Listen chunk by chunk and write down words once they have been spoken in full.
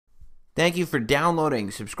Thank you for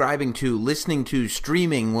downloading, subscribing to, listening to,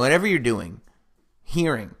 streaming, whatever you're doing,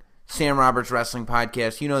 hearing Sam Roberts Wrestling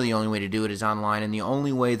Podcast. You know the only way to do it is online, and the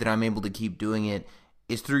only way that I'm able to keep doing it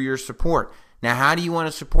is through your support. Now, how do you want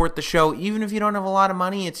to support the show? Even if you don't have a lot of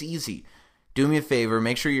money, it's easy. Do me a favor,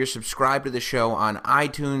 make sure you're subscribed to the show on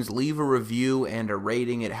iTunes, leave a review and a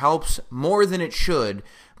rating. It helps more than it should,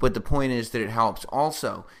 but the point is that it helps.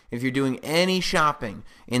 Also, if you're doing any shopping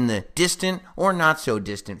in the distant or not so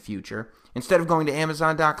distant future, instead of going to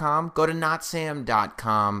Amazon.com, go to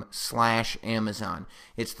notsam.com/Amazon.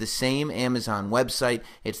 It's the same Amazon website,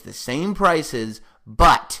 it's the same prices,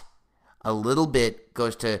 but a little bit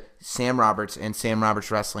goes to Sam Roberts and Sam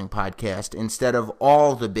Roberts Wrestling Podcast instead of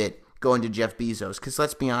all the bit going to Jeff Bezos, because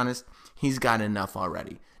let's be honest, he's got enough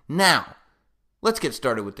already. Now, let's get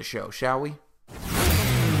started with the show, shall we?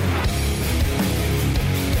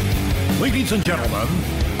 Ladies and gentlemen,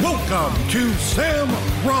 welcome to Sam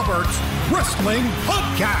Roberts Wrestling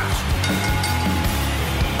Podcast.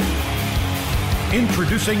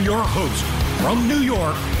 Introducing your host from New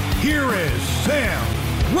York, here is Sam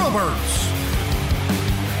Roberts.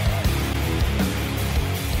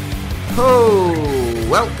 Oh,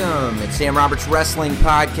 welcome. It's Sam Roberts Wrestling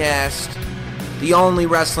Podcast, the only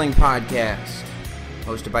wrestling podcast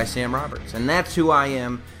hosted by Sam Roberts, and that's who I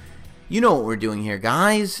am. You know what we're doing here,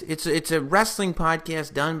 guys. It's a wrestling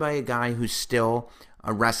podcast done by a guy who's still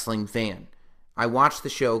a wrestling fan. I watch the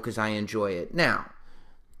show because I enjoy it. Now,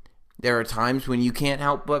 there are times when you can't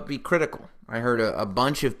help but be critical. I heard a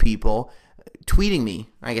bunch of people tweeting me.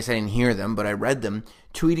 I guess I didn't hear them, but I read them,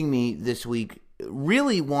 tweeting me this week,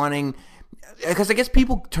 really wanting, because I guess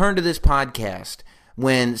people turn to this podcast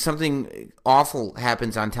when something awful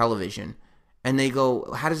happens on television, and they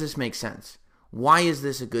go, how does this make sense? Why is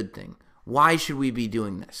this a good thing? Why should we be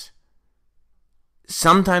doing this?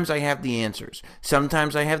 Sometimes I have the answers.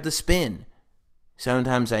 Sometimes I have the spin.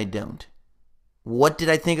 Sometimes I don't. What did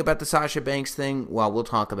I think about the Sasha Banks thing? Well, we'll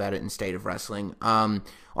talk about it in State of Wrestling.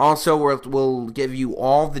 Also, we'll give you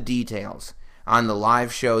all the details on the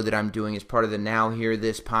live show that I'm doing as part of the Now Hear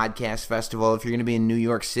This Podcast Festival. If you're going to be in New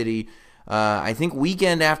York City, I think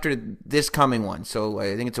weekend after this coming one. So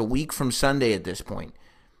I think it's a week from Sunday at this point.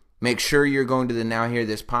 Make sure you're going to the Now Hear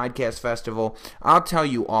This Podcast Festival. I'll tell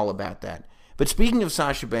you all about that. But speaking of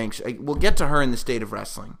Sasha Banks, we'll get to her in the State of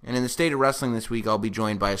Wrestling. And in the State of Wrestling this week, I'll be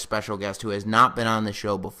joined by a special guest who has not been on the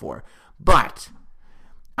show before. But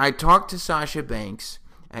I talked to Sasha Banks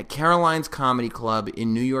at Caroline's Comedy Club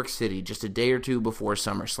in New York City just a day or two before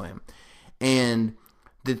SummerSlam. And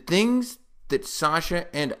the things that Sasha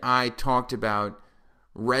and I talked about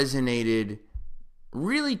resonated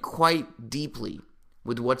really quite deeply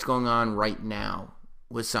with what's going on right now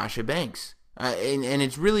with Sasha Banks. And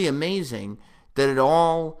it's really amazing that it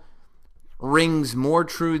all rings more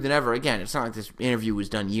true than ever. Again, it's not like this interview was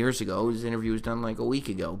done years ago. This interview was done like a week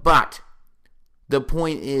ago. But the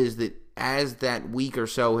point is that as that week or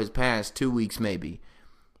so has passed, 2 weeks maybe,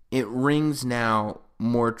 it rings now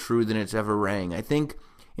more true than it's ever rang. I think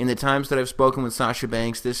in the times that I've spoken with Sasha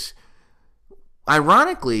Banks, this,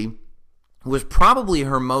 ironically, was probably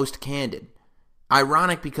her most candid.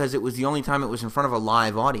 Ironic because it was the only time it was in front of a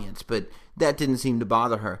live audience, but that didn't seem to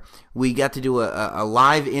bother her. We got to do a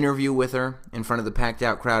live interview with her in front of the packed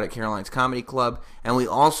out crowd at Caroline's Comedy Club, and we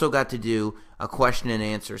also got to do a question and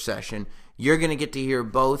answer session. You're going to get to hear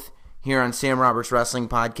both here on Sam Roberts Wrestling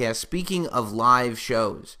Podcast. Speaking of live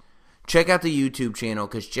shows, check out the YouTube channel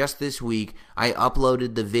because just this week I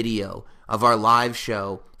uploaded the video of our live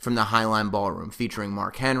show from the Highline Ballroom featuring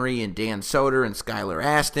Mark Henry and Dan Soder and Skylar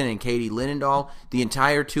Aston and Katie Linendahl. The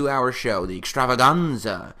entire 2-hour show, the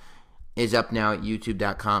extravaganza, is up now at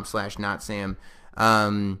youtube.com/notsam.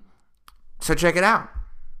 So check it out.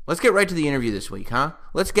 Let's get right to the interview this week, huh?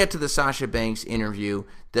 Let's get to the Sasha Banks interview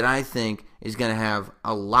that I think is going to have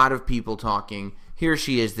a lot of people talking. Here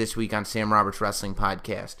she is this week on Sam Roberts Wrestling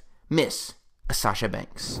Podcast, Miss Sasha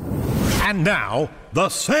Banks. And now, the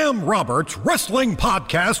Sam Roberts Wrestling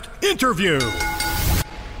Podcast interview.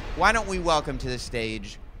 Why don't we welcome to the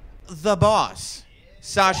stage the boss,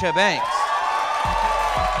 Sasha Banks.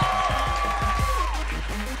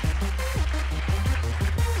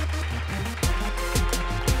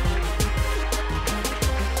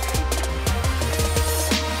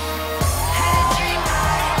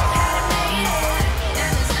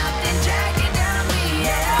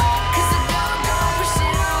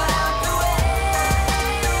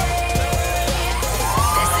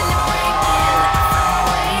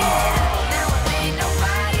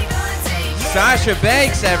 Sasha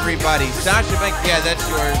Banks, everybody. Sasha Banks. Yeah, that's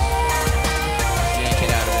yours. Yank it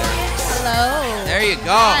out of there. Hello. There you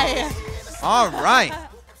go. Hi. All right.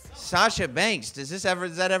 Sasha Banks. Does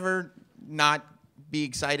that ever not be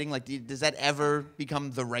exciting? Like, does that ever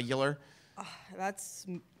become the regular? That's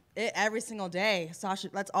it every single day. Sasha,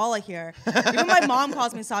 that's all I hear. Even my mom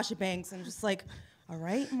calls me Sasha Banks, and just like, all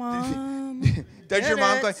right, Mom. Does your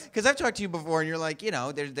mom call? Because I've talked to you before, and you're like,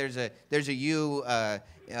 there's a you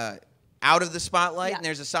out of the spotlight, and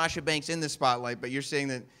there's a Sasha Banks in the spotlight, but you're saying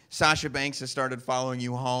that Sasha Banks has started following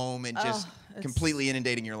you home and just completely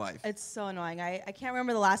inundating your life. It's so annoying. I can't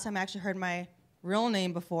remember the last time I actually heard my real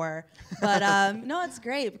name before, but no, it's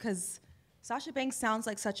great because Sasha Banks sounds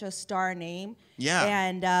like such a star name. Yeah.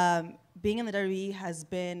 And being in the WWE has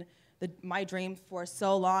been my dream for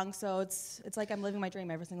so long, so it's like I'm living my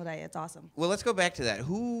dream every single day. It's awesome. Well, let's go back to that.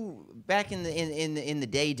 Who back in the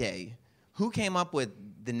day? Who came up with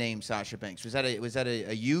the name Sasha Banks? Was that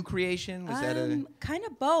a you creation? Was that a kind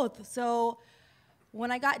of both? So when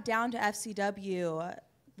I got down to FCW,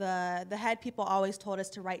 the head people always told us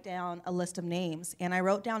to write down a list of names, and I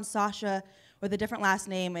wrote down Sasha with a different last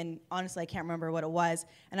name, and honestly I can't remember what it was,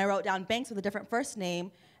 and I wrote down Banks with a different first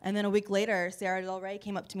name, and then a week later Sarah Del Rey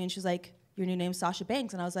came up to me and she was like, your new name's Sasha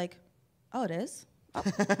Banks, and I was like, oh, it is? Oh.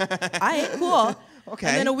 All right, cool. Okay.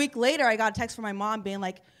 And then a week later I got a text from my mom being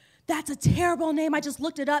like, that's a terrible name. I just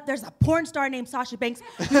looked it up. There's a porn star named Sasha Banks.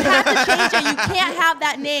 You have to change it. You can't have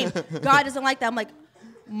that name. God doesn't like that. I'm like,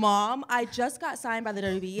 Mom, I just got signed by the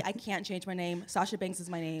WWE. I can't change my name. Sasha Banks is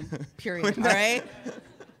my name, period. All right?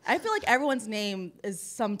 I feel like everyone's name is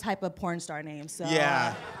some type of porn star name. So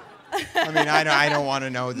yeah. I mean, I don't want to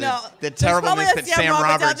know the terribleness terribleness that Sam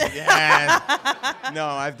Roberts. Yeah.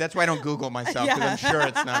 No, that's why I don't Google myself, because I'm sure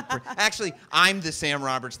it's not. Actually, I'm the Sam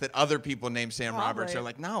Roberts that other people named Sam Roberts are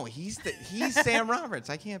like, no, he's Sam Roberts.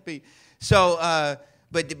 I can't be. So,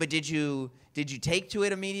 but did you take to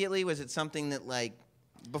it immediately? Was it something that, like,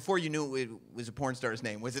 before you knew it was a porn star's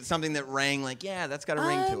name, was it something that rang like, yeah, that's got a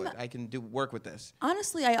ring to it? I can work with this.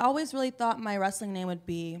 Honestly, I always really thought my wrestling name would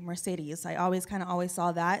be Mercedes. I always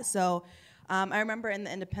saw that. So I remember in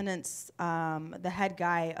the Independence, the head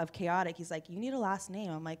guy of Chaotic, he's like, you need a last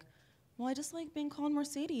name. I'm like, well, I just like being called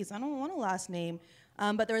Mercedes. I don't want a last name.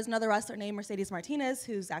 But there was another wrestler named Mercedes Martinez,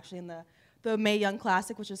 who's actually in the Mae Young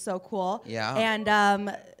Classic, which is so cool. Yeah.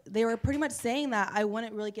 And they were pretty much saying that I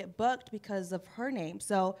wouldn't really get booked because of her name.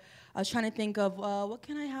 So I was trying to think of, what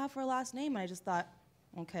can I have for a last name? And I just thought,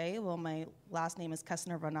 okay, well, my last name is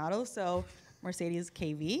Kessner Renato, so Mercedes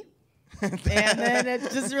KV. And then it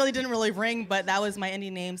just really didn't really ring, but that was my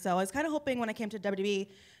indie name. So I was kind of hoping when I came to WWE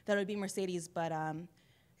that it would be Mercedes, but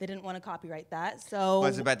they didn't want to copyright that, so... I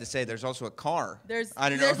was about to say, there's also a car. There's I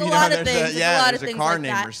don't know if a lot of things. There's a car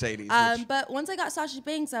named Mercedes. But once I got Sasha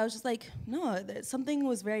Banks, I was just like, no, something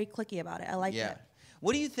was very clicky about it. I liked it.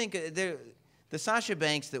 What do you think? The Sasha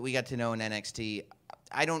Banks that we got to know in NXT,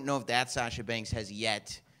 I don't know if that Sasha Banks has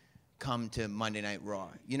yet come to Monday Night Raw.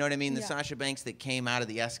 You know what I mean? The Sasha Banks that came out of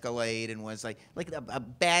the Escalade and was like a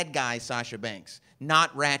bad guy Sasha Banks,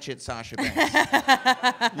 not Ratchet Sasha Banks.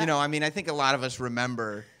 I mean, I think a lot of us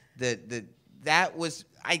remember that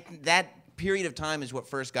period of time is what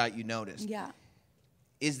first got you noticed. Yeah.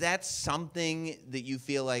 Is that something that you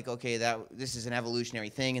feel like, okay, this is an evolutionary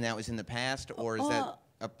thing and that was in the past, or is that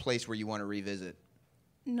a place where you want to revisit?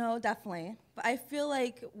 No, definitely. But I feel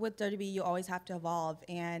like with WWE, you always have to evolve.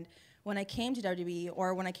 And when I came to WWE,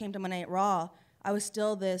 or when I came to Monday Night Raw, I was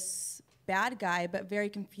still this bad guy, but very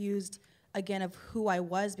confused, again, of who I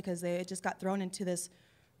was, because they just got thrown into this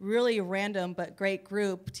really random but great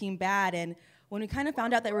group, Team Bad. And when we kind of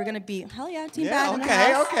found out that we were going to be, hell yeah, Team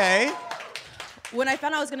Bad. Okay. When I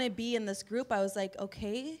found out I was going to be in this group, I was like,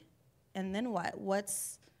 okay, and then what?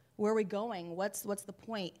 Where are we going? What's the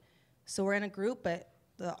point? So we're in a group, but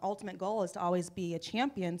the ultimate goal is to always be a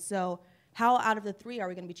champion. So how out of the three are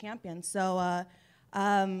we going to be champions? So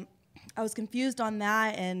I was confused on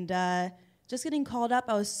that, and just getting called up,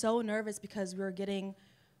 I was so nervous because we were getting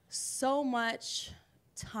so much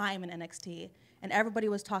time in NXT, and everybody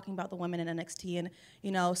was talking about the women in NXT,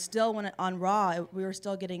 and still when on Raw, we were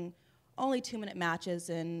still getting only 2-minute matches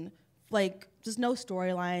and like just no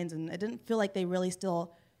storylines, and it didn't feel like they really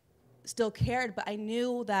still cared. But I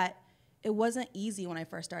knew that it wasn't easy when I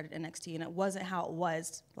first started NXT, and it wasn't how it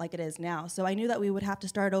was like it is now. So I knew that we would have to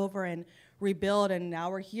start over and rebuild, and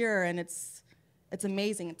now we're here, and it's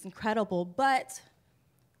amazing, it's incredible. But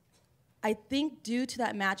I think due to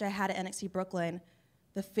that match I had at NXT Brooklyn,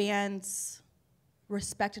 the fans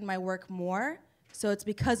respected my work more. So it's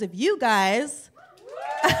because of you guys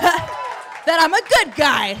that I'm a good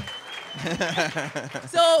guy.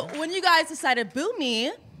 So when you guys decide to boo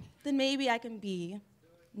me, then maybe I can be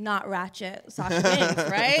not Ratchet Sasha Banks,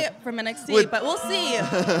 right? From NXT, but we'll see.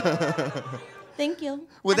 Thank you.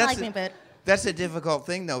 Well, I that's like me, but that's a difficult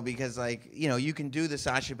thing though, because like, you know, you can do the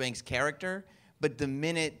Sasha Banks character, but the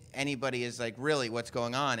minute anybody is like, really, what's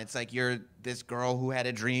going on? It's like you're this girl who had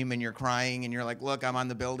a dream and you're crying and you're like, look, I'm on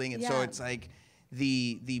the building. And so Yeah. it's like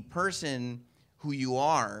the person who you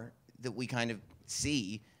are that we kind of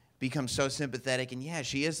see becomes so sympathetic. And yeah,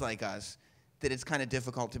 she is like us, that it's kind of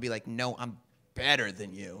difficult to be like, no, I'm better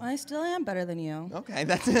than you. I still am better than you. Okay,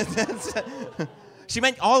 that's she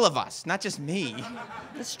meant all of us, not just me.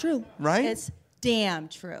 It's true. Right? It's damn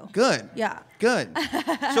true. Good. Yeah. Good.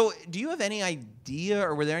 So, do you have any idea,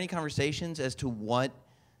 or were there any conversations as to what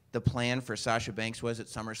the plan for Sasha Banks was at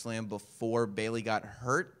SummerSlam before Bayley got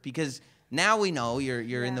hurt? Because now we know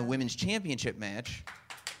you're in the Yeah. women's championship match.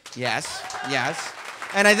 Yes.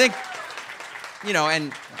 And I think, you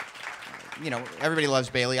know, everybody loves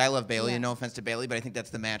Bayley. I love Bayley, Yeah. and no offense to Bayley, but I think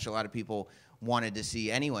that's the match a lot of people wanted to see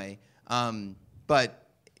anyway. But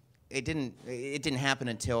it didn't happen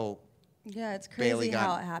until. Yeah, it's Bayley crazy got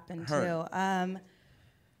how it happened hurt. too.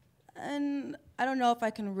 And I don't know if I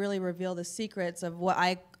can really reveal the secrets of what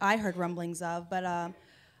I heard rumblings of, but I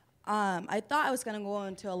thought I was going to go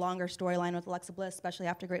into a longer storyline with Alexa Bliss, especially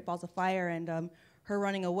after Great Balls of Fire and her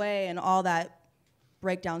running away and all that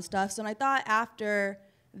breakdown stuff. So and I thought after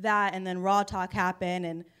that and then Raw Talk happened,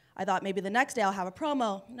 and I thought maybe the next day I'll have a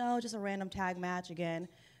promo. No, just a random tag match again.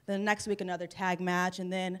 Then next week another tag match,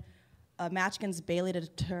 and then a match against Bayley to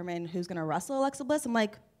determine who's going to wrestle Alexa Bliss. I'm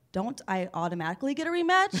like, don't I automatically get a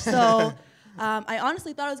rematch? So I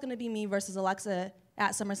honestly thought it was going to be me versus Alexa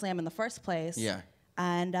at SummerSlam in the first place. Yeah.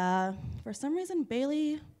 And for some reason,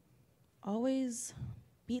 Bayley always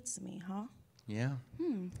beats me, huh? Yeah.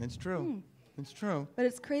 It's true. It's true. But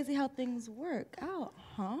it's crazy how things work out,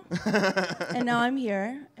 huh? And now I'm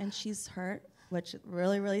here, and she's hurt, which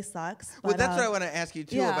really, really sucks. Well, But, that's what I want to ask you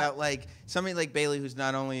too yeah. about, like somebody like Bayley, who's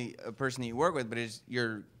not only a person that you work with, but is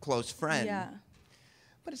your close friend. Yeah.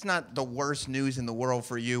 But it's not the worst news in the world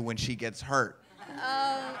for you when she gets hurt.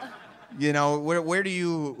 You know, where do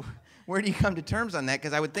you come to terms on that?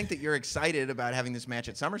 Because I would think that you're excited about having this match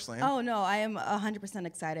at SummerSlam. Oh, no, I am 100%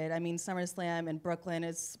 excited. I mean, SummerSlam in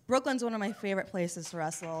Brooklyn's one of my favorite places to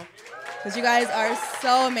wrestle because you guys are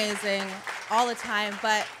so amazing all the time.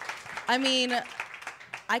 But, I mean,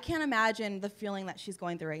 I can't imagine the feeling that she's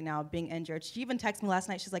going through right now, being injured. She even texted me last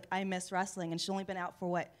night. She's like, I miss wrestling, and she's only been out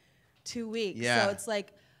for, 2 weeks? Yeah. So it's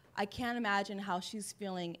like, I can't imagine how she's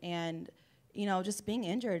feeling and, you know, just being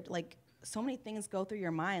injured, like, so many things go through your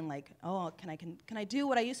mind, like, oh, can I do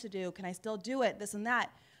what I used to do? Can I still do it? This and that.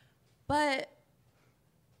 But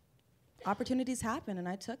opportunities happen, and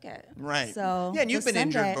I took it. Right. So yeah, and you've this been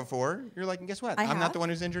injured Sunday- before. You're like, and guess what? I I'm not have? the one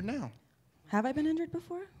who's injured now. Have I been injured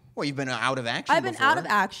before? Well, you've been out of action. I've been before. out of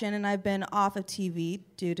action, and I've been off of TV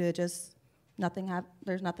due to just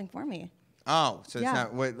there's nothing for me. Oh, so Yeah. it's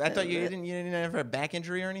not. Wait, I thought you didn't ever have a back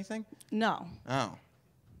injury or anything. No, Oh,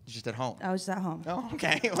 you're just at home. I was just at home. Oh,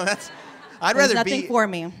 okay. Well, that's. I'd There's rather nothing be for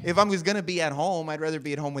me. If I was gonna be at home, I'd rather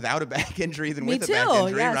be at home without a back injury than Me with too. a back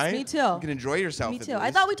injury, Yes, right? me too. You can enjoy yourself. Me at too. I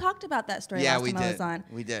least. thought we talked about that story Yeah, last we time I was did. on.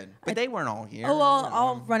 We did. But they weren't all here. Oh, well, You know.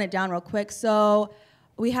 I'll run it down real quick. So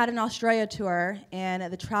we had an Australia tour,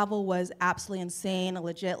 and the travel was absolutely insane,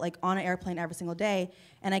 legit, like on an airplane every single day.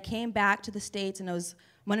 And I came back to the States, and it was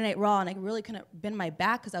Monday Night Raw, and I really couldn't bend my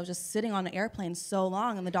back because I was just sitting on an airplane so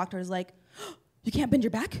long. And the doctor was like, you can't bend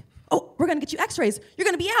your back? Oh, we're going to get you x-rays. You're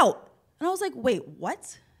going to be out. And I was like, wait,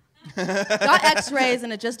 what? Got x-rays,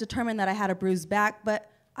 and it just determined that I had a bruised back. But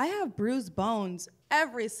I have bruised bones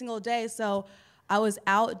every single day, so I was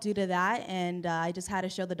out due to that, and I just had to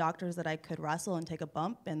show the doctors that I could wrestle and take a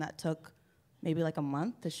bump, and that took maybe like a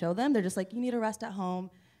month to show them. They're just like, you need to rest at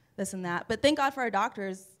home, this and that. But thank God for our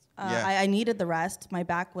doctors. Yeah. I needed the rest. My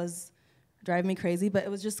back was driving me crazy, but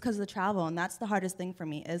it was just because of the travel, and that's the hardest thing for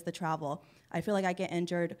me is the travel. I feel like I get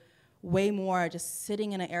injured way more just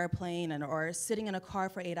sitting in an airplane or sitting in a car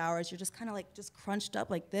for 8 hours. You're just kind of like just crunched up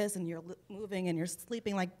like this, and you're moving, and you're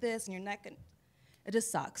sleeping like this, and your neck, and it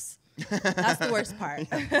just sucks. That's the worst part.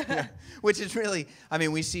 Yeah. Which is really, I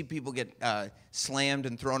mean, we see people get slammed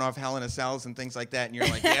and thrown off Hell in a Cells and things like that, and you're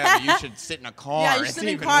like, yeah, but you should sit in a car. Yeah, you It's should sit in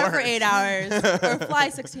a even car for worse. 8 hours or fly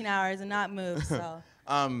 16 hours and not move. So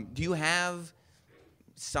Do you have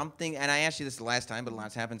something, and I asked you this the last time, but a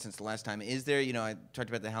lot's happened since the last time. Is there, you know, I talked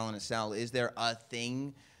about the Hell in a Cell. Is there a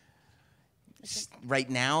thing right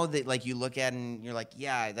now that, like, you look at and you're like,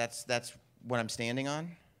 yeah, that's what I'm standing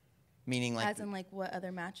on? Meaning, like, as in like what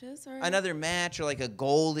other matches or another match or, like, a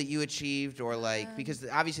goal that you achieved or, like, because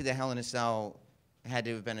obviously the Hell in a Cell had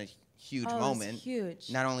to have been a huge Oh, it was moment.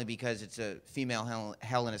 huge. Not only because it's a female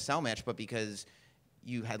Hell in a Cell match, but because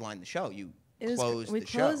you headlined the show. You closed we the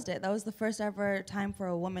closed show. it. That was the first ever time for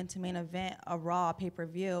a woman to main event a Raw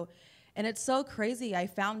pay-per-view. And it's so crazy. I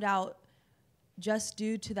found out just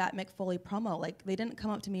due to that Mick Foley promo. Like, they didn't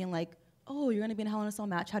come up to me and like, oh, you're going to be in a Hell in a Cell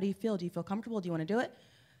match. How do you feel? Do you feel comfortable? Do you want to do it?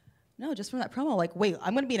 No, just from that promo. Like, wait,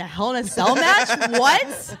 I'm going to be in a Hell in a Cell match?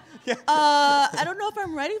 What? I don't know if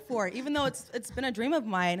I'm ready for it, even though it's been a dream of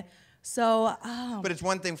mine. So, But it's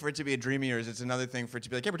one thing for it to be a dream of yours. It's another thing for it to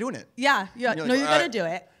be like, yeah, we're doing it. yeah. You're No, like, you're going to do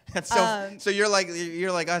it. That's so you're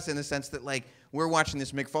like us in the sense that like we're watching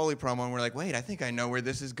this Mick Foley promo and we're like, wait, I think I know where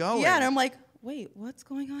this is going. Yeah, and I'm like, wait, what's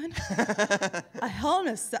going on? A Hell in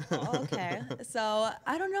a Cell. Oh, okay. So,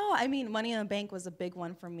 I don't know. I mean, Money in the Bank was a big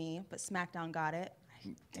one for me, but SmackDown got it.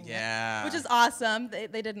 Dang it. Yeah. Which is awesome.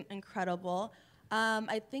 They did incredible.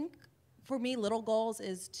 I think for me, little goals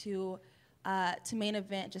is to main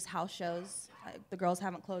event just house shows. The girls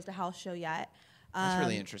haven't closed a house show yet. That's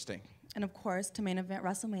really interesting. And of course, to main event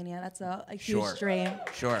WrestleMania. That's a huge Sure. dream.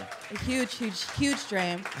 Sure. A huge, huge, huge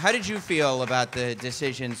dream. How did you feel about the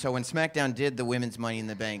decision? So when SmackDown did the women's Money in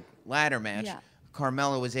the Bank ladder match, Yeah. Carmella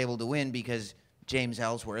Carmella was able to win because James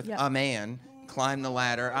Ellsworth, Yep. a man, climbed the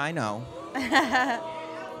ladder. I know.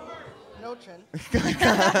 No chin.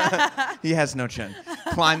 He has no chin.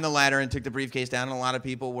 Climbed the ladder and took the briefcase down, and a lot of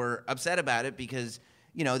people were upset about it because,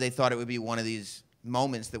 you know, they thought it would be one of these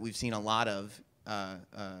moments that we've seen a lot of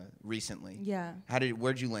recently. Yeah.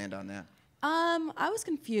 Where'd you land on that? I was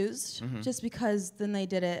confused just because then they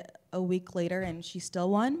did it a week later and she still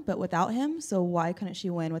won, but without him. So why couldn't she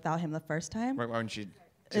win without him the first time? Why wouldn't you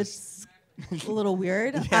It's a little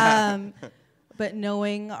weird. But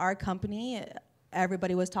knowing our company,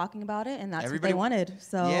 everybody was talking about it, and that's Everybody- what they wanted.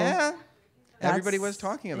 So Yeah. Everybody that's- was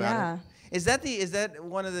talking about yeah. it. Is that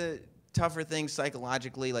one of the tougher things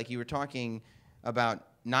psychologically? Like you were talking about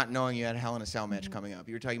not knowing you had a Hell in a Cell match coming up.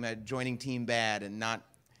 You were talking about joining Team Bad and not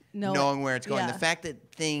knowing where it's going. yeah. The fact that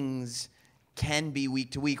things can be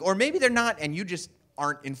week to week, or maybe they're not, and you just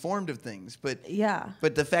aren't informed of things. But Yeah.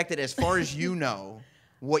 But the fact that as far as you know,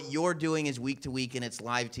 what you're doing is week to week, and it's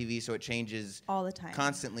live TV, so it changes All the time.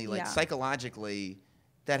 constantly. Like Yeah. psychologically,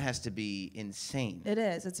 that has to be insane. It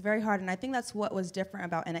is. It's very hard. And I think that's what was different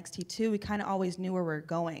about NXT too. We kind of always knew where we were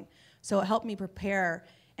going. So it helped me prepare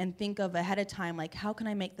and think of ahead of time, like, how can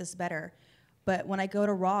I make this better? But when I go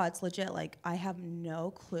to Raw, it's legit, like, I have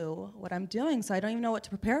no clue what I'm doing. So I don't even know what to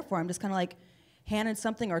prepare for. I'm just kind of like handed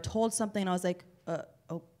something or told something. And I was like,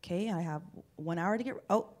 okay, I have 1 hour to get,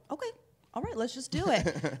 okay. All right, let's just do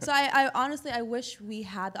it. So I honestly, I wish we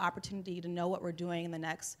had the opportunity to know what we're doing in the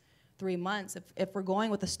next 3 months. If we're going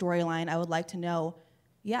with a storyline, I would like to know,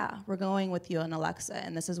 yeah, we're going with you and Alexa,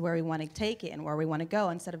 and this is where we want to take it and where we want to go,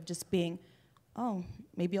 instead of just being, oh,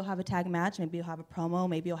 maybe you'll have a tag match, maybe you'll have a promo,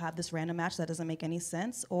 maybe you'll have this random match that doesn't make any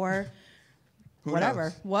sense, or whatever.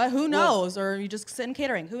 knows? What? Who knows? Or you just sit in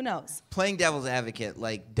catering. Who knows? Playing devil's advocate,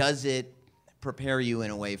 like, does it prepare you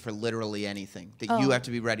in a way for literally anything that you have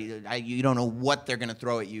to be ready? You don't know what they're going to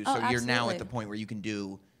throw at you, so you're now at absolutely. the point where you can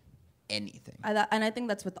do anything. And I think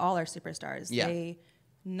that's with all our superstars. Yeah.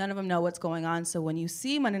 None of them know what's going on. So when you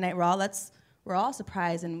see Monday Night Raw, we're all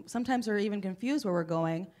surprised, and sometimes we're even confused where we're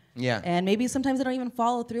going. Yeah. And maybe sometimes they don't even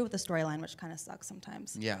follow through with the storyline, which kind of sucks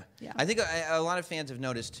sometimes. Yeah. Yeah. I think a lot of fans have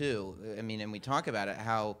noticed too. I mean, and we talk about it,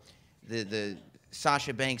 how the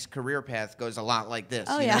Sasha Banks career path goes a lot like this.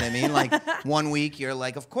 Oh, you yeah. know what I mean? Like 1 week you're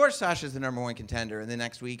like, of course Sasha's the #1 contender, and the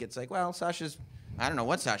next week it's like, well, I don't know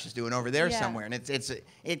what Sasha's doing over there Yeah. somewhere, and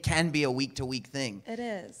it can be a week to week thing. It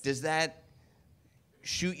is. Does that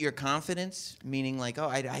shoot your confidence? Meaning like, oh,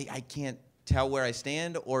 I can't tell where I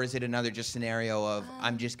stand, or is it another just scenario of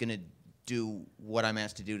I'm just gonna do what I'm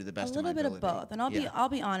asked to do to the best A of my little bit ability? of both. And I'll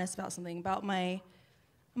be honest about something. About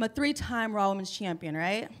I'm a 3-time Raw Women's Champion,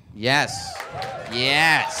 right? Yes.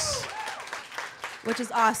 Yes. Which is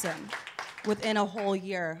awesome. Within a whole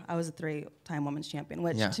year, I was a 3-time Women's Champion,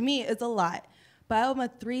 which Yeah. to me is a lot. But I'm a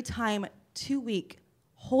 3-time, 2-week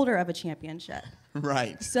holder of a championship.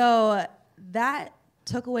 Right. So that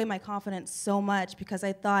took away my confidence so much, because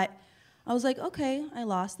I was like, okay, I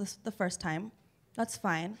lost this the first time. That's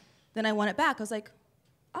fine. Then I won it back. I was like,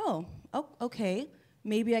 oh, okay.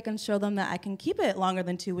 Maybe I can show them that I can keep it longer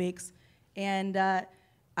than 2 weeks. And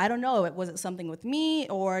I don't know. Was it something with me,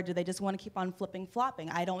 or do they just want to keep on flopping?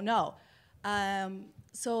 I don't know.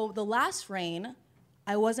 So the last reign,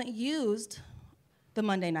 I wasn't used the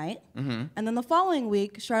Monday night. Mm-hmm. And then the following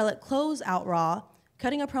week, Charlotte closed out Raw,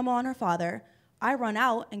 cutting a promo on her father. I run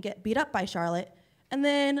out and get beat up by Charlotte. And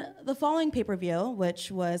then the following pay-per-view, which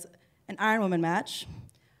was an Iron Woman match,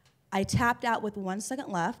 I tapped out with 1 second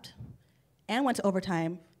left and went to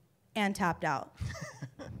overtime and tapped out.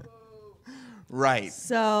 Right.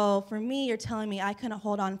 So for me, you're telling me I couldn't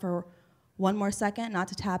hold on for one more second, not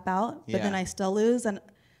to tap out, but then Yeah. I still lose. And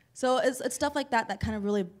so it's stuff like that that kind of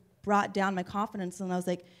really brought down my confidence. And I was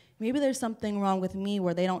like, maybe there's something wrong with me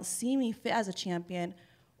where they don't see me fit as a champion,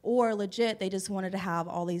 or legit, they just wanted to have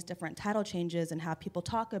all these different title changes and have people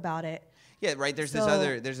talk about it. Yeah, right. There's So-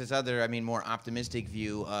 this other, I mean, more optimistic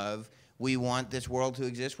view of we want this world to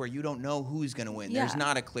exist where you don't know who's going to win. There's Yeah.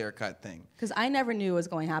 not a clear-cut thing. Because I never knew it was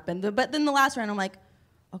going to happen. But then the last round, I'm like,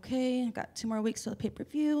 okay, I got 2 more weeks till the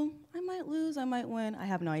pay-per-view. I might lose, I might win. I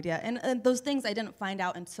have no idea. And those things I didn't find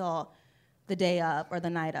out until the day of or the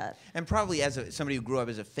night of. And probably as somebody who grew up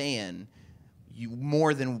as a fan, you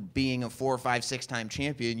more than being a 4, 5, 6-time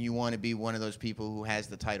champion, you want to be one of those people who has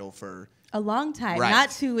the title for A long time, Right.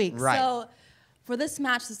 not 2 weeks. Right. So for this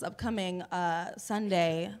match this upcoming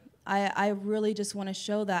Sunday, I really just want to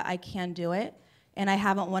show that I can do it. And I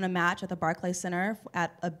haven't won a match at the Barclays Center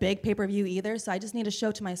at a big pay-per-view either. So I just need to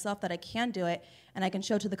show to myself that I can do it. And I can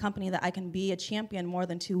show to the company that I can be a champion more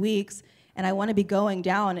than 2 weeks. And I want to be going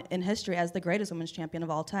down in history as the greatest women's champion of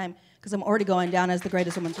all time. Because I'm already going down as the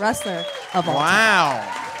greatest women's wrestler of all time.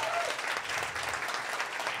 Wow.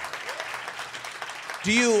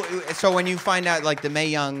 Do you, so when you find out like the Mae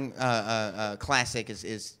Young Classic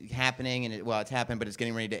is happening, and it's happened, but it's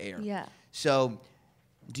getting ready to air. Yeah. So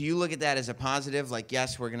do you look at that as a positive? Like,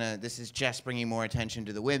 yes, this is just bringing more attention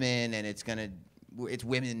to the women, and it's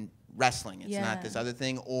women wrestling. It's Yeah. not this other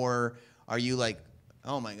thing. Or are you like,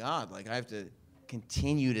 oh my God, like I have to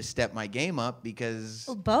continue to step my game up because.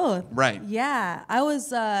 Both. Right. Yeah. I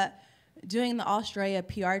was doing the Australia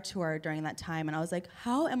PR tour during that time, and I was like,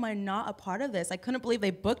 how am I not a part of this? I couldn't believe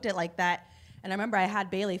they booked it like that. And I remember I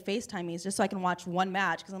had Bailey FaceTime me just so I can watch one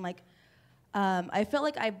match, because I'm like, I felt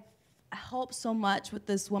like I helped so much with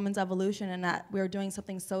this women's evolution, and that we were doing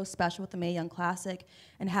something so special with the Mae Young Classic,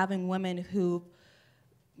 and having women who,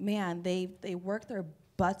 man, they work their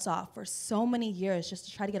butts off for so many years just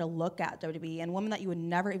to try to get a look at WWE, and women that you would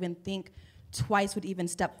never even think twice would even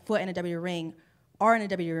step foot in a WWE ring are in a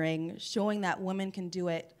WWE ring, showing that women can do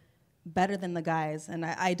it better than the guys. And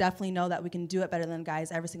I definitely know that we can do it better than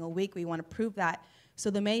guys every single week. We want to prove that.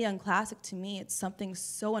 So the Mae Young Classic, to me, it's something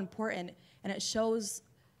so important, and it shows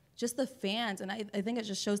just the fans, and I think it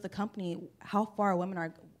just shows the company how far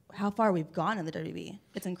we've gone in the WWE.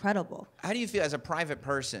 It's incredible. How do you feel as a private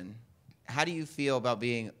person? How do you feel about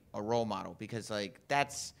being a role model? Because like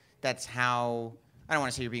that's how, I don't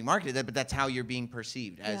want to say you're being marketed, but that's how you're being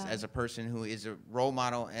perceived as a person who is a role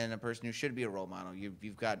model and a person who should be a role model.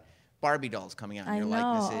 You've got Barbie dolls coming out in your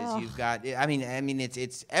likenesses. Oh. You've got, I mean,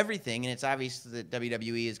 it's everything, and it's obvious that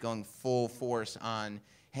WWE is going full force on,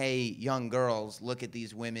 hey, young girls, look at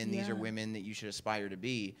these women. These are women that you should aspire to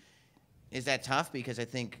be. Is that tough? Because I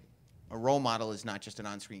think a role model is not just an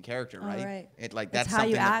on-screen character, right? Right. That's how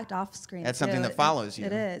you something act off screen. That's too. something that follows you.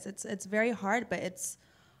 It is. It's very hard, but it's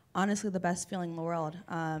honestly the best feeling in the world.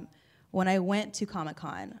 When I went to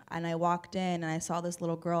Comic-Con and I walked in and I saw this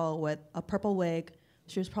little girl with a purple wig,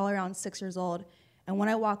 she was probably around 6 years old. And when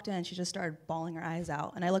I walked in, she just started bawling her eyes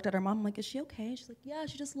out. And I looked at her mom, I'm like, is she okay? She's like, yeah,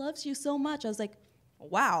 she just loves you so much. I was like,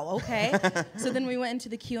 wow, okay. So then we went into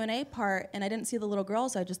the Q&A part, and I didn't see the little girl,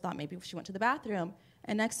 so I just thought maybe she went to the bathroom.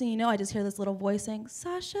 And next thing you know, I just hear this little voice saying,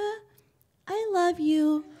 Sasha, I love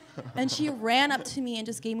you. And she ran up to me and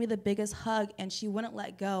just gave me the biggest hug, and she wouldn't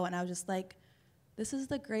let go. And I was just like, this is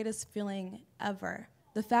the greatest feeling ever.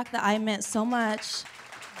 The fact that I meant so much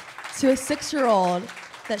to a 6-year-old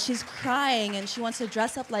that she's crying and she wants to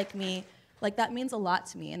dress up like me, like that means a lot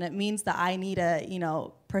to me. And it means that I need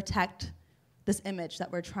to, protect this image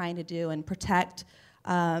that we're trying to do and protect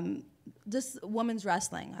this women's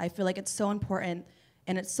wrestling. I feel like it's so important,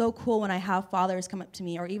 and it's so cool when I have fathers come up to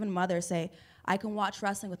me or even mothers say, I can watch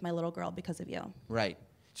wrestling with my little girl because of you. Right.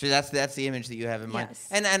 So that's the image that you have in mind. Yes.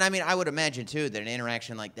 And I mean, I would imagine too that an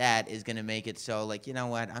interaction like that is going to make it so like, you know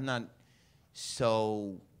what, I'm not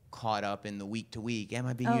so caught up in the week to week. Am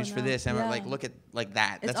I being used for this? Am I like, look at like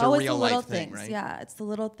that. It's That's a always real the little life thing, things. right? Yeah, it's the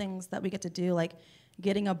little things that we get to do, like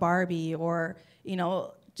getting a Barbie, or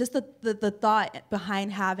just the thought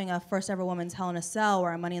behind having a first ever women's Hell in a Cell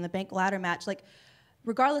or a Money in the Bank ladder match. Like,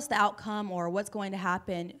 regardless the outcome or what's going to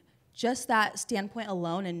happen, just that standpoint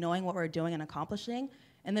alone and knowing what we're doing and accomplishing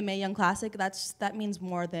in the Mae Young Classic, that means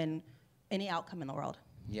more than any outcome in the world.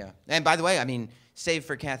 Yeah. And by the way, I mean, save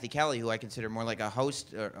for Kathy Kelly, who I consider more like a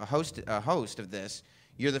host of this,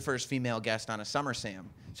 you're the first female guest on a SummerSlam.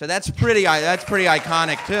 So that's pretty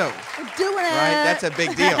iconic too. We're doing it. Right? That's a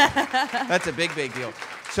big deal. That's a big deal.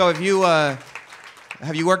 So have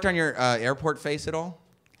you worked on your airport face at all?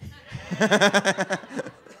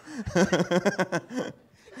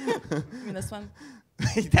 You mean this one?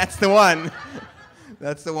 That's the one.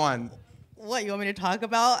 That's the one. What, you want me to talk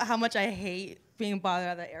about how much I hate being bothered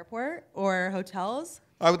at the airport or hotels?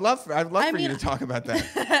 I'd love for you to talk about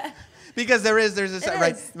that. Because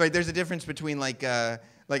there's a difference between like a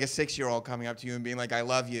 6-year-old coming up to you and being like, I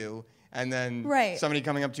love you, and then somebody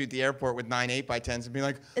coming up to you at the airport with 9 8x10s and being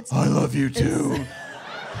like, I love you too.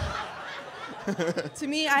 To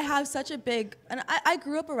me, I have such a big, and I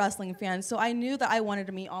grew up a wrestling fan, so I knew that I wanted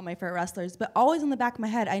to meet all my favorite wrestlers, but always in the back of my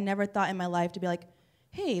head, I never thought in my life to be like,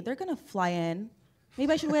 hey, they're gonna fly in.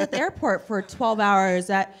 Maybe I should wait at the airport for 12 hours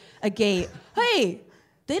at a gate. Hey,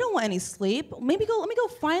 they don't want any sleep. Let me go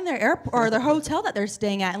find their airport or their hotel that they're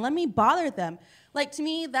staying at and let me bother them. Like, to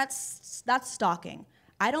me, that's stalking.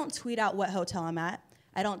 I don't tweet out what hotel I'm at.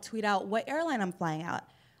 I don't tweet out what airline I'm flying out.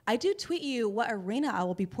 I do tweet you what arena I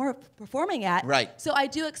will be performing at. Right. So I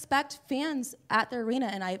do expect fans at the arena,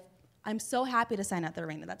 and I'm so happy to sign at the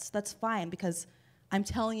arena. That's fine, because I'm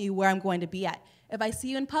telling you where I'm going to be at. If I see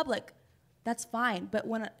you in public, that's fine. But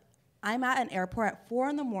when I'm at an airport at 4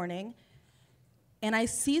 a.m. and I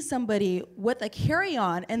see somebody with a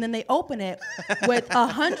carry-on, and then they open it with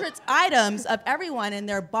 100 items of everyone, and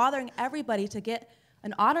they're bothering everybody to get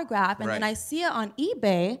an autograph, and then I see it on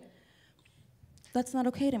eBay, that's not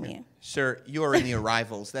okay to me. Sir, you are in the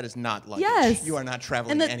arrivals. That is not luggage. Yes. You are not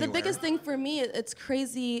traveling anywhere. And the biggest thing for me, it's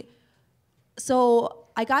crazy. So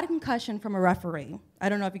I got a concussion from a referee. I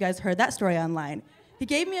don't know if you guys heard that story online. He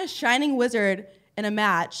gave me a shining wizard in a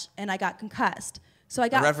match, and I got concussed. So I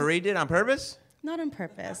got the referee did on purpose? Not on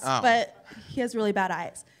purpose, but he has really bad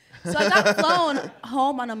eyes. So I got flown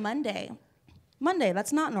home on a Monday. Monday,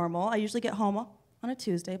 that's not normal. I usually get home on a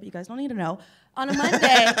Tuesday, but you guys don't need to know. On a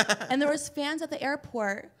Monday, and there was fans at the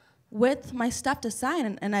airport with my stuff to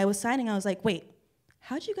sign, and I was signing. I was like, wait,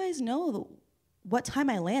 how'd you guys know what time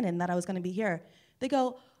I landed and that I was going to be here? They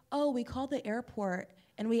go, oh, we called the airport,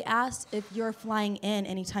 and we asked if you're flying in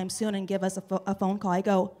anytime soon and give us a phone call. I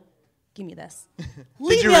go, give me this.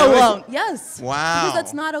 Leave me alone. Yes. Wow. Because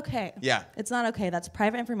that's not okay. Yeah. It's not okay. That's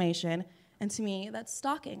private information, and to me, that's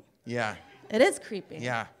stalking. Yeah. It is creepy.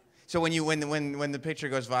 Yeah. So when the picture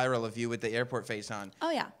goes viral of you with the airport face on,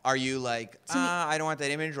 are you like, I don't want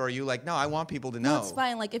that image, or are you like, no, I want people to know? No, it's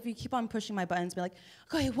fine. Like, if you keep on pushing my buttons, be like,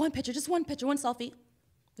 okay, one picture, one selfie.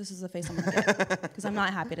 This is the face I'm gonna get, because I'm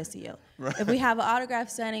not happy to see you. Right. If we have an autograph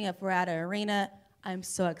signing, if we're at an arena, I'm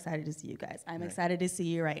so excited to see you guys. I'm excited to see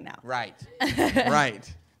you right now. Right. Right.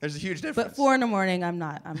 There's a huge difference. But 4 a.m, I'm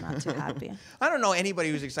not too happy. I don't know anybody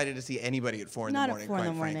who's excited to see anybody at 4 in the morning, Not at 4 in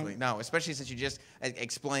the morning. frankly. No, especially since you just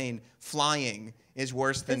explained flying is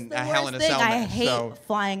worse than a Hell in a Cell match. I hate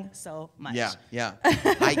flying so much. Yeah.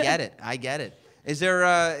 I get it. Is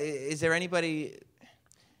there anybody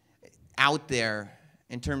out there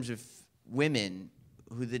in terms of women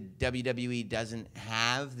who the WWE doesn't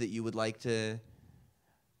have that you would like to?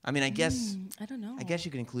 I mean, I guess I don't know. I guess you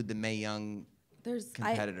could include the Mae Young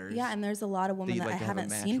competitors. And there's a lot of women that I haven't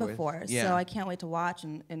seen before, so I can't wait to watch.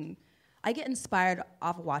 And I get inspired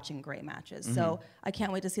off of watching great matches. So I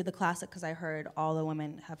can't wait to see the Classic, because I heard all the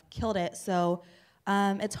women have killed it. So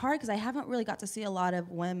it's hard, because I haven't really got to see a lot of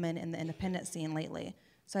women in the independent scene lately.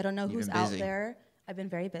 So I don't know who's out there. I've been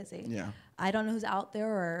very busy. Yeah. I don't know who's out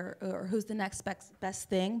there or who's the next best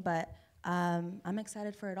thing, but I'm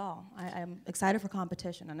excited for it all. I'm excited for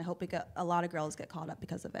competition, and I hope a lot of girls get caught up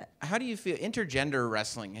because of it. How do you feel? Intergender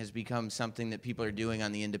wrestling has become something that people are doing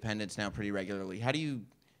on the independents now pretty regularly. How do you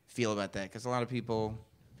feel about that? Because a lot of people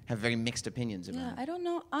have very mixed opinions about it. Yeah, I don't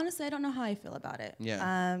know. Honestly, I don't know how I feel about it.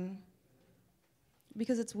 Yeah.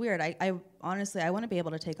 Because it's weird. I honestly, I want to be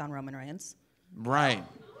able to take on Roman Reigns. Right.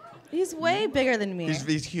 He's way bigger than me.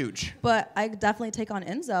 He's huge. But I definitely take on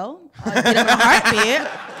Enzo. I'd beat him in a heartbeat.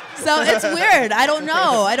 So it's weird. I don't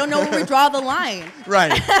know. I don't know where we draw the line.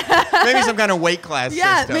 Right. Maybe some kind of weight class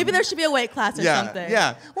system. Maybe there should be a weight class or something.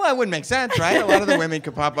 Yeah. Well, it wouldn't make sense, right? A lot of the women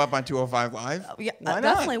could pop up on 205 Live. Yeah, Why not?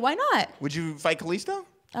 definitely. Why not? Would you fight Kalisto?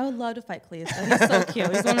 I would love to fight Kalisto. He's so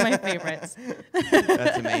cute. He's one of my favorites.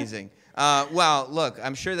 That's amazing. Well, look,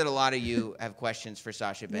 I'm sure that a lot of you have questions for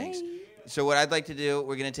Sasha Banks. Yay. So what I'd like to do,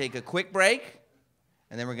 we're going to take a quick break,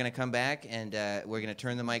 and then we're going to come back, and we're going to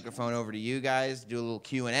turn the microphone over to you guys, do a little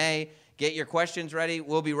Q&A. Get your questions ready.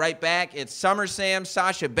 We'll be right back. It's SummerSlam.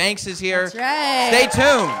 Sasha Banks is here. That's right. Stay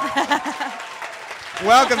tuned.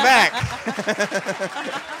 Welcome back.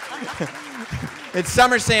 It's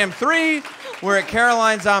SummerSlam 3. We're at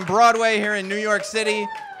Caroline's on Broadway here in New York City.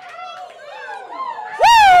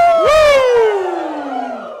 Woo! Woo!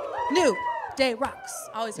 New Day rocks.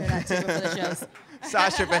 I always hear that too before the shows.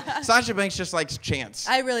 Sasha Banks just likes chants.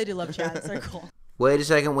 I really do love chants. They're cool. Wait a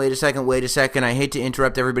second. I hate to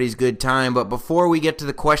interrupt everybody's good time, but before we get to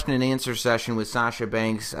the question and answer session with Sasha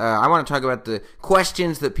Banks, I want to talk about the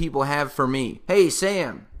questions that people have for me. Hey,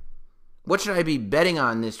 Sam, what should I be betting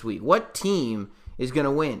on this week? What team is going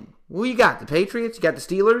to win? Who you got? The Patriots? You got the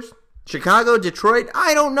Steelers? Chicago? Detroit?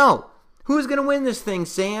 I don't know. Who's going to win this thing,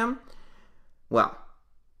 Sam? Well,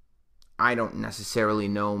 I don't necessarily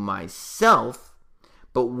know myself,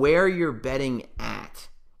 but where you're betting at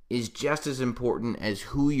is just as important as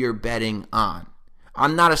who you're betting on.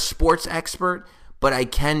 I'm not a sports expert, but I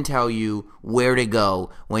can tell you where to go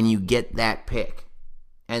when you get that pick.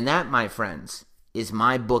 And that, my friends, is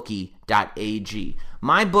mybookie.ag.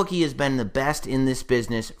 MyBookie has been the best in this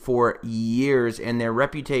business for years, and their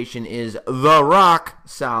reputation is the rock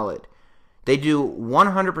solid. They do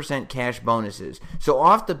 100% cash bonuses. So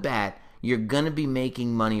off the bat, you're going to be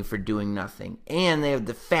making money for doing nothing. And they have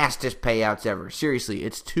the fastest payouts ever. Seriously,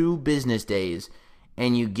 it's 2 business days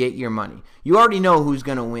and you get your money. You already know who's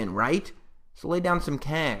going to win, right? So lay down some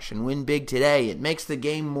cash and win big today. It makes the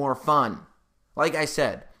game more fun. Like I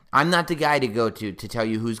said, I'm not the guy to go to tell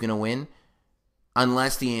you who's going to win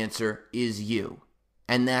unless the answer is you.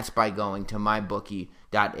 And that's by going to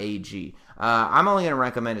mybookie.ag. I'm only going to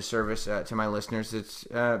recommend a service to my listeners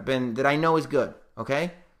that I know is good,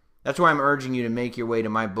 okay? That's why I'm urging you to make your way to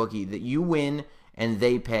MyBookie, that you win and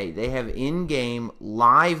they pay. They have in-game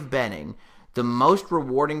live betting, the most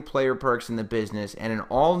rewarding player perks in the business, and an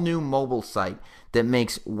all-new mobile site that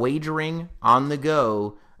makes wagering on the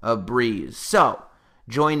go a breeze. So,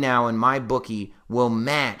 join now and MyBookie will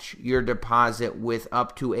match your deposit with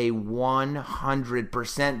up to a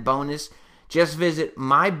 100% bonus. Just visit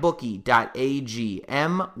mybookie.ag,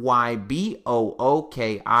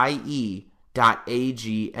 mybookie.ag,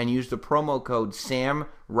 and use the promo code Sam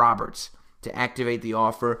Roberts to activate the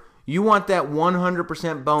offer. You want that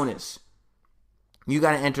 100% bonus. You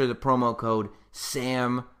got to enter the promo code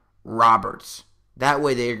Sam Roberts. That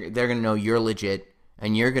way they're going to know you're legit,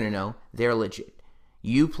 and you're going to know they're legit.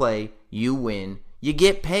 You play, you win, you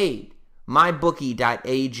get paid.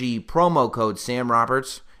 MyBookie.ag, promo code Sam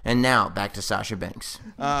Roberts. And now, back to Sasha Banks.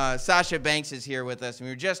 Sasha Banks is here with us, and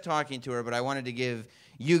we were just talking to her, but I wanted to give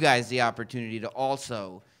you guys the opportunity to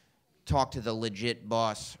also talk to the legit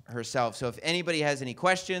boss herself. So if anybody has any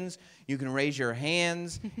questions, you can raise your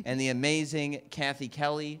hands, and the amazing Kathy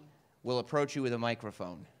Kelly will approach you with a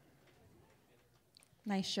microphone.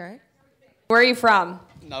 Nice shirt. Where are you from?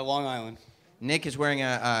 Long Island. Nick is wearing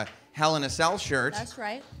a Hell in a Cell shirt. That's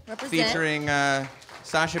right. Represent. Featuring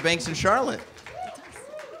Sasha Banks and Charlotte.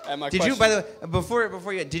 Did you, by the way,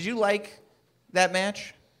 before you, did you like that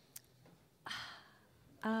match?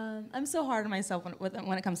 I'm so hard on myself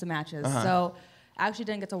when it comes to matches. So I actually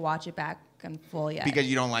didn't get to watch it back in full yet. Because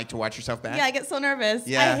you don't like to watch yourself back? Yeah, I get so nervous.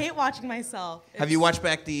 Yeah. I hate watching myself. Have you watched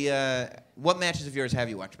back what matches of yours have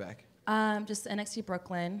you watched back? Just NXT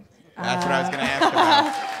Brooklyn. That's what I was going to ask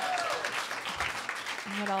about.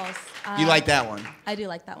 What else? You like that one? I do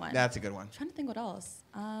like that one. That's a good one. I'm trying to think what else.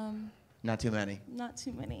 Not too many. Not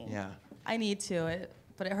too many. Yeah. I need to,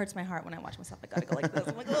 but it hurts my heart when I watch myself. I gotta go like this.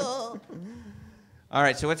 I'm like, oh. All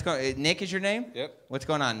right, so what's going? Nick is your name? Yep. What's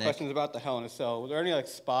going on, Nick? Questions about the Hell in a Cell. Were there any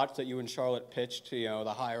spots that you and Charlotte pitched to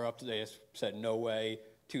the higher ups? They just said no way,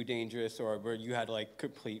 too dangerous, or where you had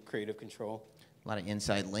complete creative control? A lot of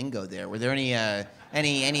inside lingo there. Were there any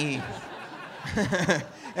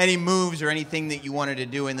any moves or anything that you wanted to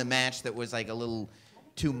do in the match that was a little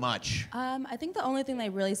too much? I think the only thing they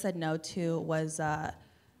really said no to was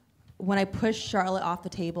when I pushed Charlotte off the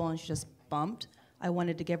table and she just bumped. I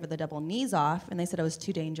wanted to give her the double knees off, and they said it was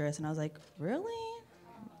too dangerous. And I was like, really?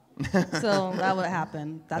 So that would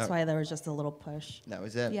happen. That's why there was just a little push. That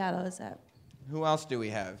was it? Yeah, that was it. Who else do we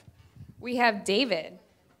have? We have David.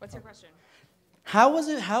 What's your question? How was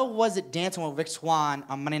it dancing with Rick Swann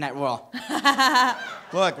on Monday Night Raw?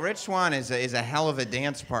 Look, Rich Swann is a hell of a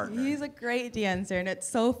dance partner. He's a great dancer, and it's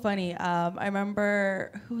so funny. I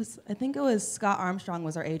remember I think it was Scott Armstrong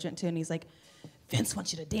was our agent too, and he's like, Vince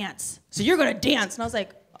wants you to dance, so you're gonna dance. And I was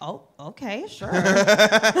like, oh, okay, sure.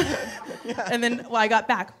 And then I got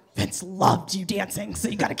back, Vince loved you dancing, so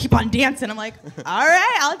you gotta keep on dancing. I'm like, all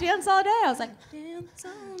right, I'll dance all day. I was like, dance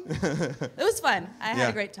on. It was fun. I had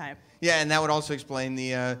a great time. Yeah, and that would also explain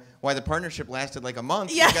why the partnership lasted like a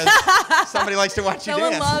month. Yeah. Because somebody likes to watch you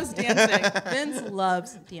Someone dance. loves dancing. Vince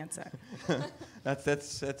loves dancing.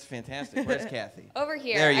 That's fantastic. Where's Kathy? Over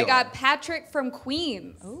here. There you I got are. Patrick from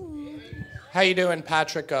Queens. How you doing,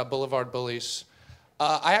 Patrick, Boulevard Bullies?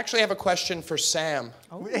 I actually have a question for Sam.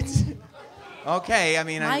 Okay, I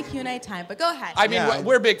mean... My Q&A time, but go ahead. I mean, Yeah.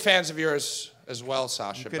 we're big fans of yours. as well,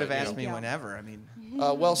 Sasha. You could have but, asked me whenever. I mean,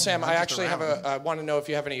 well, Sam, I just actually I want to know if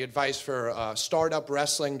you have any advice for startup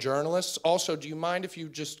wrestling journalists. Also, do you mind if you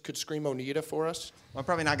just could scream Onita for us? I'm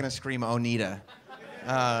probably not going to scream Onita.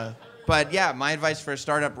 But yeah, my advice for a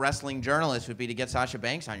startup wrestling journalist would be to get Sasha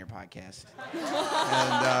Banks on your podcast. And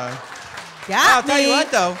I'll tell you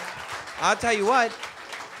what, though. I'll tell you what.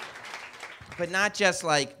 But not just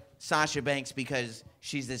like Sasha Banks because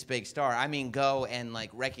she's this big star. I mean, go and like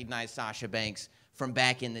recognize Sasha Banks from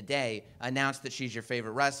back in the day, announce that she's your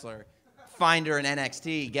favorite wrestler, find her in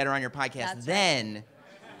NXT, get her on your podcast, then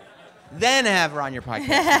have her on your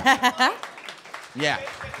podcast. Yeah.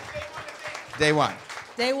 Day one.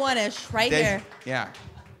 Day one-ish, right here. Yeah.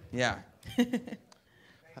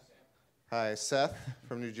 Hi, Seth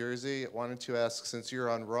from New Jersey. Wanted to ask, since you're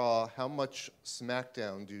on Raw, how much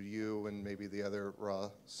SmackDown do you and maybe the other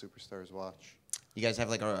Raw superstars watch? You guys have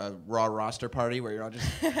like a Raw roster party where you're all just,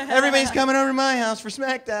 everybody's coming over to my house for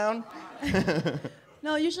SmackDown.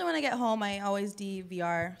 No, usually when I get home, I always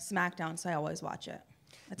DVR SmackDown, so I always watch it.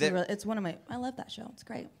 It's one of my, I love that show. It's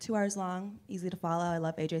great. 2 hours long, easy to follow. I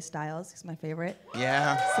love AJ Styles. He's my favorite.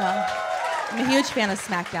 Yeah. So I'm a huge fan of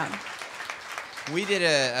SmackDown. We did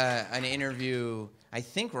an interview, I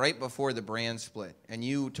think right before the brand split, and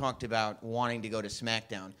you talked about wanting to go to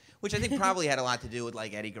SmackDown, which I think probably had a lot to do with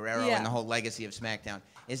like Eddie Guerrero and the whole legacy of SmackDown.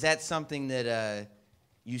 Is that something that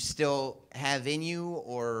you still have in you,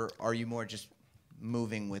 or are you more just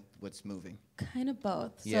moving with what's moving? Kind of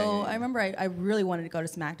both. Yeah. I remember I really wanted to go to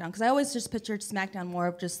SmackDown because I always just pictured SmackDown more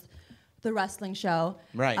of just the wrestling show.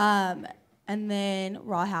 Right. And then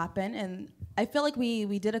Raw happened, and I feel like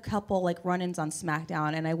we did a couple like run-ins on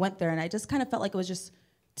SmackDown, and I went there, and I just kind of felt like it was just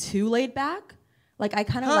too laid back. Like I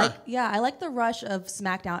kind of I like the rush of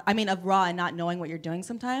SmackDown. I mean of Raw and not knowing what you're doing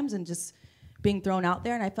sometimes, and just being thrown out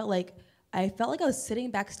there. And I felt like I was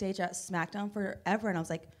sitting backstage at SmackDown forever, and I was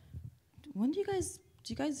like, when do you guys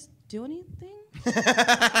do anything?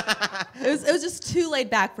 it was just too laid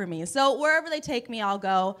back for me. So wherever they take me, I'll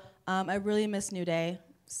go. I really miss New Day.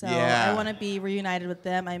 So I want to be reunited with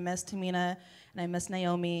them. I miss Tamina, and I miss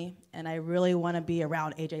Naomi, and I really want to be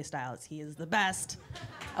around AJ Styles. He is the best.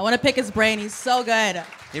 I want to pick his brain. He's so good.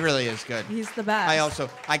 He really is good. He's the best.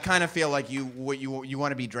 I kind of feel like you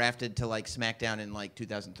want to be drafted to like SmackDown in like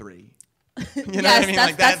 2003. You know yes, what I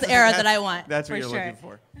mean? that's the era that I want. That's what for you're sure. looking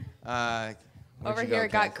for. Over here,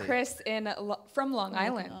 got Chris from Long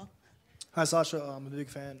Island. Hi, Sasha. I'm a big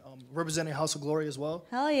fan. Representing House of Glory as well.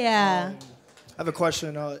 Hell yeah. I have a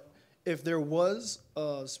question. If there was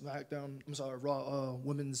Raw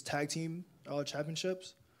Women's Tag Team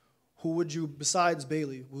Championships, who would you, besides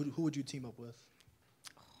Bayley, who would you team up with?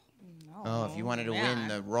 Oh, if you wanted to win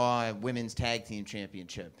the Raw Women's Tag Team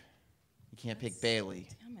Championship, you can't pick Bayley.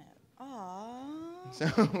 Damn it. Aww.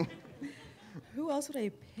 So. Who else would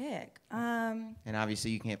I pick? And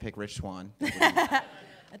obviously you can't pick Rich Swann.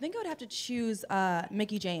 I think I would have to choose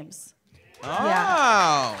Mickie James. Oh,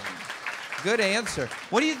 yeah. Good answer.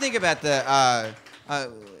 What do you think about the?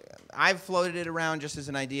 I've floated it around just as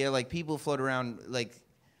an idea. Like people float around like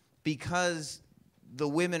because the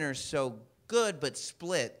women are so good but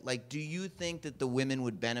split. Like, do you think that the women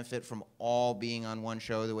would benefit from all being on one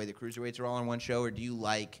show the way the cruiserweights are all on one show, or do you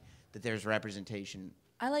like that there's representation?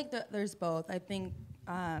 I like that there's both. I think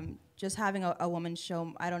just having a woman's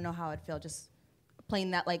show, I don't know how I'd feel just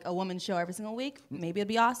playing that like a woman's show every single week. Maybe it'd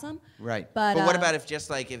be awesome. Right. But what about if just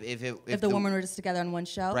like if the women were just together on one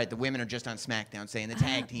show? Right. The women are just on SmackDown, saying the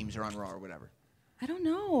tag teams are on Raw or whatever. I don't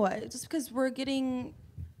know. Just because we're getting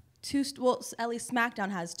at least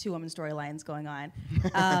SmackDown has 2 women's storylines going on.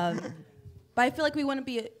 But I feel like we wouldn't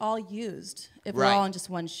be all used if we're all on just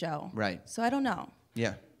one show. Right. So I don't know.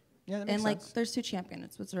 Yeah. Yeah, that makes and like, sense. there's 2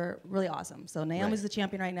 champions, which are really awesome. So Naomi's the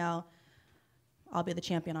champion right now. I'll be the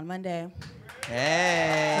champion on Monday.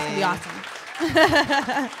 Hey. That's gonna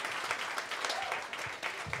be awesome.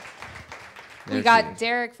 We got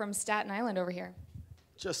Derek from Staten Island over here.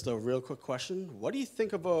 Just a real quick question. What do you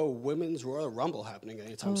think of a women's Royal Rumble happening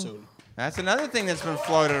anytime soon? That's another thing that's been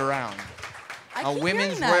floated around. A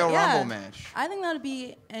women's Royal Rumble match. I think that would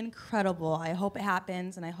be incredible. I hope it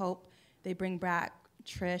happens, and I hope they bring back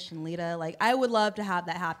Trish and Lita. Like, I would love to have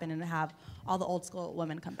that happen and have all the old school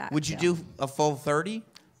women come back. Would you do a full 30?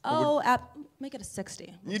 Oh, make it a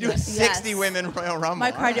 60. You do a 60 women Royal Rumble.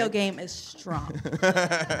 My cardio game is strong.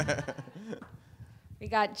 We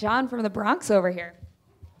got John from the Bronx over here.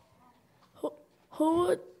 Who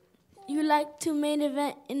would you like to main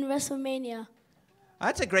event in WrestleMania?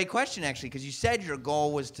 That's a great question, actually, because you said your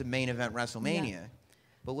goal was to main event WrestleMania. Yeah.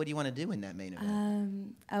 But what do you want to do in that main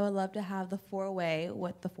event? I would love to have the 4-way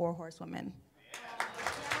with the 4 horsewomen.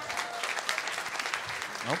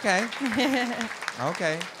 Okay.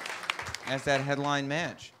 Okay. That's that headline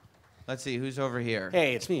match. Let's see, who's over here?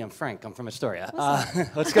 Hey, it's me. I'm Frank. I'm from Astoria.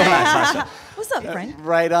 What's going on, Sasha? What's up, Frank?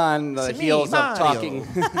 Right on the It's me, heels of Mario.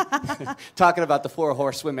 talking about the 4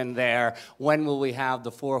 horsewomen there. When will we have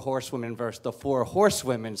the 4 horsewomen versus the 4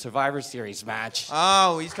 horsewomen Survivor Series match?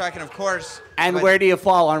 Oh, he's talking, of course. And but where do you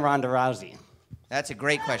fall on Ronda Rousey? That's a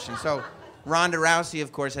great question. So, Ronda Rousey,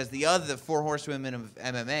 of course, has the other 4 horsewomen of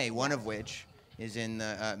MMA, one of which is in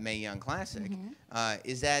the Mae Young Classic.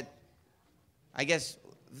 Is that, I guess,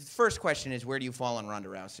 the first question is, where do you fall on Ronda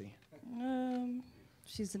Rousey?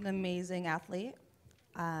 She's an amazing athlete.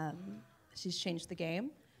 She's changed the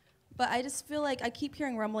game. But I just feel like I keep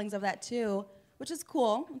hearing rumblings of that too, which is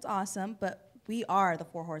cool. It's awesome. But we are the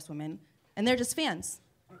 4 horsewomen, and they're just fans.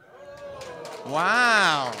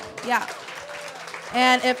 Wow. Yeah.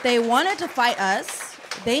 And if they wanted to fight us,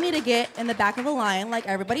 they need to get in the back of the line like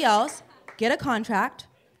everybody else, get a contract,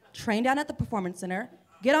 train down at the Performance Center,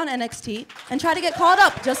 get on NXT, and try to get called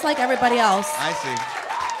up just like everybody else. I see.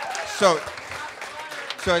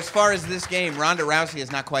 So as far as this game, Ronda Rousey is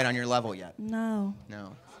not quite on your level yet. No.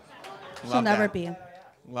 No. She'll never be.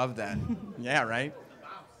 Love that. Yeah, right?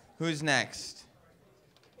 Who's next?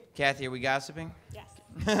 Kathy, are we gossiping? Yes.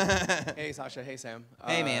 Hey, Sasha. Hey, Sam.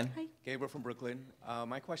 Hey, man. Hi. Gabriel from Brooklyn.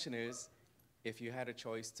 My question is, if you had a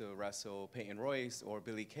choice to wrestle Peyton Royce or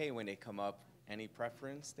Billie Kay when they come up, any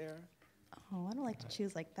preference there? Oh, I don't like to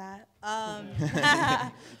choose like that.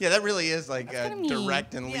 Yeah, that really is like kinda mean.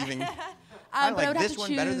 direct and Yeah. leaving. I But I like would have this to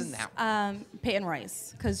one better than choose, that one. Peyton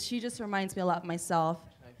Royce, because she just reminds me a lot of myself.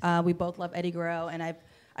 We both love Eddie Guerrero, and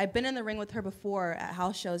I've been in the ring with her before at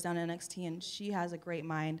house shows down in NXT, and she has a great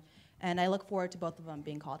mind. And I look forward to both of them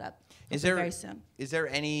being called up very soon. Is there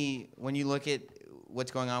any, when you look at what's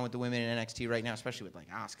going on with the women in NXT right now, especially with like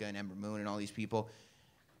Asuka and Ember Moon and all these people,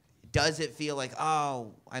 does it feel like,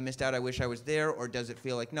 oh, I missed out, I wish I was there, or does it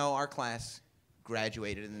feel like, no, our class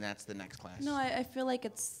graduated and that's the next class? No, I feel like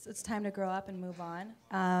it's time to grow up and move on.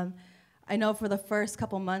 I know for the first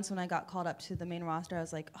couple months when I got called up to the main roster, I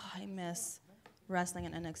was like, oh, I miss wrestling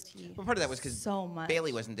in NXT. Well, part of that was because so much.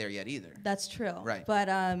 Bailey wasn't there yet either. That's true. Right. But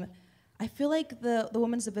I feel like the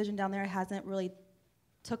women's division down there hasn't really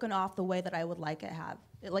taken off the way that I would like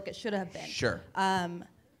it should have been. Sure.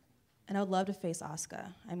 And I would love to face Asuka.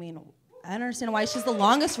 I mean, I don't understand why she's the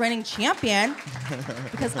longest reigning champion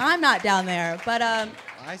because I'm not down there. But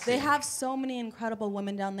they have so many incredible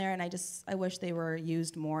women down there, and I wish they were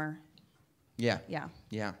used more. Yeah. Yeah.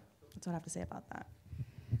 Yeah. That's what I have to say about that.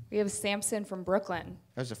 We have Samson from Brooklyn.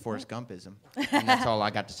 That was a Forrest Gumpism. And that's all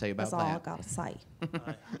I got to say about That's all I that. got to say.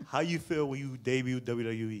 How you feel when you debuted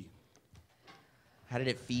WWE? How did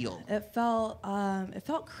it feel? It felt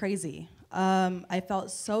crazy. I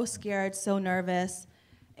felt so scared, so nervous,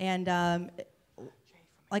 and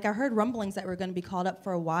like I heard rumblings that we were going to be called up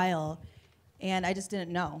for a while, and I just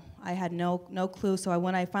didn't know. I had no clue. So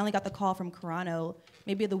when I finally got the call from Carano,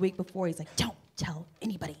 maybe the week before, he's like, "Don't tell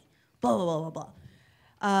anybody," blah blah blah blah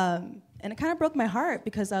blah, and it kind of broke my heart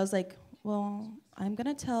because I was like, "Well, I'm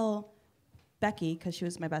gonna tell Becky because she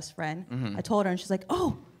was my best friend." Mhm. I told her, and she's like,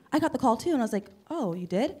 "Oh, I got the call too," and I was like, "Oh, you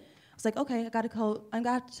did?" I was like, "Okay, I got to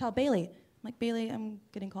tell Bailey." I'm like, "Bailey, I'm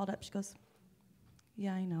getting called up." She goes,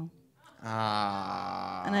 "Yeah, I know."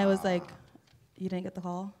 And I was like, "You didn't get the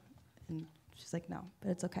call?" And she's like, "No, but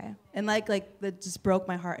it's okay." And like that just broke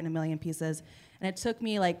my heart in a million pieces. And it took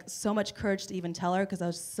me like so much courage to even tell her because I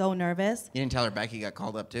was so nervous. You didn't tell her Becky got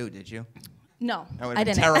called up too, did you? No, That would I have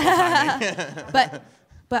been didn't. terrible timing.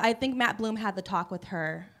 But I think Matt Bloom had the talk with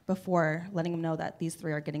her before, letting him know that these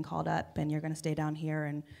 3 are getting called up and you're going to stay down here,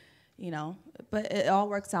 and But it all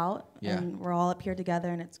works out, Yeah. and we're all up here together,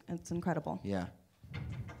 and it's incredible. Yeah.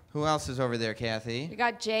 Who else is over there, Kathy? We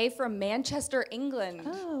got Jay from Manchester, England.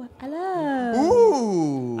 Oh, hello.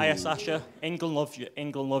 Ooh. Hiya, Sasha. England loves you.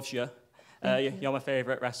 England loves you. You're my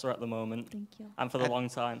favourite wrestler at the moment. Thank you. And for the long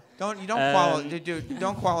time.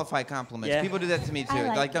 Don't qualify compliments. Yeah. People do that to me too.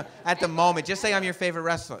 I like Don't, at the moment, just say I'm your favorite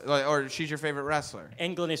wrestler, or she's your favorite wrestler.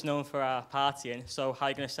 England is known for our partying, so how are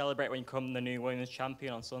you going to celebrate when you become the new women's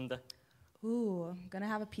champion on Sunday? Ooh, I'm going to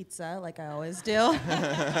have a pizza like I always do,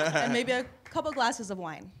 and maybe a couple glasses of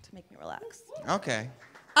wine to make me relax. Okay.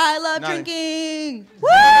 I love Nice. drinking. Woo!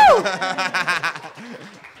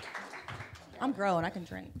 I'm grown. I can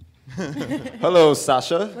drink. Hello,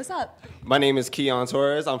 Sasha. What's up? My name is Keon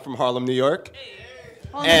Torres. I'm from Harlem, New York.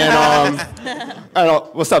 Oh, And nice.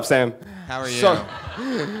 what's up, Sam? How are you?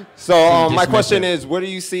 So my dismissive. question is, where do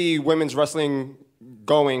you see women's wrestling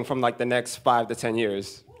going from like the next 5 to 10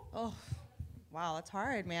 years? Oh, wow, that's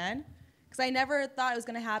hard, man. Because I never thought it was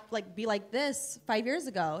gonna be like this 5 years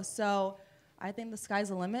ago. So I think the sky's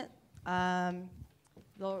the limit.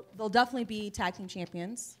 They'll definitely be tag team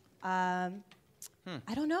champions. I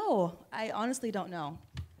don't know. I honestly don't know.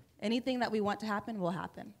 Anything that we want to happen will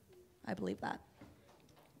happen. I believe that.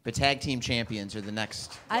 But tag team champions are the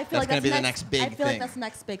next. I feel that's going to be the next big thing. I feel like that's the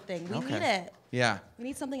next big thing. We need it. Yeah. We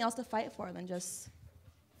need something else to fight for than just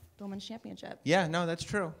the women's championship. Yeah, no, that's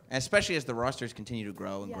true. Especially as the rosters continue to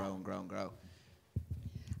grow and grow and grow and grow.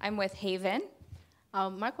 I'm with Haven.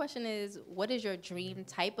 My question is, what is your dream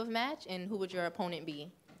type of match, and who would your opponent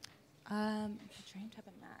be? Dream type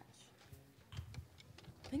of match.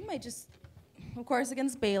 I think I might just, of course,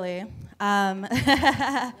 against Bayley.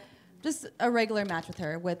 Just a regular match with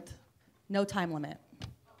her with no time limit.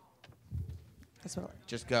 That's what.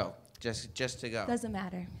 Just go. Just to go. Doesn't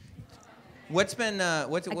matter. What's been I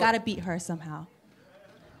gotta beat her somehow.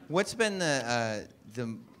 What's been the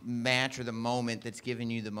match or the moment that's given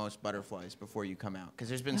you the most butterflies before you come out? Because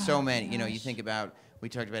there's been so many. You know, you think about, we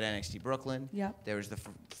talked about NXT Brooklyn. Yep. There was the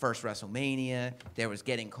first WrestleMania. There was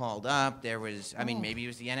getting called up. There was, I mean, maybe it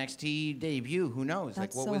was the NXT debut. Who knows?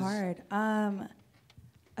 That's like, so hard.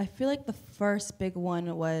 I feel like the first big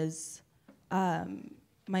one was my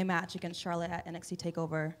match against Charlotte at NXT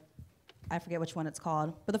TakeOver. I forget which one it's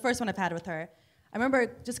called, but the first one I've had with her. I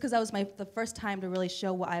remember just because that was the first time to really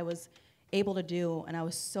show what I was able to do, and I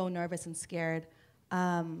was so nervous and scared.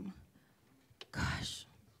 Gosh,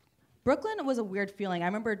 Brooklyn was a weird feeling. I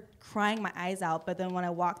remember crying my eyes out, but then when I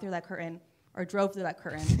walked through that curtain, or drove through that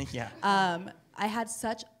curtain, I had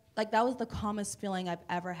such, like, that was the calmest feeling I've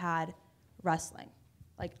ever had wrestling.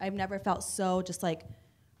 Like, I've never felt so just like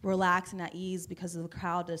relaxed and at ease because of the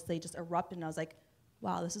crowd. They just erupted, and I was like,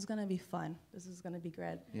 wow, this is gonna be fun. This is gonna be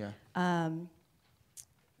great. Yeah.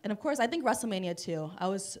 And of course, I think WrestleMania too. I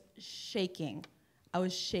was shaking.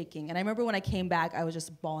 And I remember when I came back, I was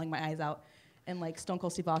just bawling my eyes out. And like Stone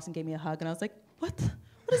Cold Steve Austin gave me a hug, and I was like, what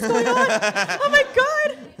is going on? Oh my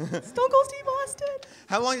God, Stone Cold Steve Austin.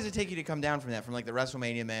 How long does it take you to come down from that, from like the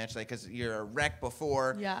WrestleMania match? Like, because you're a wreck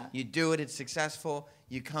before. Yeah. You do it, it's successful.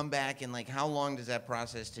 You come back, and like, how long does that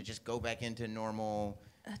process to just go back into normal?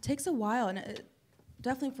 It takes a while, and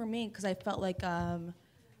definitely for me, because I felt like I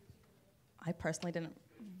personally didn't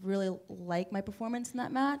really like my performance in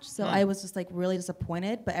that match, so I was just like really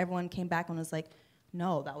disappointed, but everyone came back and was like,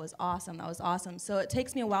 no, that was awesome. So it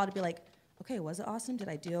takes me a while to be like, okay, was it awesome? Did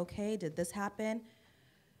I do okay? Did this happen?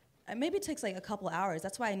 And maybe it takes like a couple hours.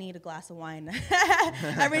 That's why I need a glass of wine.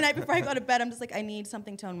 Every night before I go to bed, I'm just like, I need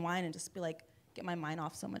something to unwind and just be like, get my mind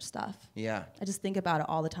off so much stuff. Yeah. I just think about it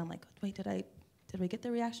all the time, like, wait, did we get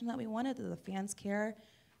the reaction that we wanted? Did the fans care?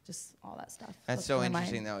 Just all that stuff. That's so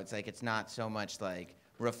interesting, though. It's like, it's not so much like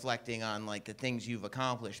reflecting on like the things you've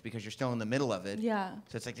accomplished because you're still in the middle of it. Yeah.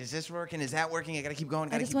 So it's like, is this working? Is that working? I gotta keep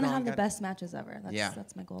going. I just want to have the best matches ever.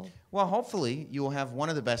 That's my goal. Well, hopefully you will have one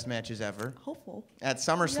of the best matches ever. Hopeful. At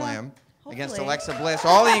SummerSlam against hopefully. Alexa Bliss.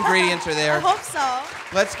 All the ingredients are there. I hope so.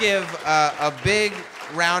 Let's give a big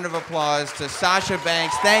round of applause to Sasha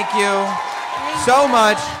Banks. Thank you so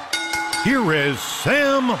much. Here is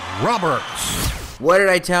Sam Roberts. What did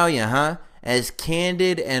I tell you, huh? As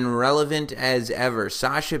candid and relevant as ever,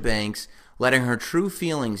 Sasha Banks letting her true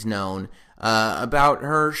feelings known about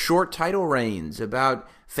her short title reigns, about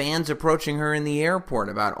fans approaching her in the airport,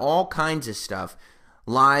 about all kinds of stuff,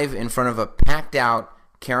 live in front of a packed-out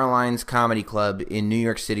Caroline's Comedy Club in New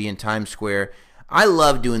York City in Times Square. I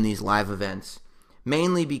love doing these live events,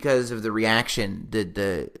 mainly because of the reaction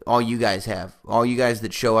that all you guys have, all you guys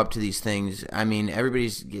that show up to these things. I mean,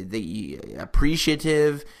 everybody's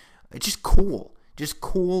appreciative. It's just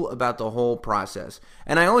cool about the whole process.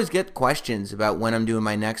 And I always get questions about when I'm doing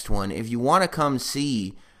my next one. If you want to come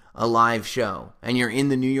see a live show and you're in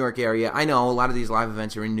the New York area, I know a lot of these live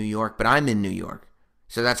events are in New York, but I'm in New York.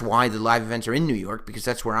 So that's why the live events are in New York, because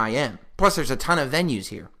that's where I am. Plus, there's a ton of venues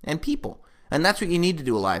here and people. And that's what you need to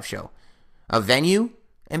do a live show. A venue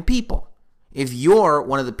and people. If you're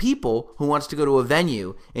one of the people who wants to go to a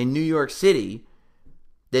venue in New York City,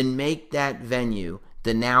 then make that venue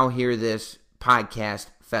the Now Hear This podcast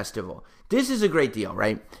festival. This is a great deal,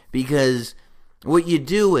 right? Because what you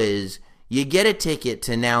do is you get a ticket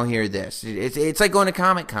to Now Hear This. It's like going to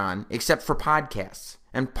Comic-Con, except for podcasts.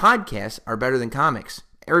 And podcasts are better than comics.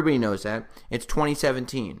 Everybody knows that. It's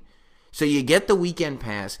 2017. So you get the weekend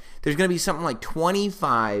pass. There's going to be something like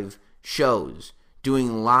 25 shows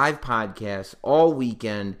doing live podcasts all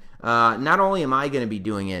weekend. Not only am I going to be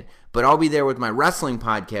doing it, but I'll be there with my wrestling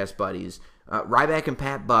podcast buddies, Ryback and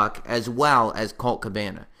Pat Buck, as well as Colt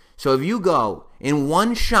Cabana. So if you go in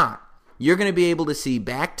one shot, you're going to be able to see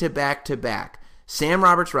back-to-back-to-back Sam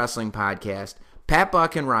Roberts Wrestling Podcast, Pat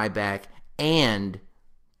Buck and Ryback, and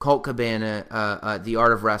Colt Cabana, The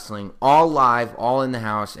Art of Wrestling, all live, all in the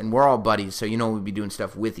house, and we're all buddies, so we'll be doing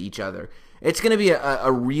stuff with each other. It's going to be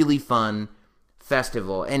a really fun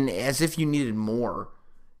festival, and as if you needed more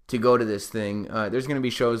to go to this thing, there's going to be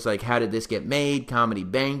shows like How Did This Get Made, Comedy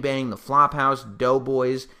Bang Bang, The Flophouse,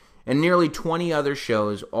 Doughboys, and nearly 20 other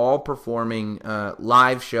shows, all performing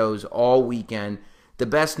live shows all weekend. The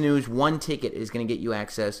best news, one ticket is going to get you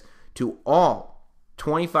access to all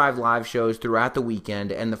 25 live shows throughout the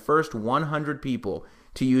weekend, and the first 100 people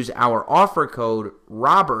to use our offer code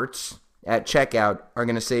ROBERTS at checkout are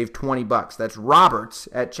going to save $20. That's ROBERTS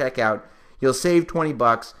at checkout. You'll save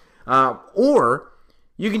 $20, or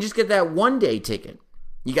you can just get that one-day ticket.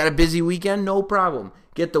 You got a busy weekend? No problem.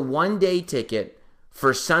 Get the one-day ticket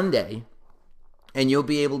for Sunday, and you'll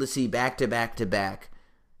be able to see back-to-back-to-back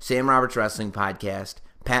Sam Roberts Wrestling Podcast,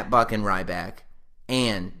 Pat Buck and Ryback,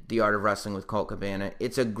 and The Art of Wrestling with Colt Cabana.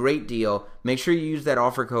 It's a great deal. Make sure you use that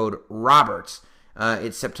offer code ROBERTS.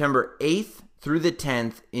 It's September 8th through the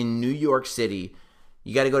 10th in New York City.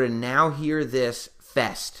 You got to go to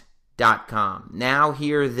NowHearThisFest.com.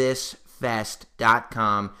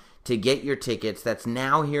 NowHearThisFest.com to get your tickets. That's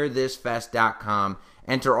NowHearThisFest.com.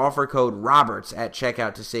 Enter offer code ROBERTS at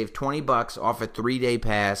checkout to save $20 off a 3-day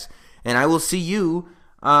pass. And I will see you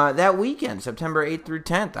that weekend, September 8th through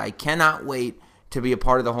 10th. I cannot wait to be a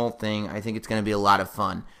part of the whole thing. I think it's going to be a lot of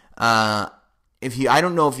fun. I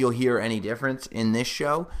don't know if you'll hear any difference in this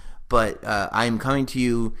show, but I'm coming to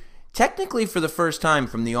you technically for the first time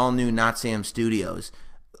from the all-new Not Sam Studios.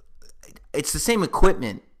 It's the same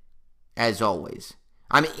equipment as always.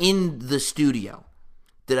 I'm in the studio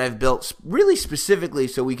that I've built really specifically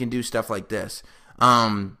so we can do stuff like this.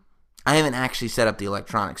 I haven't actually set up the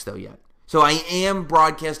electronics, though, yet. So I am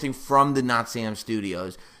broadcasting from the Not Sam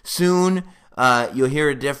Studios. Soon, you'll hear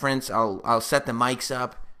a difference. I'll set the mics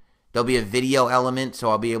up. There'll be a video element, so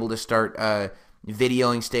I'll be able to start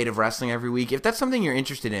videoing State of Wrestling every week. If that's something you're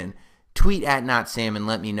interested in, tweet at NotSam and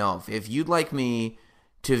let me know. If you'd like me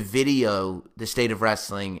to video the State of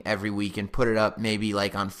Wrestling every week and put it up maybe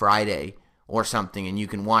like on Friday or something, and you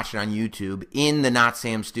can watch it on YouTube in the Not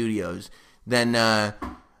Sam Studios, then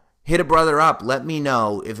hit a brother up. Let me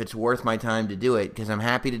know if it's worth my time to do it, because I'm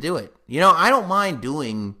happy to do it. I don't mind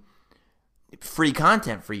doing free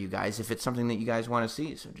content for you guys if it's something that you guys want to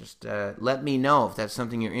see. So just let me know if that's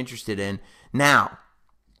something you're interested in. Now,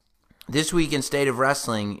 this week in State of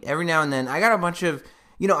Wrestling, every now and then, I got a bunch of,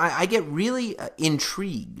 I get really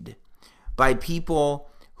intrigued by people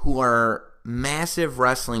who are massive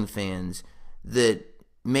wrestling fans that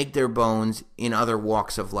make their bones in other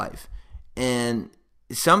walks of life. And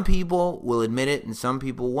some people will admit it and some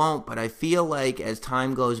people won't, but I feel like as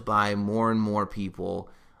time goes by, more and more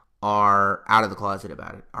people are out of the closet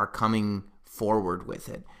about it, are coming forward with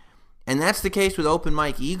it. And that's the case with Open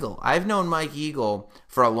Mike Eagle. I've known Mike Eagle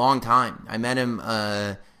for a long time. I met him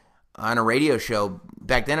on a radio show.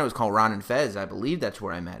 Back then it was called Ron and Fez. I believe that's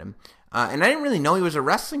where I met him. And I didn't really know he was a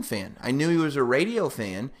wrestling fan. I knew he was a radio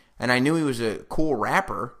fan, and I knew he was a cool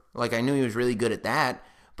rapper. Like, I knew he was really good at that,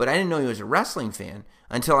 but I didn't know he was a wrestling fan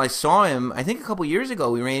until I saw him, I think a couple years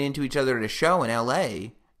ago. We ran into each other at a show in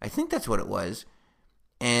L.A. I think that's what it was.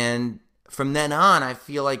 And from then on, I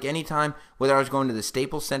feel like anytime, whether I was going to the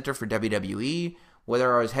Staples Center for WWE,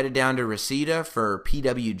 whether I was headed down to Reseda for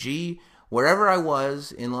PWG, wherever I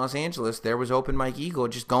was in Los Angeles, there was Open Mike Eagle,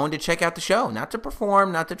 just going to check out the show, not to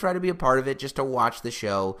perform, not to try to be a part of it, just to watch the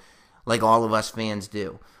show like all of us fans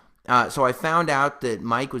do. So I found out that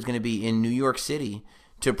Mike was going to be in New York City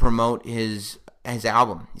to promote his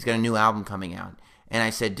album. He's got a new album coming out. And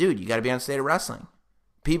I said, dude, you got to be on State of Wrestling.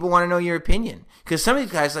 People want to know your opinion. Because some of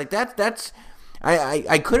these guys, like, that's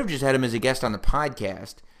I could have just had him as a guest on the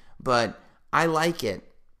podcast, but I like it.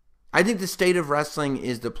 I think the State of Wrestling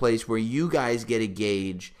is the place where you guys get a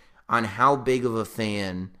gauge on how big of a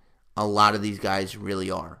fan a lot of these guys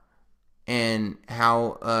really are, and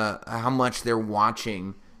how much they're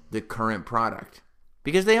watching the current product,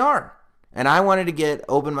 because they are. And I wanted to get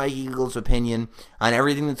Open Mike Eagle's opinion on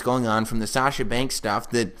everything that's going on, from the Sasha Banks stuff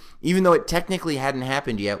that, even though it technically hadn't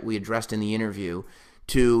happened yet, we addressed in the interview,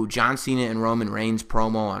 to John Cena and Roman Reigns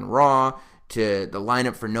promo on Raw, to the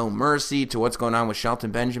lineup for No Mercy, to what's going on with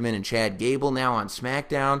Shelton Benjamin and Chad Gable now on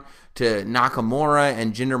SmackDown, to Nakamura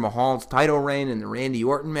and Jinder Mahal's title reign and the Randy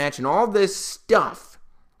Orton match, and all this stuff.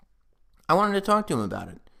 I wanted to talk to him about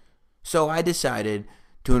it. So I decided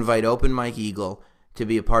to invite Open Mike Eagle to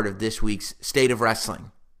be a part of this week's State of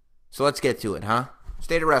Wrestling. So let's get to it, huh?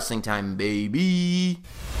 State of Wrestling time, baby.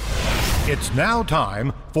 It's now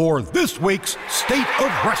time for this week's State of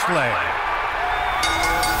Wrestling.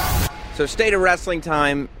 So So State of Wrestling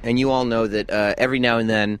time, and you all know that every now and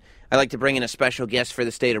then I like to bring in a special guest for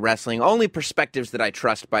the State of Wrestling. Only perspectives that I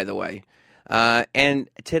trust, by the way. And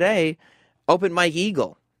today, Open Mike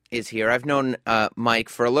Eagle is here. I've known Mike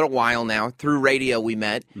for a little while now. Through radio we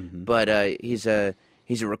met, but he's a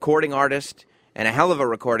recording artist and a hell of a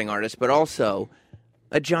recording artist, but also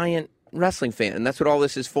a giant wrestling fan, and that's what all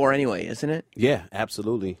this is for anyway, isn't it? Yeah,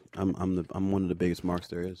 absolutely. I'm one of the biggest marks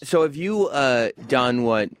there is. So have you done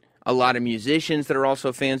what a lot of musicians that are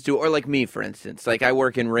also fans do, or like me, for instance? Like, I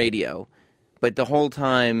work in radio, but the whole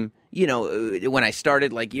time, you know, when I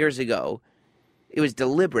started like years ago, it was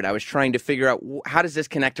deliberate. I was trying to figure out, how does this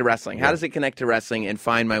connect to wrestling? How does it connect to wrestling, and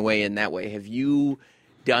find my way in that way? Have you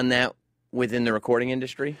done that within the recording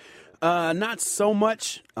industry? Not so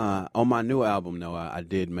much. On my new album, though, I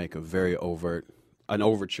did make an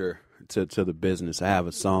overture to the business. I have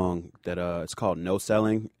a song that it's called No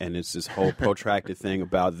Selling, and it's this whole protracted thing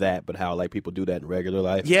about that, but how like people do that in regular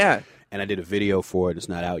life. Yeah. And I did a video for it. It's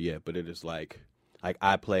not out yet, but it is like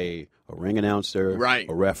I play a ring announcer, right,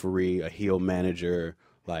 a referee, a heel manager.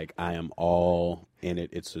 Like, I am all in it.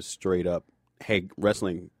 It's a straight up, hey,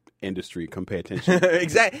 wrestling industry, come pay attention.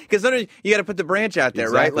 Exactly, because you got to put the branch out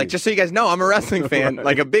there, right? Like, just so you guys know, I'm a wrestling fan,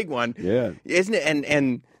 like a big one. Yeah, isn't it?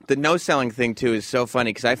 And the no selling thing too is so funny,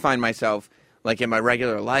 because I find myself like in my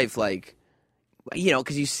regular life, like, you know,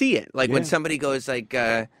 because you see it, like when somebody goes like,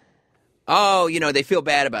 oh, you know, they feel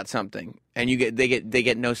bad about something, and they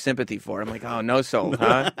get no sympathy for it. I'm like, oh, no sold,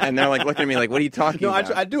 huh? And they're like looking at me like, what are you talking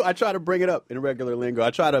about? I try to bring it up in regular lingo. I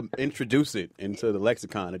try to introduce it into the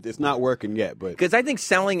lexicon. It's not working yet, but because I think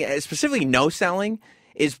selling, specifically no selling,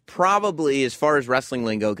 is probably, as far as wrestling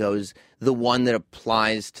lingo goes, the one that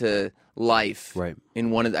applies to life. Right.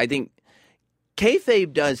 In one of I think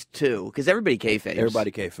kayfabe does too, because everybody kayfabes.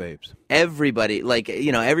 Everybody kayfabes. Everybody, like,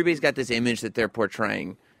 you know, everybody's got this image that they're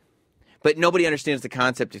portraying. But nobody understands the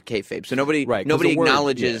concept of kayfabe. So nobody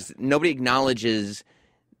acknowledges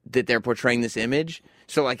that they're portraying this image.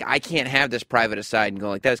 So, like, I can't have this private aside and go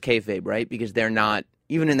like, that's kayfabe, right? Because they're not,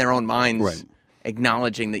 even in their own minds,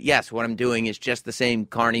 acknowledging that, yes, what I'm doing is just the same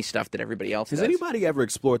carny stuff that everybody else does. Has anybody ever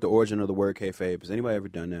explored the origin of the word kayfabe? Has anybody ever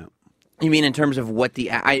done that? You mean in terms of what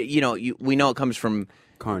we know it comes from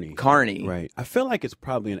Carney. Right. I feel like it's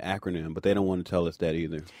probably an acronym, but they don't want to tell us that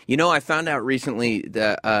either. You know, I found out recently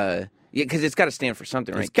that, because it's got to stand for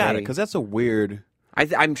something, right? It's got it, because that's a weird...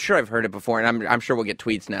 I'm sure I've heard it before, and I'm sure we'll get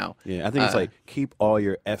tweets now. Yeah, I think it's like, keep all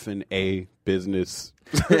your F&A business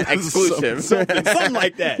exclusive. something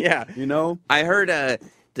like that. Yeah. You know? I heard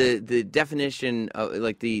the definition, of,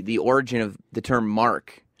 like the origin of the term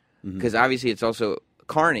mark, because obviously it's also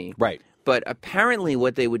carny. Right. But apparently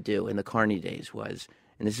what they would do in the carny days was,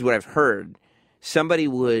 and this is what I've heard, somebody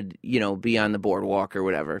would, you know, be on the boardwalk or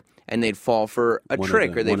whatever, and they'd fall for a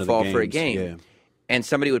trick or they'd fall for a game. Yeah. And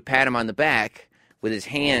somebody would pat him on the back with his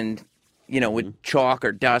hand, you know, with chalk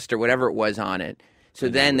or dust or whatever it was on it. So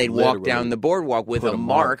then they'd walk down the boardwalk with a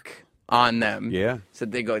mark on them. Yeah. So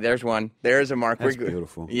they go, there's one. There's a mark. That's We're good.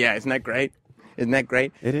 Beautiful. Yeah, isn't that great? Isn't that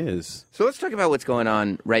great? It is. So let's talk about what's going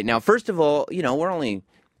on right now. First of all, you know, we're only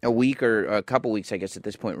a week or a couple weeks, I guess, at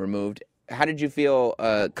this point removed. How did you feel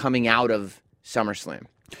coming out of SummerSlam?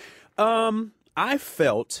 I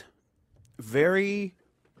felt very,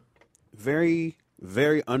 very,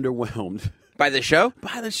 very underwhelmed. By the show?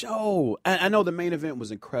 By the show. I know the main event was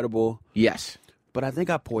incredible. Yes. But I think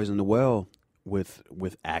I poisoned the well with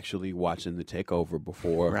actually watching the takeover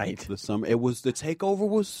before the summer. The takeover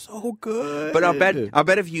was so good. But I'll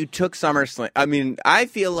bet if you took SummerSlam, I mean, I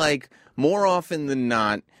feel like more often than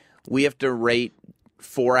not, we have to rate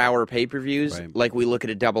 4-hour pay-per-views like we look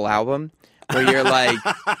at a double album. Where you're like,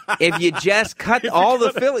 if you just cut all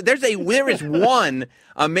the filler, there is one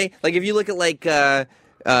like if you look at like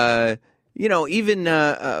you know, even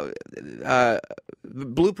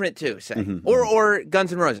Blueprint 2, say, or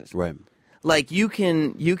Guns N' Roses, right? Like you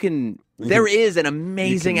can. There is an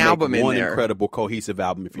amazing album in there, one incredible cohesive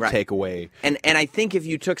album. If you take away, and I think if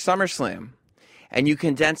you took SummerSlam and you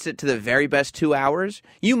condensed it to the very best 2 hours,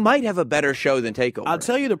 you might have a better show than TakeOver. I'll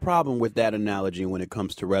tell you the problem with that analogy when it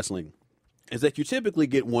comes to wrestling is that you typically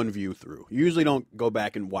get one view through. You usually don't go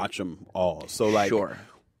back and watch them all. So, like,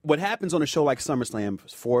 what happens on a show like SummerSlam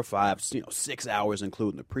is 4 or 5, 6 hours,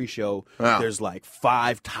 including the pre-show. Wow. There's like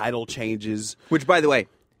 5 title changes. Which, by the way,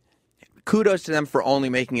 kudos to them for only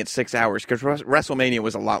making it 6 hours, because WrestleMania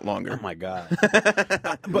was a lot longer. Oh, my God.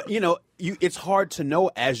 But, it's hard to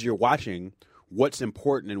know as you're watching what's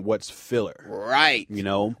important and what's filler. Right. You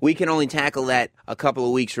know? We can only tackle that a couple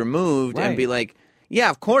of weeks removed and be like, yeah,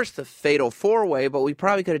 of course the fatal 4-way, but we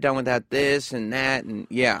probably could have done without this and that, and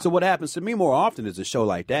yeah. So what happens to me more often is a show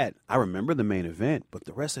like that. I remember the main event, but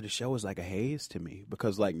the rest of the show is like a haze to me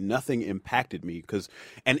because like nothing impacted me.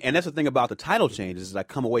 And that's the thing about the title changes is I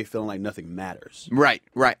come away feeling like nothing matters. Right.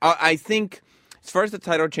 I think as far as the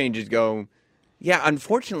title changes go, yeah,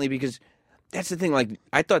 unfortunately, because that's the thing. Like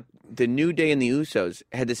I thought the New Day and the Usos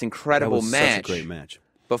had this incredible match. Such a great match.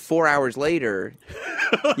 But 4 hours later,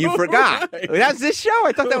 you forgot. Right. That's this show.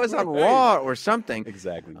 I thought that was on Raw or something.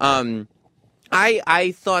 Exactly.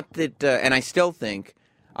 I thought that, and I still think,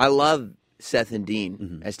 I love Seth and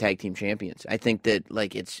Dean as tag team champions. I think that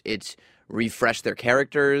like it's refreshed their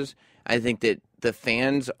characters. I think that the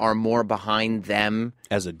fans are more behind them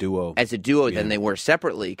as a duo than they were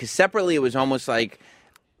separately. Because separately, it was almost like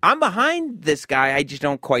I'm behind this guy. I just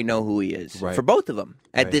don't quite know who he is for both of them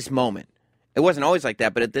at this moment. It wasn't always like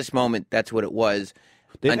that, but at this moment, that's what it was.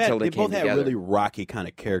 They both had really rocky kind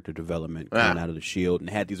of character development coming out of the Shield and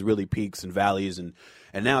had these really peaks and valleys. And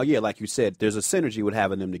now, yeah, like you said, there's a synergy with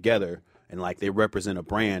having them together. And like they represent a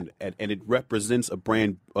brand, and it represents a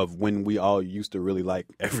brand of when we all used to really like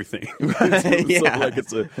everything. So like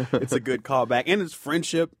it's a good callback, and it's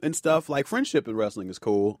friendship and stuff. Like friendship in wrestling is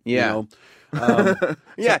cool. Yeah, you know?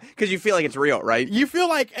 yeah, because you feel like it's real, right? You feel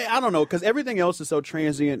like I don't know, because everything else is so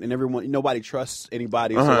transient, and nobody trusts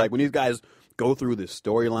anybody. So like when these guys go through this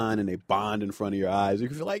storyline and they bond in front of your eyes, you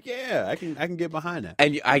can feel like, yeah, I can get behind that.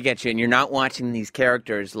 And I get you. And you're not watching these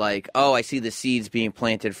characters like, oh, I see the seeds being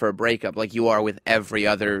planted for a breakup, like you are with every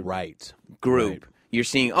other group. Right. You're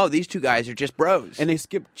seeing, oh, these two guys are just bros. And they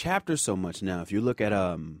skip chapters so much now. If you look at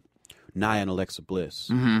Nia and Alexa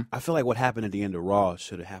Bliss, I feel like what happened at the end of Raw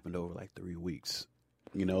should have happened over like 3 weeks.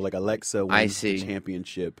 You know, like Alexa wins the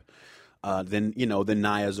championship. Then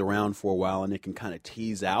Nia's around for a while, and it can kind of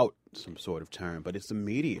tease out some sort of turn, but it's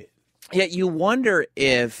immediate. Yeah, you wonder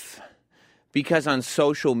if, because on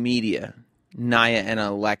social media, Nia and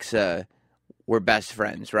Alexa were best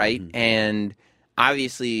friends, right? And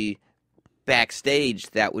obviously,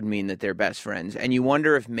 backstage, that would mean that they're best friends. And you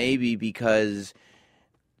wonder if maybe because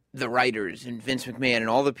the writers and Vince McMahon and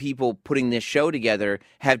all the people putting this show together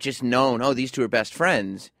have just known, oh, these two are best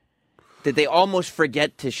friends, that they almost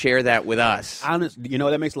forget to share that with us. Honestly,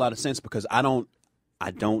 that makes a lot of sense because I don't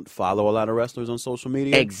follow a lot of wrestlers on social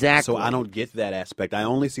media. Exactly. So I don't get that aspect. I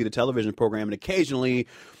only see the television program, and occasionally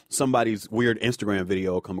somebody's weird Instagram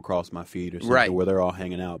video will come across my feed or something where they're all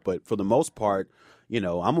hanging out. But for the most part, I'm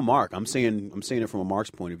a mark. I'm seeing it from a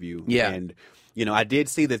mark's point of view. Yeah. And, I did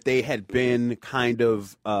see that they had been kind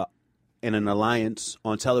of in an alliance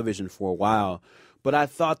on television for a while. But I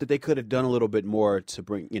thought that they could have done a little bit more to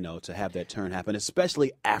bring, to have that turn happen,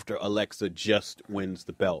 especially after Alexa just wins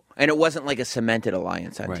the belt. And it wasn't like a cemented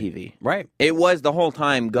alliance on TV. Right. It was the whole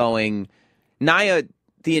time going, Nia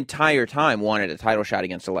the entire time wanted a title shot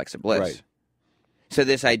against Alexa Bliss. Right. So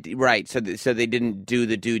this idea, so they didn't do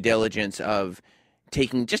the due diligence of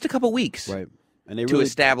taking just a couple weeks. Right. And to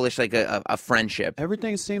establish like a friendship.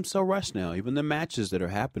 Everything seems so rushed now. Even the matches that are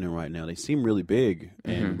happening right now, they seem really big.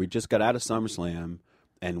 And we just got out of SummerSlam,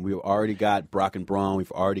 and we've already got Brock and Braun.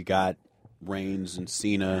 We've already got Reigns and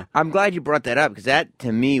Cena. I'm glad you brought that up because that,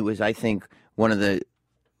 to me, was I think one of the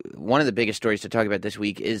biggest stories to talk about this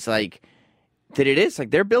week is like that it is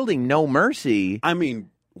like they're building No Mercy. I mean,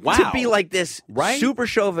 wow, to be like this super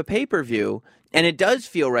show of a pay-per-view. And it does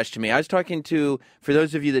feel rushed to me. I was talking to, for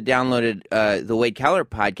those of you that downloaded the Wade Keller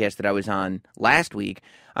podcast that I was on last week,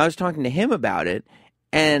 I was talking to him about it,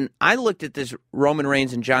 and I looked at this Roman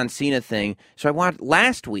Reigns and John Cena thing. So I watched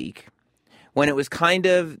last week when it was kind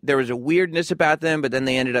of, there was a weirdness about them, but then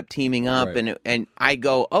they ended up teaming up, and I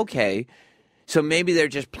go, okay, so maybe they're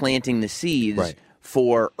just planting the seeds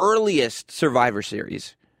for earliest Survivor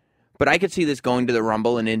Series. But I could see this going to the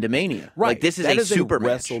Rumble and into Mania. Right. Like, this is that a super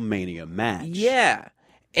WrestleMania match. Yeah.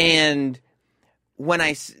 And when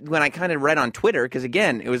I kind of read on Twitter, because,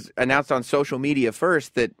 again, it was announced on social media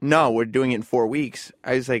first that, no, we're doing it in 4 weeks.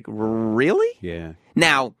 I was like, really? Yeah.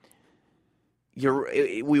 Now,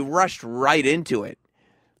 we rushed right into it.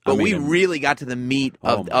 But we really got to the meat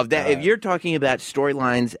of that. God. If you're talking about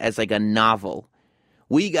storylines as like a novel,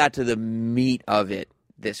 we got to the meat of it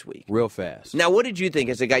this week. Real fast. Now, what did you think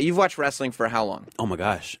as a guy? You've watched wrestling for how long? Oh, my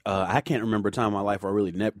gosh. I can't remember a time in my life where I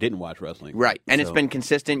really didn't watch wrestling. Right. And it's been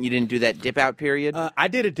consistent? You didn't do that dip-out period? I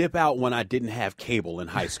did a dip-out when I didn't have cable in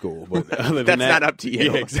high school. But other That's than not up to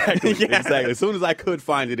you. Yeah, exactly. Exactly. As soon as I could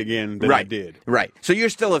find it again, then I did. Right. So you're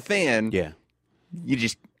still a fan. Yeah.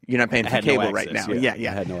 You're not paying for cable right now. Yeah.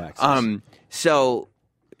 I had no access. So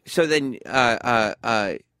then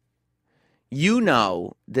you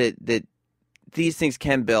know that these things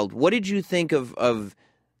can build. What did you think of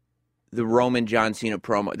the Roman John Cena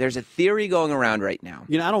promo? There's a theory going around right now.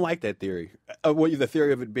 You know, I don't like that theory. The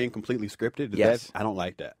theory of it being completely scripted? Yes. I don't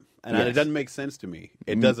like that. And it doesn't make sense to me.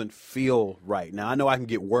 It doesn't feel right. Now, I know I can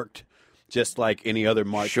get worked just like any other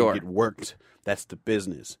mark can get worked. That's the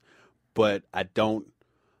business. But I don't,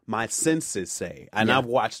 my senses say, and I've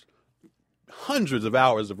watched hundreds of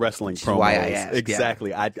hours of wrestling promos. Why I asked.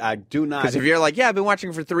 Exactly. Yeah. I do not. Because if you're like, I've been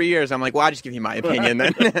watching for 3 years, I'm like, well, I'll just give you my opinion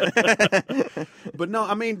then. But no,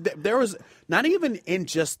 I mean, there was not even in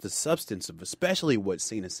just the substance of, especially what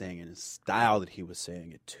Cena's saying and his style that he was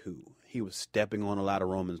saying it too. He was stepping on a lot of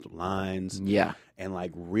Roman's lines. Yeah. And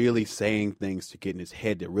like really saying things to get in his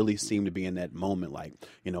head that really seemed to be in that moment. Like,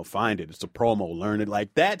 find it. It's a promo. Learn it.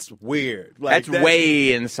 Like, that's weird. Like, that's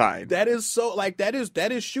way inside. That is so, like, that is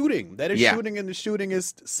shooting. That is shooting in the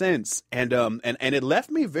shootingest sense. And it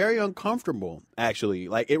left me very uncomfortable, actually.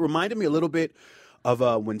 Like, it reminded me a little bit of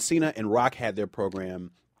when Cena and Rock had their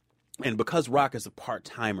program. And because Rock is a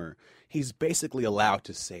part-timer, he's basically allowed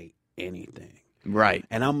to say anything. Right.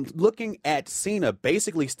 And I'm looking at Cena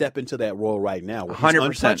basically step into that role right now. 100%.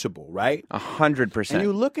 He's untouchable, right? 100%. And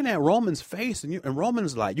you're looking at Roman's face, and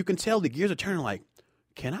Roman's like, you can tell the gears are turning like,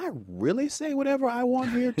 can I really say whatever I want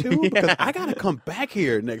here too? Because I got to come back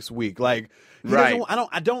here next week. Like,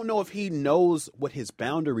 I don't know if he knows what his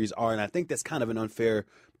boundaries are, and I think that's kind of an unfair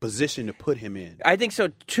position to put him in. I think so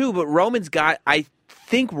too, but I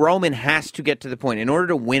think Roman has to get to the point in order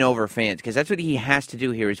to win over fans, because that's what he has to do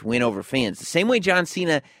here is win over fans. The same way John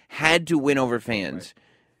Cena had to win over fans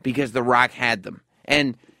because The Rock had them.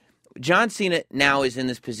 And John Cena now is in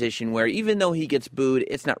this position where even though he gets booed,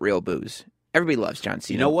 it's not real boos. Everybody loves John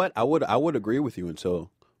Cena. You know what? I would agree with you until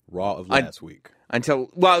Raw of last week.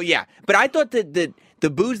 But I thought that the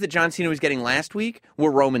boos that John Cena was getting last week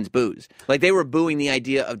were Roman's boos. Like, they were booing the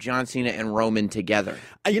idea of John Cena and Roman together.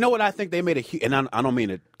 You know what? I think they made and I don't mean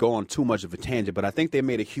to go on too much of a tangent, but I think they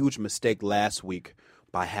made a huge mistake last week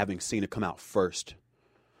by having Cena come out first.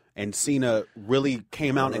 And Cena really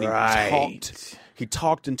came out and he talked. He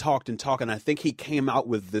talked and talked and talked, and I think he came out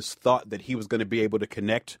with this thought that he was going to be able to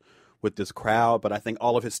connect with this crowd, but I think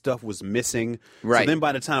all of his stuff was missing. Right. So then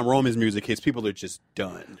by the time Roman's music hits, people are just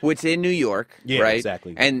done. What's in New York, yeah, right?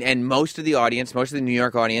 Exactly. And most of the New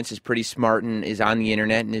York audience is pretty smart and is on the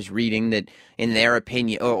internet and is reading that, in their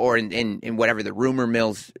opinion, or in whatever the rumor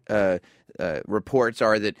mills reports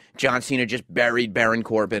are, that John Cena just buried Baron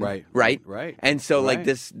Corbin. Right. And so like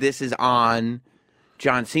this is on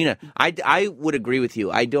John Cena. I would agree with you.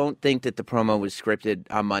 I don't think that the promo was scripted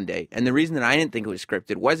on Monday. And the reason that I didn't think it was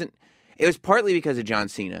scripted it was partly because of John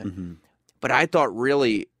Cena. Mm-hmm. But I thought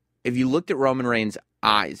really, if you looked at Roman Reigns'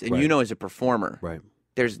 eyes, and as a performer,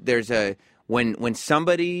 there's a when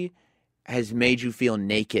somebody has made you feel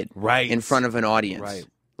naked in front of an audience,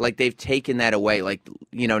 like they've taken that away. Like,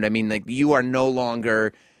 you know what I mean? Like, you are no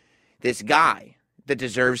longer this guy that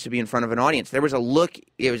deserves to be in front of an audience. There was a look.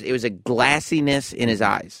 It was a glassiness in his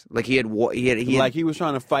eyes, like he had like he was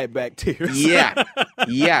trying to fight back tears.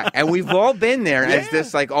 Yeah. And we've all been there as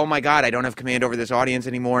this, like, oh my God, I don't have command over this audience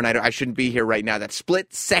anymore, and I shouldn't be here right now. That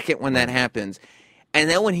split second when that happens, and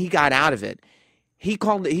then when he got out of it, he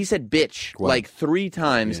said bitch like 3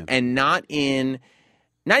 times, and not even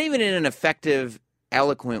in an effective,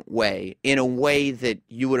 eloquent way, in a way that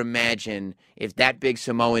you would imagine if that big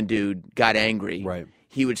Samoan dude got angry,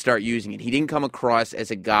 he would start using it. He didn't come across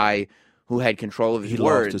as a guy who had control of his words.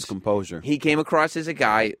 He lost his composure. He came across as a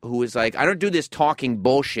guy who was like, I don't do this talking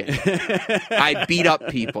bullshit. I beat up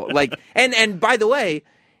people. Like, and by the way,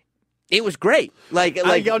 it was great.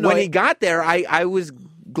 When he got there, I was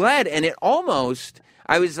glad, and it almost,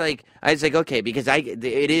 I was like, okay, because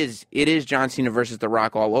it is John Cena versus The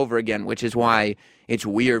Rock all over again, which is why it's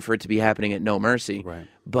weird for it to be happening at No Mercy. Right.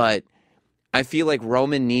 But I feel like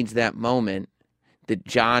Roman needs that moment that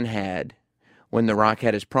John had when The Rock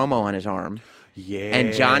had his promo on his arm. Yeah.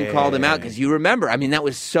 And John called him out, because you remember, I mean, that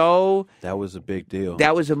was a big deal.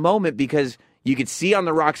 That was a moment, because you could see on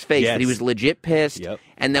The Rock's face that he was legit pissed. Yep.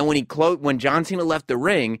 And then when John Cena left the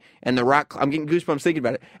ring and The Rock, I'm getting goosebumps thinking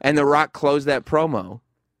about it, and The Rock closed that promo,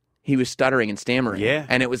 he was stuttering and stammering. Yeah.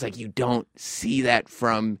 And it was like, you don't see that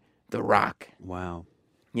from The Rock. Wow.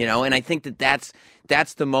 And I think that's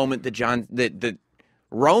the moment that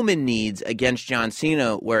Roman needs against John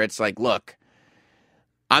Cena, where it's like, look,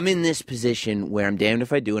 I'm in this position where I'm damned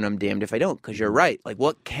if I do and I'm damned if I don't, because you're right. Like,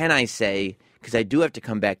 what can I say? Because I do have to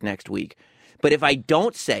come back next week. But if I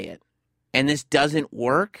don't say it and this doesn't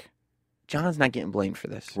work, John's not getting blamed for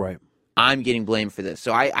this. Right. I'm getting blamed for this.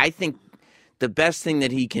 So I think the best thing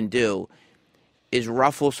that he can do is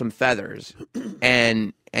ruffle some feathers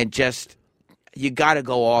and just you got to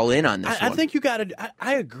go all in on this I one. think you got to.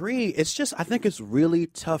 I agree. It's just I think it's really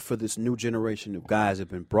tough for this new generation of guys that have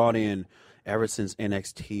been brought in ever since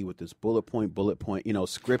NXT with this bullet point,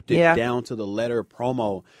 scripted down to the letter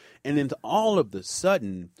promo, and then to all of the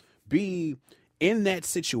sudden be in that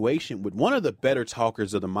situation with one of the better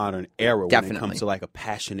talkers of the modern era when it comes to like a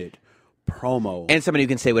passionate promo. And somebody who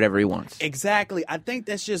can say whatever he wants. Exactly. I think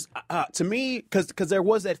that's just, to me, because there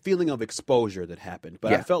was that feeling of exposure that happened.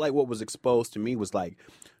 But I felt like what was exposed to me was like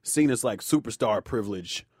seen as like superstar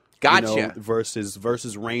privilege. Gotcha.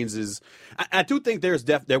 Versus Reigns'. I do think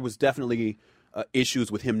there was definitely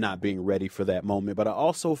issues with him not being ready for that moment. But I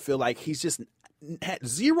also feel like he's just had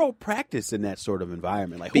zero practice in that sort of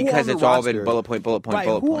environment. Like because it's all been bullet point, bullet point, right,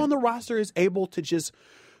 bullet point. Who on the roster is able to just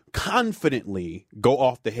confidently go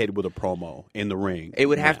off the head with a promo in the ring? It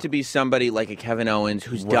would have to be somebody like a Kevin Owens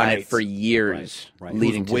who's done it for years,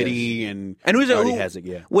 leading who's witty to and who's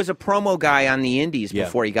was a promo guy on the Indies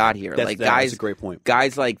before he got here. That's a great point.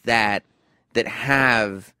 Guys like that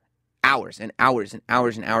have hours and hours and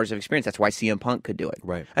hours and hours of experience. That's why CM Punk could do it.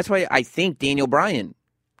 Right. That's why I think Daniel Bryan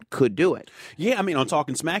could do it. Yeah, I mean, on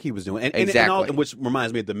Talking Smack, he was doing it. Exactly. Which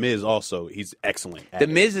reminds me of The Miz also. He's excellent at The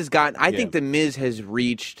Miz has gotten... I think The Miz has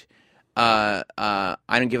reached I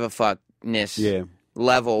don't give a fuckness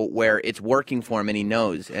level where it's working for him and he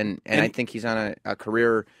knows. And I think he's on a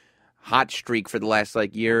career hot streak for the last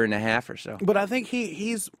year and a half or so. But I think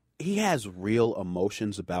he has real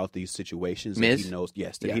emotions about these situations that Miz? he knows.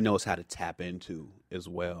 Yes, that he knows how to tap into as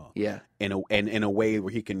well. Yeah, in a way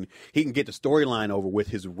where he can get the storyline over with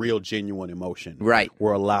his real genuine emotion. Right,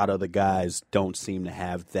 where a lot of the guys don't seem to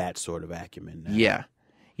have that sort of acumen now.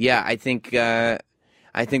 Yeah. I think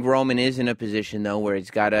Roman is in a position though where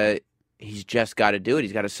he's just got to do it.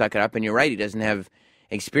 He's got to suck it up. And you're right, he doesn't have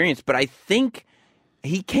experience, but I think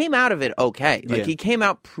he came out of it okay. He came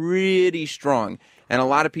out pretty strong. And a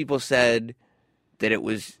lot of people said that it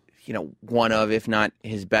was, one of, if not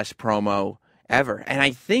his best promo ever. And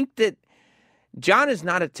I think that John Cena is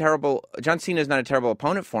not a terrible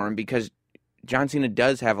opponent for him because John Cena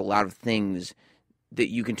does have a lot of things that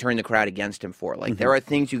you can turn the crowd against him for. There are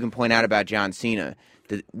things you can point out about John Cena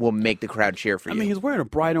that will make the crowd cheer for you. I mean, he's wearing a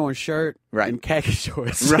bright orange shirt and khaki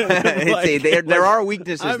shorts. Right. There are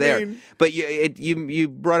weaknesses there. But you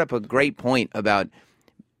brought up a great point about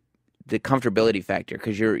the comfortability factor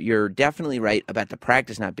because you're definitely right about the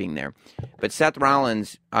practice not being there. But Seth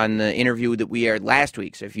Rollins, on the interview that we aired last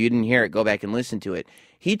week, so if you didn't hear it, go back and listen to it.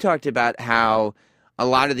 He talked about how a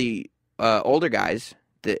lot of the older guys,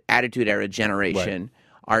 the Attitude Era generation,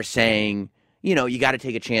 are saying, you got to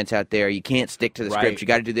take a chance out there. You can't stick to the script. You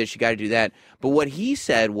got to do this. You got to do that. But what he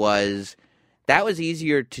said was that was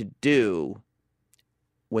easier to do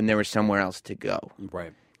when there was somewhere else to go.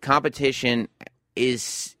 Right. Competition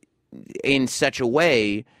is in such a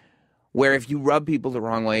way where if you rub people the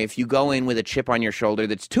wrong way, if you go in with a chip on your shoulder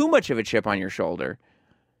that's too much of a chip on your shoulder,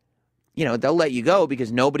 they'll let you go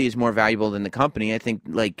because nobody is more valuable than the company. I think,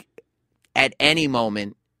 at any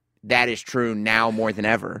moment, that is true now more than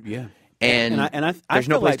ever. Yeah. And I there's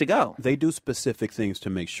no feel place like to go. They do specific things to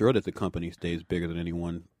make sure that the company stays bigger than any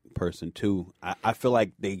one person, too. I feel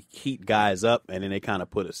like they heat guys up, and then they kind of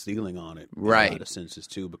put a ceiling on it. Right. In a lot of senses,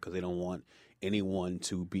 too, because they don't want anyone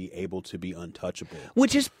to be able to be untouchable.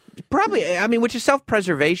 Which is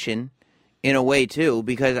self-preservation in a way, too,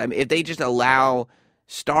 because if they just allow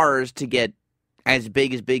stars to get as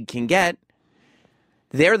big can get,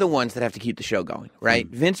 they're the ones that have to keep the show going, right?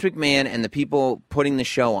 Vince McMahon and the people putting the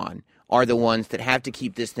show on are the ones that have to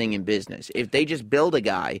keep this thing in business. If they just build a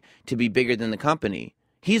guy to be bigger than the company,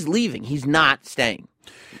 he's leaving. He's not staying.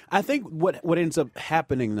 I think what ends up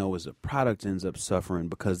happening, though, is the product ends up suffering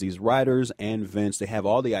because these writers and Vince, they have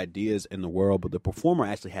all the ideas in the world, but the performer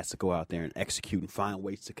actually has to go out there and execute and find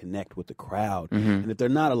ways to connect with the crowd. Mm-hmm. And if they're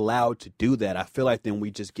not allowed to do that, I feel like then we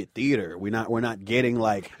just get theater. We're not getting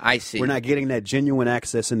we're not getting that genuine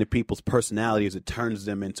access into people's personalities that turns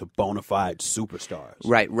them into bona fide superstars.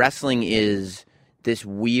 Right. Wrestling is this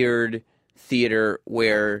weird theater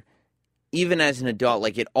where even as an adult,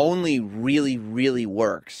 it only really, really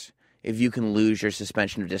works if you can lose your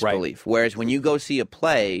suspension of disbelief. Right. Whereas when you go see a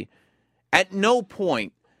play, at no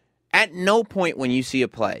point when you see a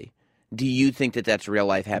play do you think that that's real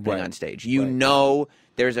life happening on stage. You know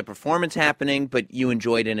there's a performance happening, but you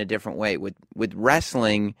enjoy it in a different way. With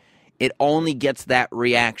wrestling, it only gets that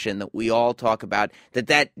reaction that we all talk about,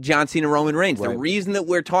 that John Cena, Roman Reigns. Right. The reason that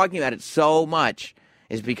we're talking about it so much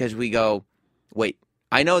is because we go, wait,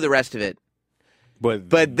 I know the rest of it.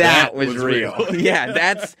 But that was real.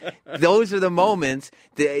 Yeah, those are the moments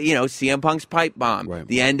that, CM Punk's pipe bomb,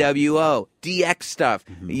 the NWO, DX stuff,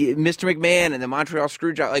 Mr. McMahon and the Montreal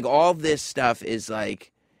Screwjob, like all this stuff is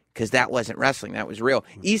like, because that wasn't wrestling, that was real.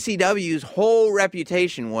 ECW's whole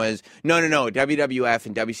reputation was, no, WWF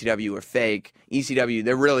and WCW are fake.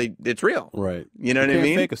 ECW, it's real. Right. You know what I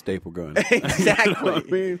mean? Fake a staple gun. Exactly. You know what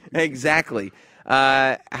I mean? Exactly.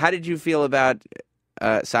 How did you feel about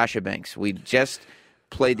Sasha Banks? We just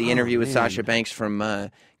played the interview with Sasha Banks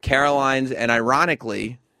from Caroline's, and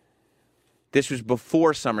ironically, this was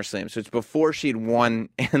before SummerSlam, so it's before she'd won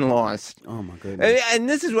and lost. Oh, my goodness. And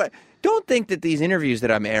this is what... Don't think that these interviews that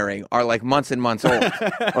I'm airing are like months and months old,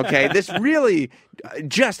 okay? This really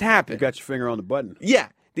just happened. You got your finger on the button. Yeah,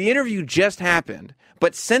 the interview just happened.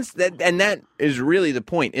 But since that, and that is really the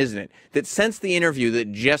point, isn't it? That since the interview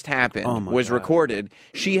that just happened was recorded,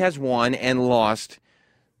 she has won and lost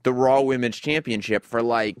the Raw Women's Championship for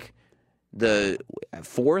like the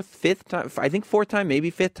fifth time, maybe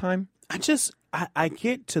fifth time. I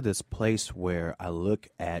get to this place where I look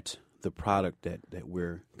at the product that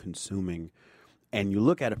we're consuming, and you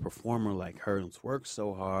look at a performer like her who's worked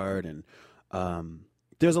so hard, and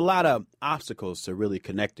there's a lot of obstacles to really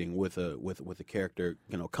connecting with a character,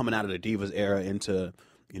 coming out of the Divas era into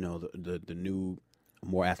the new,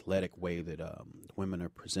 more athletic way that women are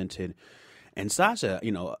presented. And Sasha,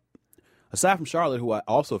 aside from Charlotte, who I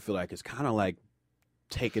also feel like is kind of like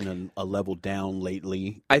taking a level down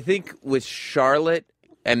lately. I think with Charlotte,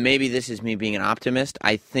 and maybe this is me being an optimist,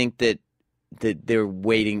 I think that they're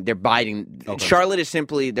waiting, they're biding. Okay. Charlotte is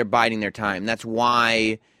simply, they're biding their time. That's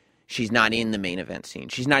why she's not in the main event scene.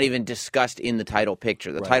 She's not even discussed in the title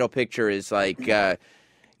picture. The title picture is like,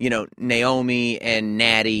 Naomi and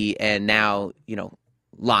Natty and now,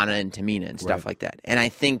 Lana and Tamina and stuff like that. And I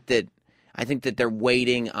think that they're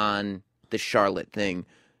waiting on the Charlotte thing.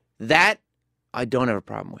 That I don't have a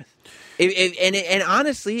problem with. And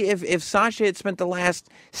honestly, if Sasha had spent the last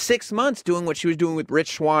 6 months doing what she was doing with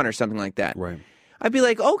Rich Swann or something like that, I'd be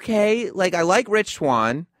like, okay, like I like Rich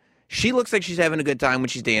Swann. She looks like she's having a good time when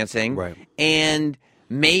she's dancing. Right. And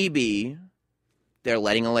maybe they're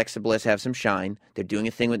letting Alexa Bliss have some shine. They're doing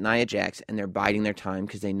a thing with Nia Jax, and they're biding their time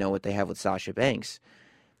because they know what they have with Sasha Banks.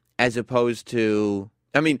 As opposed to,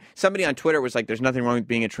 somebody on Twitter was like, there's nothing wrong with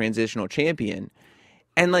being a transitional champion.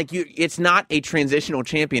 And it's not a transitional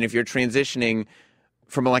champion if you're transitioning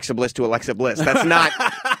from Alexa Bliss to Alexa Bliss. That's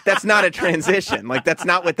not a transition. Like that's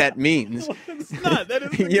not what that means. It's not. That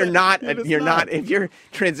is you're not. If you're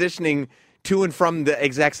transitioning to and from the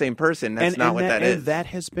exact same person, that's not what that is. And that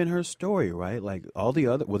has been her story, right? Like all the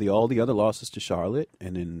other losses to Charlotte,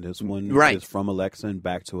 and then this one is from Alexa and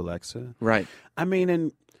back to Alexa. Right.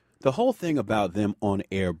 And the whole thing about them on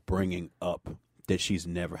air bringing up that she's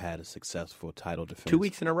never had a successful title defense 2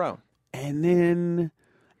 weeks in a row, and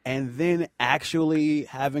then actually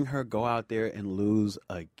having her go out there and lose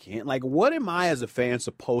again. Like, what am I as a fan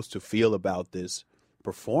supposed to feel about this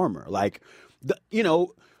performer? Like,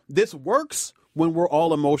 this works when we're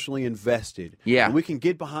all emotionally invested. Yeah, and we can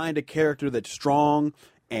get behind a character that's strong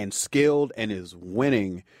and skilled and is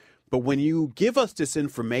winning. But when you give us this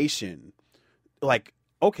information, like,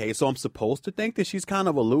 okay, so I'm supposed to think that she's kind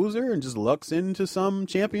of a loser and just lucks into some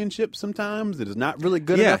championship sometimes that is not really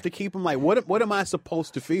good enough to keep him. Like, what am I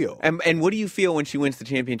supposed to feel? And what do you feel when she wins the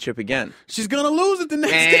championship again? She's going to lose it the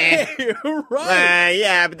next day. Right.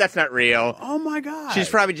 Yeah, but that's not real. Oh, my God. She's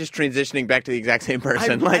probably just transitioning back to the exact same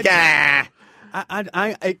person.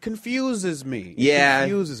 It confuses me. Yeah. It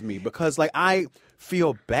confuses me because, like, I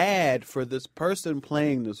feel bad for this person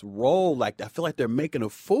playing this role. Like, I feel like they're making a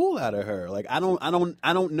fool out of her. Like, I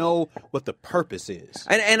don't know what the purpose is.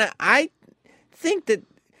 And I think that,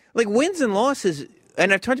 like, wins and losses,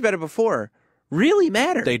 and I've talked about it before, really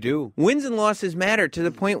matter. They do. Wins and losses matter to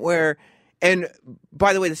the point where, and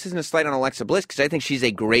by the way, this isn't a slight on Alexa Bliss because I think she's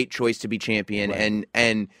a great choice to be champion,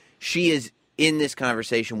 and she is in this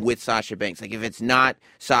conversation with Sasha Banks. Like, if it's not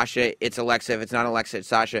Sasha, it's Alexa. If it's not Alexa, it's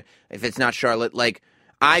Sasha. If it's not Charlotte, like,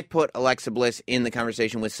 I put Alexa Bliss in the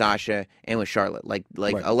conversation with Sasha and with Charlotte. Like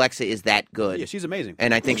Alexa is that good. Yeah, she's amazing.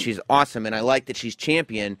 And I think she's awesome, and I like that she's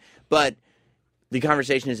champion, but the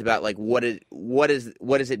conversation is about, like, what is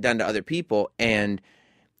it done to other people? And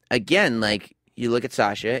again, like, you look at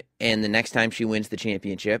Sasha, and the next time she wins the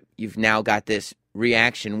championship, you've now got this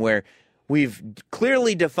reaction where we've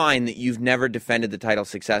clearly defined that you've never defended the title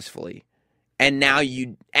successfully. And now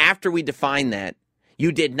after we define that,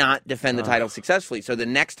 you did not defend the title successfully. So the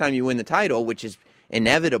next time you win the title, which is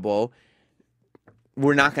inevitable,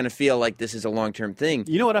 we're not going to feel like this is a long-term thing.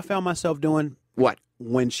 You know what I found myself doing? What?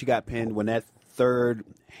 When she got pinned, when that third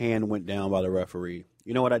hand went down by the referee,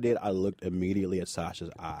 you know what I did? I looked immediately at Sasha's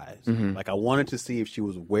eyes. Mhm. Like, I wanted to see if she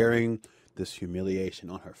was wearing this humiliation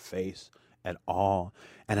on her face at all.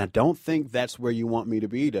 And I don't think that's where you want me to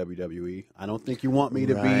be, WWE. I don't think you want me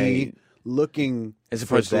to be Right. looking As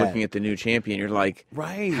opposed for to that. looking at the new champion, you're like,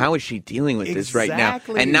 right? How is she dealing with this right now?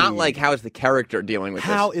 Exactly. And not like how is the character dealing with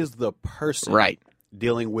How this? is the person Right.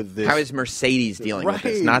 dealing with this? How is Mercedes dealing with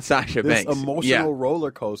this? Right. Not Sasha this Banks. emotional Yeah. roller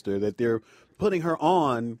coaster that they're putting her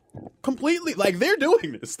on completely. Like, they're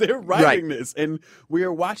doing this. They're writing this. And we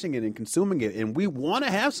are watching it and consuming it. And we want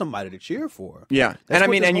to have somebody to cheer for. Yeah, That's and I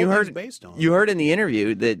what mean, this and you whole thing's heard based on. you heard in the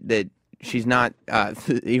interview that she's not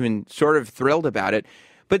even sort of thrilled about it,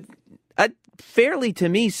 but a fairly, to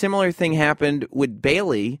me, similar thing happened with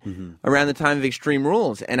Bayley around the time of Extreme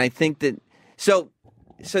Rules, and I think that so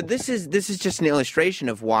this is just an illustration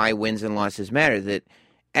of why wins and losses matter. That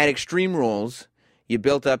at Extreme Rules, you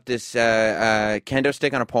built up this kendo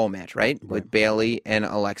stick on a pole match, right? With Bayley and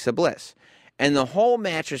Alexa Bliss. And the whole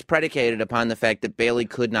match was predicated upon the fact that Bayley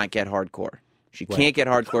could not get hardcore. She can't get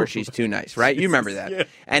hardcore. She's too nice, right? You remember that. Yeah.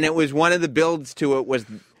 And it was one of the builds to it was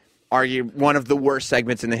one of the worst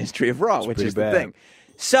segments in the history of Raw, which pretty is the bad. thing.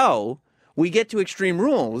 So we get to Extreme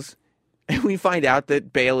Rules, and we find out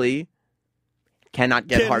that Bayley cannot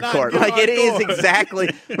get hardcore. Like, it is exactly.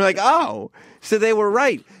 We're like, oh, so they were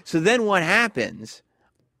right. So then what happens?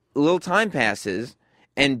 A little time passes,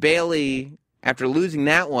 and Bayley, after losing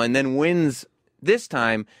that one, then wins this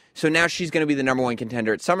time. So now she's going to be the number one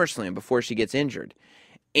contender at SummerSlam before she gets injured.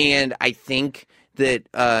 And I think that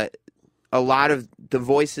a lot of the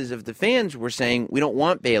voices of the fans were saying, we don't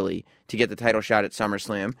want Bayley to get the title shot at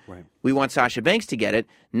SummerSlam. Right. We want Sasha Banks to get it,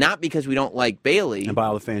 not because we don't like Bayley. And by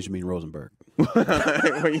all the fans, you mean Rosenberg. He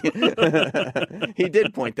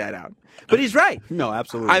did point that out. But he's right. No,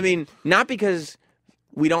 absolutely. I mean, not because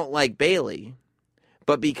we don't like Bayley,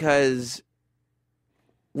 but because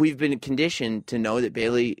we've been conditioned to know that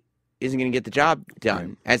Bayley isn't going to get the job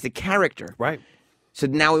done as the character. Right. So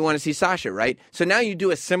now we want to see Sasha, right? So now you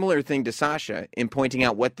do a similar thing to Sasha in pointing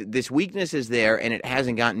out what this weakness is there and it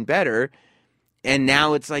hasn't gotten better. And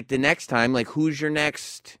now it's like the next time, like, who's your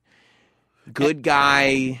next good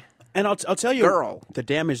guy? And I'll tell you, girl. The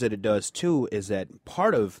damage that it does, too, is that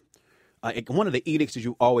part of one of the edicts that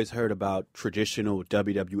you always heard about traditional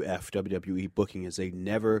WWF, WWE booking is they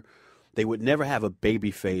would never have a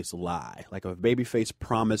babyface lie. Like, if a babyface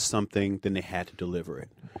promised something, then they had to deliver it.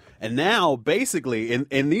 And now, basically,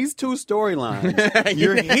 in these two storylines,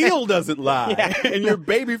 your heel doesn't lie, and your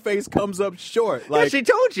babyface comes up short. Like, Yeah, she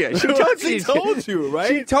told you. She told you, right?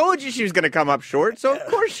 She told you she was going to come up short, so of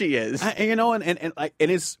course she is. And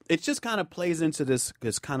it just kind of plays into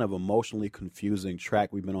this kind of emotionally confusing track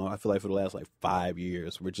we've been on. I feel like for the last 5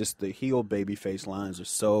 years, where just the heel babyface lines are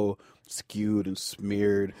so skewed and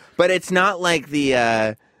smeared. But it's not like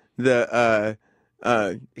the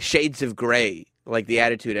Shades of Grey, like the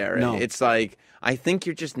Attitude Era. No. It's like, I think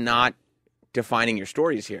you're just not defining your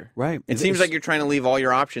stories here. Right. It seems like you're trying to leave all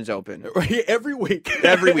your options open. Every week.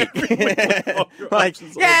 Every week. Like,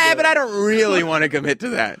 yeah, but I don't really want to commit to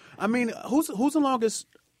that. I mean, who's the longest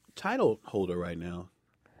title holder right now?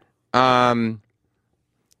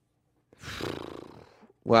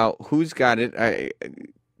 Well, who's got it?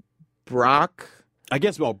 Brock? I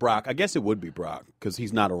guess it would be Brock, because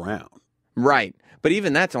he's not around. Right. But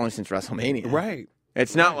even that's only since WrestleMania. Right.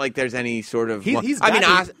 It's not like there's any sort of...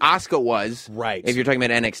 Asuka was. Right. If you're talking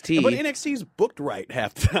about NXT. But NXT's booked right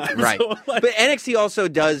half the time. Right. So, But NXT also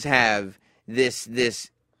does have this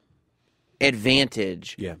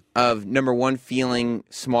advantage of, number one, feeling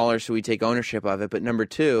smaller so we take ownership of it, but number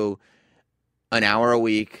two, an hour a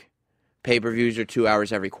week, pay-per-views are 2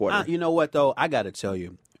 hours every quarter. You know what, though? I got to tell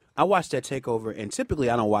you, I watched that TakeOver, and typically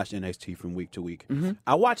I don't watch NXT from week to week. Mm-hmm.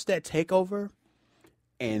 I watched that TakeOver,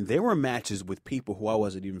 and there were matches with people who I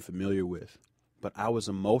wasn't even familiar with. But I was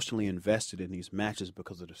emotionally invested in these matches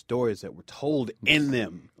because of the stories that were told in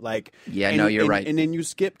them. You're right. And then you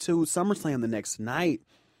skip to SummerSlam the next night,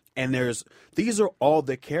 and these are all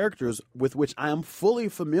the characters with which I am fully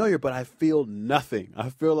familiar, but I feel nothing. I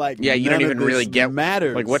feel like you don't none even of this really get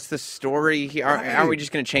matters. Like, what's the story here? Are we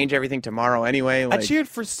just going to change everything tomorrow anyway? I cheered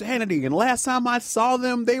for Sanity, and last time I saw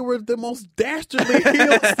them, they were the most dastardly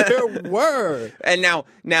heels there were. And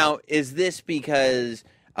now, is this because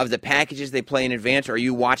of the packages they play in advance, or are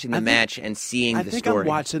you watching the match and seeing the story? I'm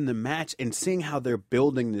watching the match and seeing how they're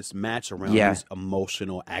building this match around these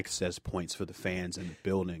emotional access points for the fans in the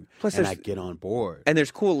building. Plus, and I get on board. And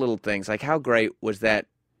there's cool little things. Like, how great was that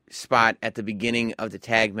spot at the beginning of the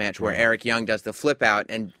tag match where Eric Young does the flip out,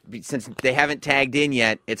 and since they haven't tagged in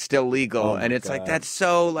yet, it's still legal. And it's like, that's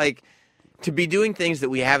so, like, to be doing things that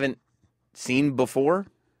we haven't seen before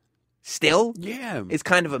still is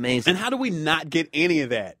kind of amazing. And how do we not get any of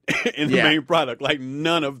that in the main product? Like,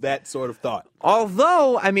 none of that sort of thought.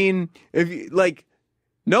 Although, I mean, if you, like,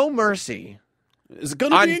 No Mercy it's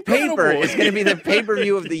gonna on be incredible. paper is going to be the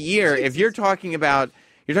pay-per-view of the year. If you're talking about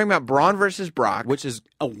Braun versus Brock, which is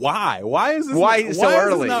why? Why is this? Why not, so why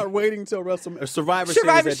early? Is this not waiting till WrestleMania?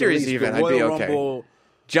 Survivor Series at even. the I'd be Royal okay. Rumble.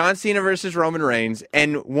 John Cena versus Roman Reigns,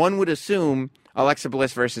 and one would assume Alexa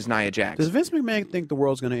Bliss versus Nia Jax. Does Vince McMahon think the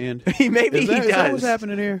world's going to end? Maybe he does. Is that what's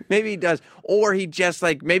happening here? Maybe he does. Or he just,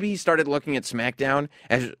 like, maybe he started looking at SmackDown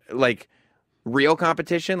as, like, real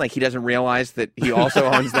competition. Like, he doesn't realize that he also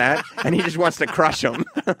owns that, and he just wants to crush them.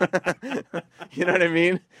 You know what I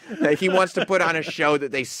mean? Like, he wants to put on a show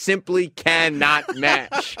that they simply cannot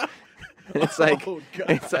match. And it's like,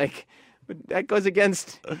 but that goes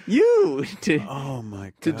against you to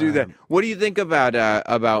do that. What do you think about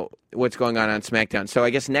what's going on SmackDown? So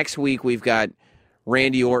I guess next week we've got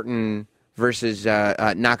Randy Orton versus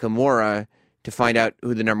Nakamura to find out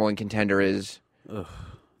who the number one contender is. Ugh,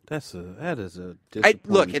 that is a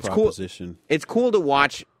disappointing proposition. Cool. It's cool to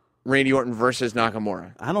watch Randy Orton versus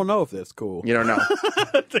Nakamura. I don't know if that's cool. You don't know.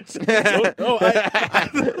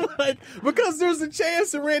 Because there's a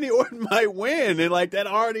chance that Randy Orton might win, and like that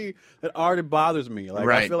already bothers me. Like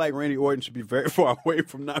I feel like Randy Orton should be very far away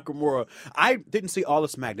from Nakamura. I didn't see all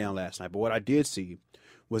of SmackDown last night, but what I did see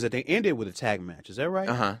was that they ended with a tag match. Is that right?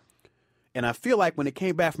 Uh-huh. And I feel like when it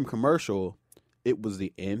came back from commercial, it was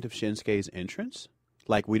the end of Shinsuke's entrance.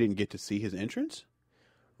 Like we didn't get to see his entrance.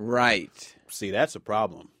 Right. See, that's a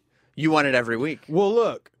problem. You want it every week. Well,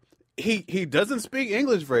 look, he doesn't speak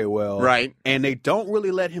English very well. Right. And they don't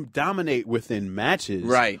really let him dominate within matches.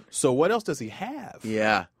 Right. So what else does he have?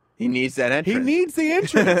 Yeah. He needs that entrance. He needs the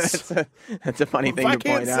entrance. That's a funny thing to point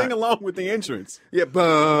out. I can't sing along with the entrance. Yeah,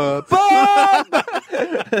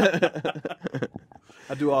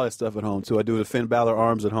 I do all that stuff at home, too. I do the Finn Balor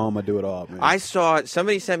arms at home. I do it all, man. I saw,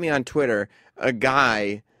 somebody sent me on Twitter, a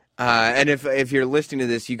guy, and if you're listening to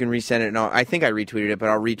this, you can resend it. And I think I retweeted it, but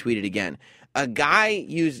I'll retweet it again. A guy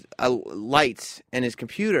used lights and his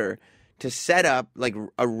computer to set up like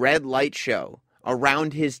a red light show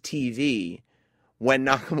around his TV when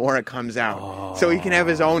Nakamura comes out. So he can have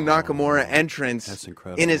his own Nakamura entrance That's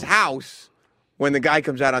incredible. in his house when the guy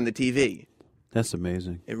comes out on the TV. That's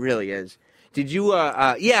amazing. It really is. Did you,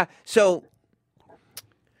 yeah, so,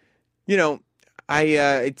 you know,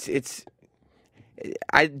 Jinder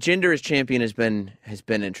as champion has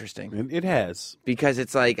been interesting. It has. Because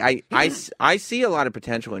it's like, I see a lot of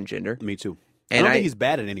potential in Jinder. Me too. And I don't think he's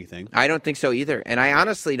bad at anything. I don't think so either. And I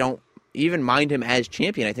honestly don't even mind him as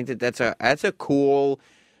champion. I think that's a cool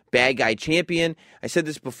bad guy champion. I said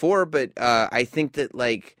this before, but I think that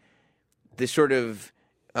like the sort of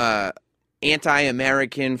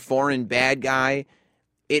anti-American foreign bad guy,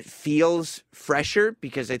 it feels fresher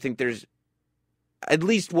because I think there's at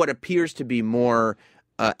least what appears to be more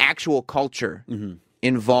actual culture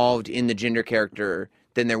involved in the Jinder character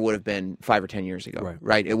than there would have been 5 or 10 years ago.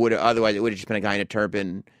 Right? It would otherwise it would have just been a guy in a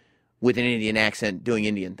turban with an Indian accent doing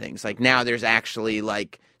Indian things. Like now there's actually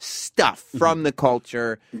like stuff from the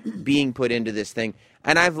culture being put into this thing.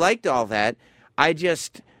 And I've liked all that. I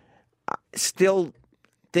just still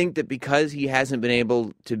think that because he hasn't been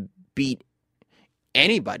able to beat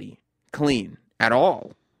anybody clean at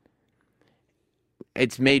all,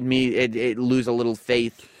 it's made me it lose a little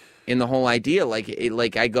faith in the whole idea.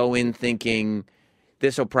 Like I go in thinking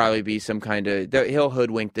this will probably be some kind of he'll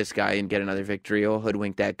hoodwink this guy and get another victory. He'll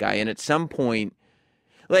hoodwink that guy, and at some point,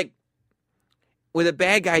 like with a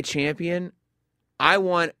bad guy champion, I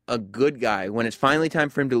want a good guy when it's finally time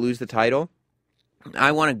for him to lose the title.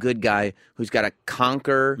 I want a good guy who's got to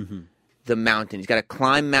conquer the mountain. He's got to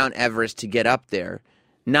climb Mount Everest to get up there,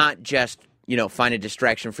 not just, find a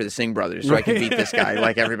distraction for the Singh brothers so I can beat this guy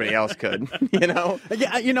like everybody else could, Yeah,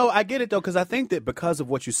 I get it, though, because I think that because of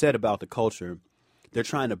what you said about the culture, they're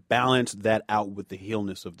trying to balance that out with the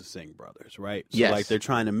heelness of the Singh brothers, right? So, yes. Like, they're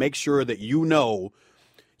trying to make sure that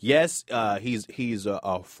yes, he's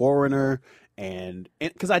a foreigner, and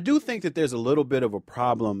because I do think that there's a little bit of a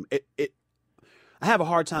problem. I have a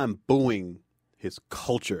hard time booing his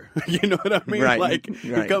culture. You know what I mean? Right. Like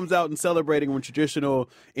he comes out and celebrating with traditional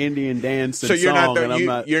Indian dance and so you're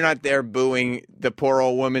song. You're not there booing the poor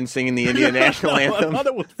old woman singing the Indian national anthem. I thought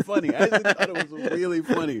it was funny. I just thought it was really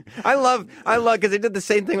funny. I love because they did the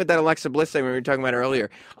same thing with that Alexa Bliss thing we were talking about earlier.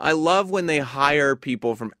 I love when they hire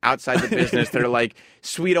people from outside the business that are like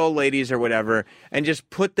sweet old ladies or whatever, and just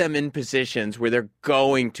put them in positions where they're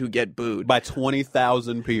going to get booed by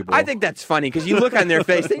 20,000 people. I think that's funny because you look on their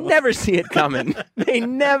face, they never see it coming. coming. They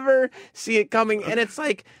never see it coming, and it's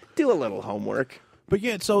like, do a little homework. But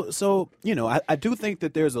yeah, so you know, I do think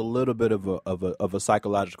that there's a little bit of a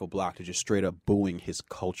psychological block to just straight up booing his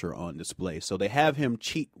culture on display. So they have him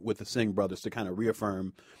cheat with the Singh brothers to kind of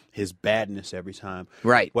reaffirm his badness every time.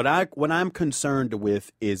 Right. What I'm concerned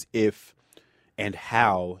with is if and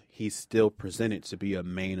how he's still presented to be a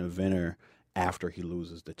main eventer after he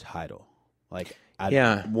loses the title. Like,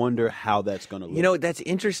 I wonder how that's going to look. You know, that's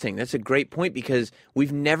interesting. That's a great point because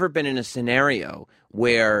we've never been in a scenario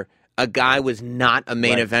where a guy was not a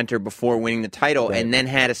main eventer before winning the title and then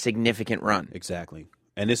had a significant run. Exactly.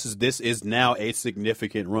 And this is now a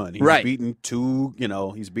significant run. He's beaten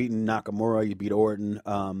he's beaten Nakamura, he beat Orton.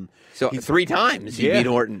 So 3 times he beat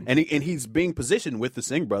Orton. And he's being positioned with the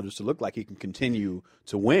Singh brothers to look like he can continue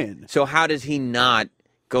to win. So how does he not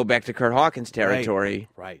go back to Kurt Hawkins territory?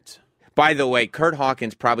 Right. By the way, Kurt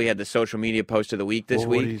Hawkins probably had the social media post of the week this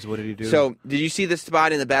week. What did he do? So did you see the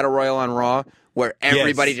spot in the Battle Royal on Raw where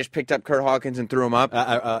everybody just picked up Kurt Hawkins and threw him up?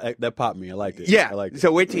 That popped me. I liked it. Yeah. I liked it.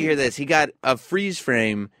 So wait till you hear this. He got a freeze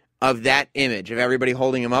frame of that image of everybody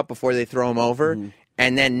holding him up before they throw him over. Mm-hmm.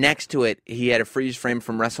 And then next to it, he had a freeze frame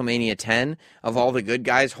from WrestleMania 10 of all the good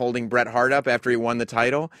guys holding Bret Hart up after he won the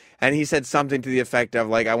title. And he said something to the effect of,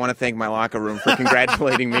 like, I want to thank my locker room for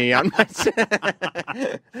congratulating me on my...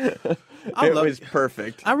 It was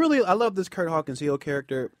perfect. I love this Kurt Hawkins heel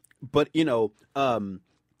character. But, you know,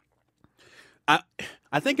 I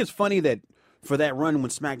think it's funny that for that run when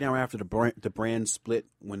SmackDown after the brand split,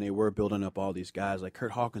 when they were building up all these guys, like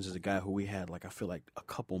Kurt Hawkins is a guy who we had, like, I feel like a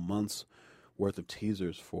couple months worth of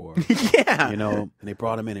teasers for. Yeah. You know, and they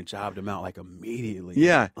brought him in and jobbed him out, like, immediately.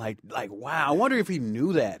 Yeah. Like wow. I wonder if he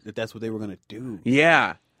knew that that's what they were going to do.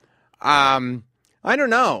 Yeah. I don't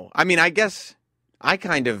know. I mean, I guess I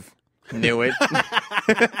kind of knew it.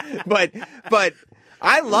 but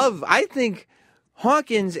I think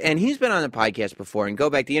Hawkins, and he's been on the podcast before, and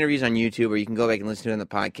go back, the interviews on YouTube, or you can go back and listen to it on the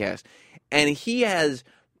podcast, and he has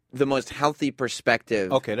the most healthy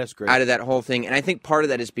perspective that's great. out of that whole thing. And I think part of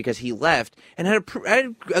that is because he left and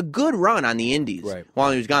had a good run on the indies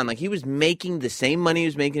while he was gone. Like, he was making the same money he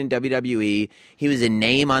was making in WWE. He was a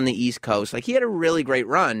name on the East Coast. Like, he had a really great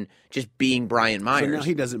run just being Brian Myers. So now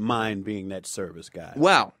he doesn't mind being that service guy.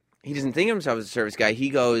 Well, he doesn't think of himself as a service guy. He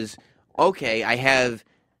goes, okay, I have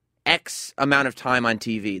X amount of time on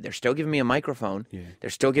TV. They're still giving me a microphone. Yeah.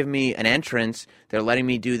 They're still giving me an entrance. They're letting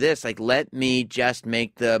me do this. Like, let me just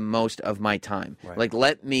make the most of my time. Right. Like,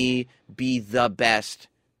 let me be the best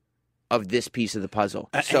of this piece of the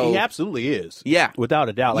puzzle. So he absolutely is. Yeah. Without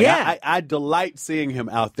a doubt. Like, I delight seeing him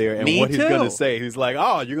out there and what he's going to say. He's like,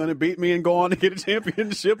 oh, you're going to beat me and go on to get a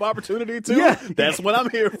championship opportunity too? Yeah. That's what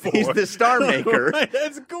I'm here for. He's the star maker. Right.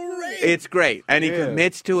 That's great. It's great. And he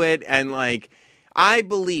commits to it, and, like, I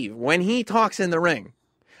believe when he talks in the ring,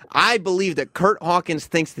 I believe that Kurt Hawkins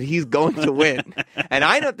thinks that he's going to win. And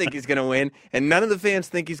I don't think he's going to win, and none of the fans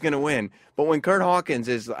think he's going to win. But when Kurt Hawkins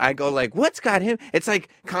is, I go like, what's got him? It's like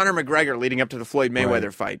Conor McGregor leading up to the Floyd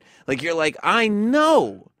Mayweather fight. Like, you're like, I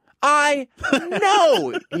know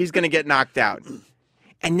he's going to get knocked out.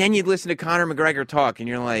 And then you listen to Conor McGregor talk, and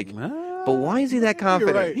you're like, but why is he that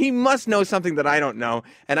confident? Right. He must know something that I don't know.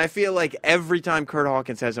 And I feel like every time Kurt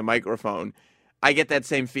Hawkins has a microphone, I get that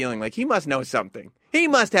same feeling, like he must know something. He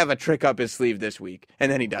must have a trick up his sleeve this week,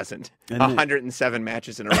 and then he doesn't. 107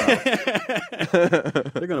 matches in a row.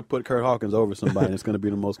 They're going to put Kurt Hawkins over somebody, and it's going to be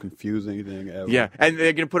the most confusing thing ever. Yeah, and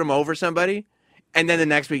they're going to put him over somebody, and then the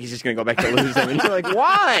next week he's just going to go back to losing. And you're like,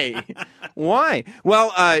 why? Why?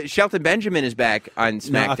 Well, Shelton Benjamin is back on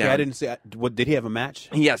SmackDown. No, okay, I didn't see. What, did he have a match?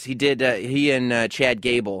 Yes, he did. He and Chad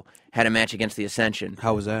Gable had a match against the Ascension.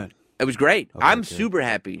 How was that? It was great. Okay, I'm super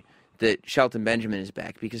happy that Shelton Benjamin is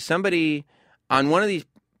back, because somebody on one of these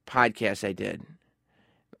podcasts I did,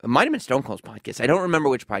 it might have been Stone Cold's podcast, I don't remember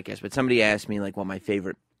which podcast, but somebody asked me like what my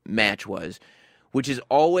favorite match was, which is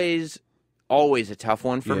always a tough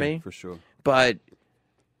one for me. For sure. But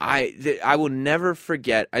I will never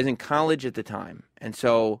forget, I was in college at the time, and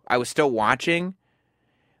so I was still watching,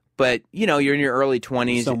 but, you know, you're in your early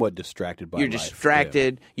 20s. Somewhat distracted by You're life.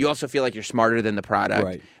 distracted. Yeah. You also feel like you're smarter than the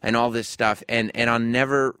product and all this stuff. And I'll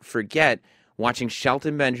never forget watching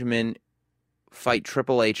Shelton Benjamin fight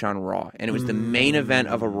Triple H on Raw. And it was the main event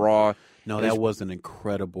of a Raw. No, that was an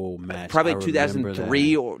incredible match. Probably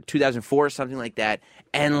 2003 or 2004 or something like that.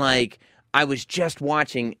 And, like, I was just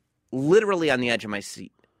watching literally on the edge of my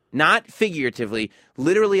seat. Not figuratively,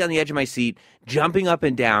 literally on the edge of my seat, jumping up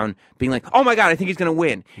and down, being like, oh my God, I think he's going to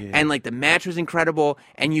win. Yeah. And like the match was incredible,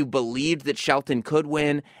 and you believed that Shelton could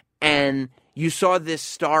win, and you saw this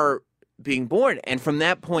star being born. And from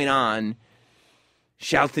that point on,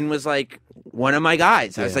 Shelton was like one of my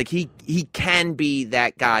guys. I was like, he can be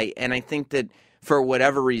that guy, and I think that for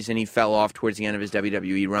whatever reason he fell off towards the end of his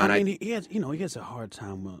WWE run. I mean, he has a hard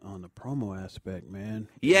time on the promo aspect, man.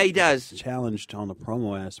 Yeah, he does. He's challenged on the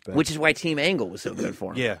promo aspect, which is why Team Angle was so good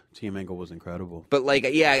for him. Yeah, Team Angle was incredible. But like,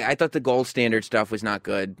 yeah, I thought the gold standard stuff was not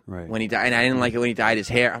good when he died, and I didn't like it when he dyed his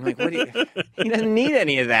hair. I'm like, what? He doesn't need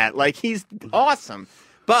any of that. Like, he's awesome.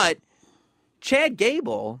 But Chad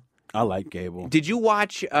Gable. I like Gable. Did you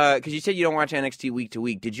watch, because you said you don't watch NXT week to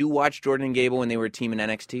week, did you watch Jordan and Gable when they were a team in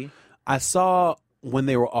NXT? I saw when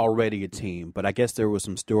they were already a team, but I guess there was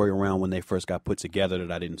some story around when they first got put together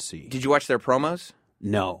that I didn't see. Did you watch their promos?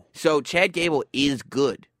 No. So Chad Gable is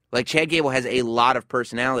good. Like, Chad Gable has a lot of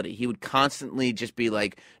personality. He would constantly just be,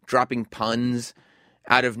 like, dropping puns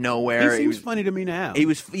out of nowhere. He seems funny to me now. He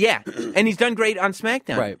was, yeah, and he's done great on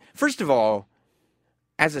SmackDown. Right. First of all,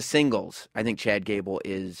 as a singles, I think Chad Gable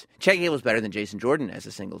is better than Jason Jordan as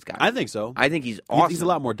a singles guy. I think so. I think he's awesome. He's a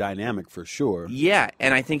lot more dynamic for sure. Yeah,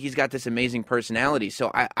 and I think he's got this amazing personality.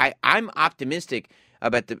 So I'm optimistic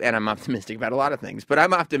about and I'm optimistic about a lot of things, but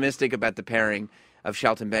I'm optimistic about the pairing of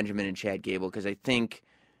Shelton Benjamin and Chad Gable because I think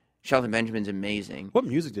Shelton Benjamin's amazing. What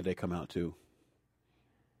music did they come out to?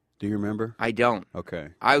 Do you remember? I don't. Okay.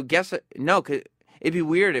 I guess no, because it'd be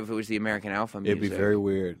weird if it was the American Alpha music. It'd be very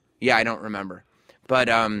weird. Yeah, I don't remember. But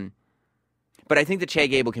I think that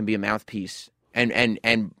Chad Gable can be a mouthpiece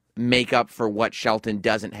and make up for what Shelton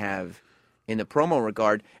doesn't have in the promo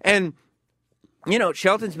regard. And, you know,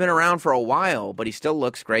 Shelton's been around for a while, but he still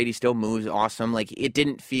looks great. He still moves awesome. Like, it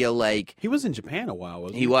didn't feel like... He was in Japan a while,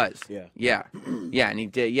 wasn't he? He was. Yeah. Yeah. Yeah, and he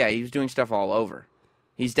did. Yeah, he was doing stuff all over.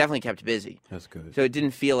 He's definitely kept busy. That's good. So it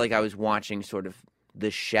didn't feel like I was watching sort of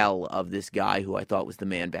the shell of this guy who I thought was the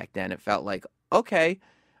man back then. It felt like, okay,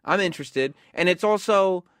 I'm interested. And it's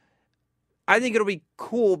also, I think it'll be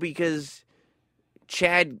cool because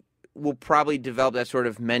Chad will probably develop that sort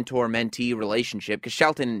of mentor-mentee relationship because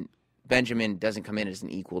Shelton Benjamin doesn't come in as an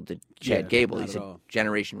equal to Chad Gable. He's a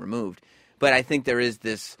generation removed. But I think there is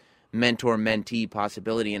this mentor-mentee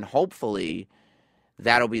possibility, and hopefully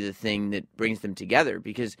that'll be the thing that brings them together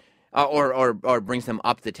because, or brings them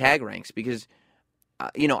up the tag ranks because,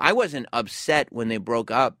 you know, I wasn't upset when they broke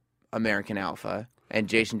up American Alpha and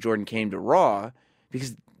Jason Jordan came to Raw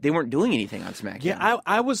because they weren't doing anything on SmackDown. Yeah,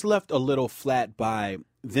 I was left a little flat by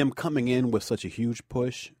them coming in with such a huge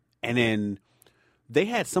push, and then they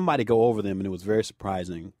had somebody go over them, and it was very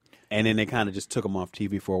surprising. And then they kind of just took them off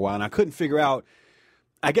TV for a while, and I couldn't figure out.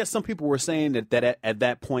 I guess some people were saying that at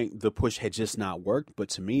that point the push had just not worked, but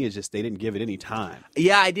to me, it's just they didn't give it any time.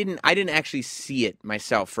 Yeah, I didn't actually see it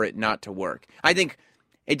myself for it not to work. I think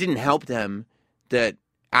it didn't help them that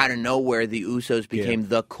out of nowhere the Usos became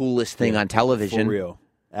the coolest thing on television. For real.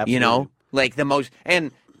 Absolutely. You know, like the most,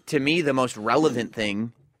 and to me, the most relevant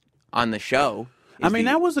thing on the show. I mean,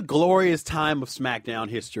 that was a glorious time of SmackDown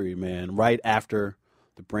history, man. Right after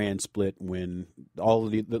the brand split, when all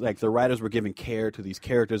of the writers were giving care to these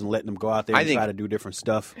characters and letting them go out there and try to do different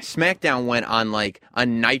stuff. SmackDown went on like a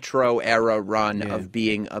Nitro era run of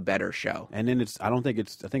being a better show, and then I think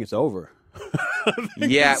it's over.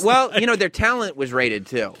 Yeah, well, you know, their talent was rated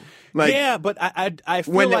too. Like, yeah, but I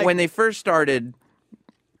feel when they first started,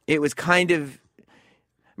 it was kind of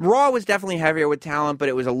Raw was definitely heavier with talent, but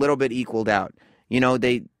it was a little bit equaled out. You know,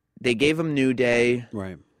 they gave him New Day,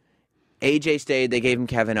 right? AJ stayed. They gave him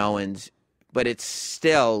Kevin Owens, but it's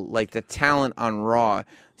still like the talent on Raw.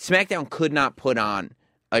 SmackDown could not put on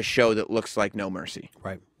a show that looks like No Mercy.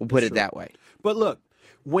 Right. We'll put it that way. But look,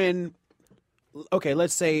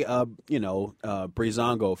 let's say,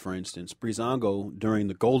 Breezango, for instance. Breezango, during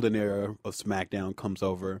the golden era of SmackDown, comes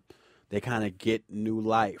over. They kind of get new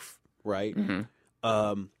life, right?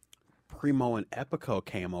 Mm-hmm. Primo and Epico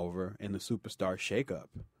came over in the Superstar Shakeup,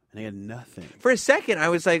 and they had nothing. For a second, I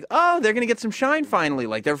was like, "Oh, they're going to get some shine finally.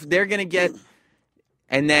 Like they're going to get,"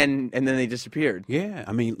 and then they disappeared. Yeah,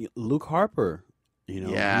 I mean, Luke Harper. You know,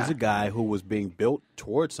 he's a guy who was being built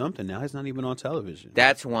towards something. Now he's not even on television.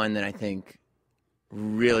 That's one that I think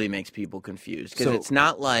really makes people confused because it's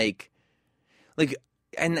not like,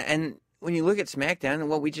 and when you look at SmackDown and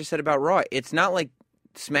what we just said about Raw, it's not like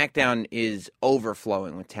SmackDown is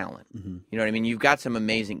overflowing with talent. Mm-hmm. You know what I mean? You've got some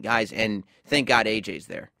amazing guys, and thank God AJ's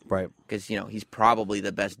there, right? Because you know he's probably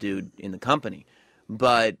the best dude in the company,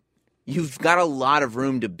 but you've got a lot of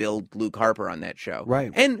room to build Luke Harper on that show,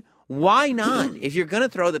 right? And why not? If you're going to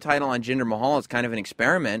throw the title on Jinder Mahal as kind of an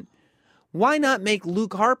experiment, why not make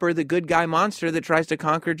Luke Harper the good guy monster that tries to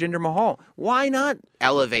conquer Jinder Mahal? Why not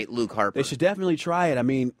elevate Luke Harper? They should definitely try it. I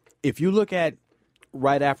mean, if you look at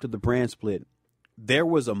right after the brand split, there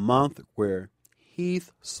was a month where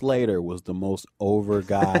Heath Slater was the most over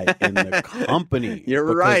guy in the company. You're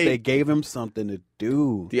because right. They gave him something to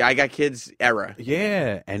do. The I Got Kids era.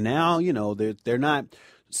 Yeah, and now they're not.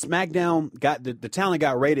 SmackDown got the talent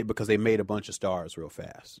got rated because they made a bunch of stars real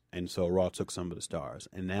fast, and so Raw took some of the stars,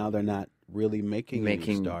 and now they're not really making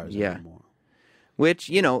any stars anymore.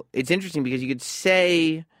 Which it's interesting because you could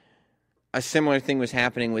say a similar thing was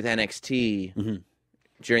happening with NXT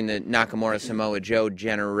during the Nakamura Samoa Joe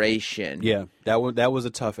generation. Yeah, that was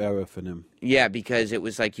a tough era for them. Yeah, because it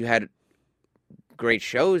was like you had great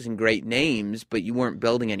shows and great names, but you weren't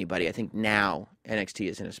building anybody. I think now NXT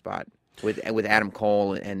is in a spot with Adam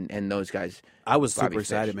Cole and those guys. I was Bobby super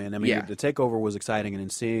excited, Fish. man. I mean, the takeover was exciting, and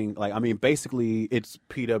then seeing basically it's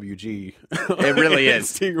PWG. It really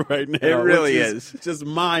is right now. It really is just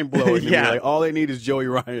mind blowing. Yeah, all they need is Joey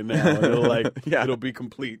Ryan now, and it'll be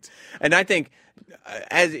complete. And I think,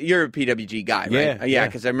 as you're a PWG guy, right? Yeah.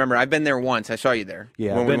 Because I remember I've been there once. I saw you there.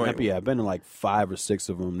 Yeah, I've been in like 5 or 6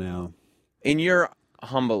 of them now. In your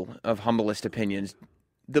humblest opinions,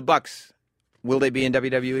 the Bucks, will they be in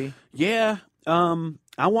WWE? Yeah.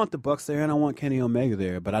 I want the Bucks there, and I want Kenny Omega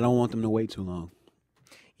there, but I don't want them to wait too long.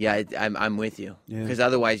 Yeah, I'm with you. Yeah. Because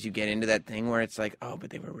otherwise you get into that thing where it's like, oh, but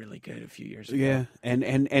they were really good a few years ago. Yeah, and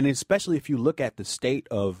especially if you look at the state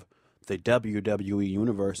of the WWE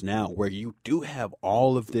universe now, where you do have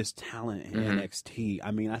all of this talent in NXT.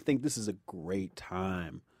 I mean, I think this is a great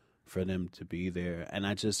time for them to be there. And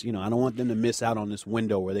I just, I don't want them to miss out on this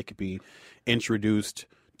window where they could be introduced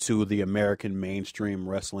to the American mainstream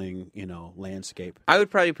wrestling, landscape. I would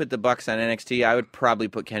probably put the Bucks on NXT. I would probably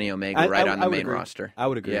put Kenny Omega on the main roster. I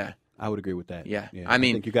would agree. Yeah. I would agree with that. Yeah. I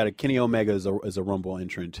mean, think you got Kenny Omega as a Rumble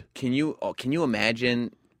entrant. Can you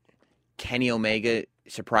imagine Kenny Omega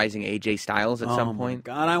surprising AJ Styles at some point?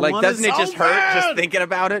 God, doesn't it just hurt just thinking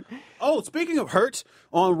about it? Oh, speaking of hurt,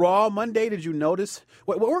 on Raw Monday, did you notice?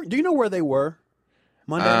 Do you know where they were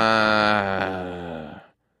Monday?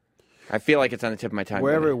 I feel like it's on the tip of my tongue.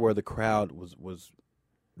 Where the crowd was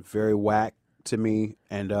very whack to me,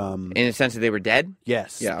 and in the sense that they were dead.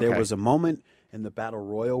 Yes, yeah. There was a moment in the Battle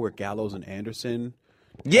Royal where Gallows and Anderson,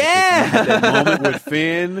 had that moment with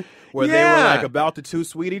Finn, where they were about to too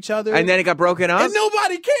sweet each other, and then it got broken up, and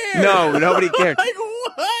nobody cared. No, nobody cared. Like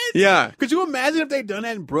what? Yeah. Could you imagine if they'd done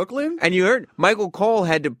that in Brooklyn? And you heard Michael Cole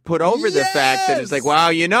had to put over the fact that it's like,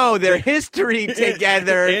 wow, their history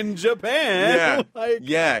together in Japan.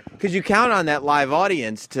 Yeah, because you count on that live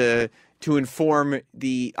audience to inform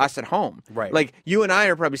us at home. Right. Like you and I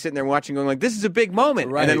are probably sitting there watching, going like, "This is a big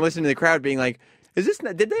moment," right. And then listening to the crowd being like, "Is this?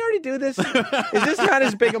 Did they already do this? Is this not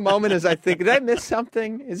as big a moment as I think? Did I miss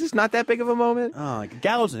something? Is this not that big of a moment?"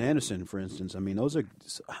 Gallows and Anderson, for instance. I mean,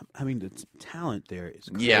 the talent there is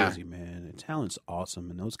crazy, man. The talent's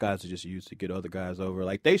awesome, and those guys are just used to get other guys over.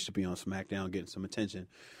 Like they should be on SmackDown getting some attention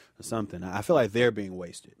or something. I feel like they're being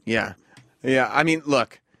wasted. Yeah. I mean,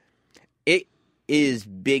 look, it is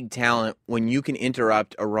big talent when you can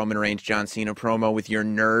interrupt a Roman Reigns John Cena promo with your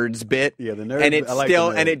nerds bit. Yeah, the nerds. And it's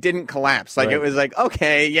and it didn't collapse. Like it was like,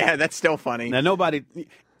 okay, yeah, that's still funny. Now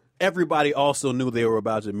everybody also knew they were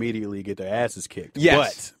about to immediately get their asses kicked.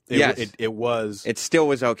 Yes. But it still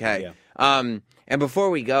was okay. Yeah. And before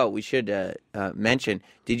we go, we should mention,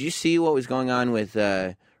 did you see what was going on with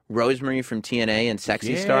Rosemary from TNA and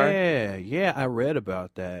Sexy Star? Yeah, I read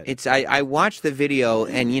about that. I watched the video,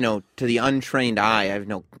 and to the untrained eye,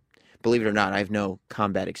 believe it or not, I have no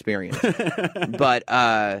combat experience. But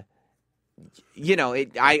I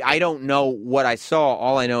don't know what I saw.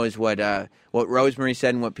 All I know is what Rosemary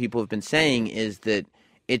said, and what people have been saying is that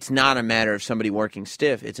it's not a matter of somebody working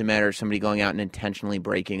stiff. It's a matter of somebody going out and intentionally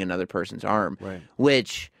breaking another person's arm. Right.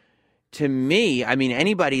 Which, to me, I mean,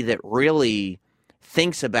 anybody that really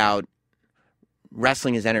thinks about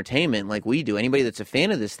wrestling as entertainment like we do, anybody that's a fan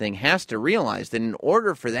of this thing has to realize that in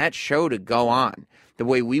order for that show to go on the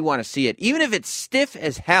way we want to see it, even if it's stiff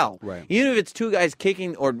as hell, even if it's two guys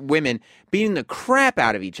kicking or women beating the crap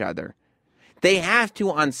out of each other, they have to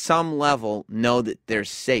on some level know that they're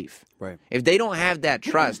safe. Right. If they don't have that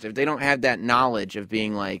trust, if they don't have that knowledge of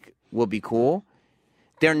being like, we'll be cool,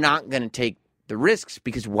 they're not going to take the risks,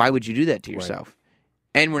 because why would you do that to yourself?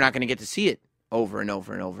 And we're not going to get to see it over and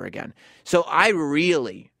over and over again. So I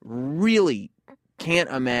really, really can't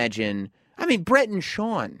imagine. I mean, Brett and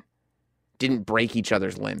Shawn didn't break each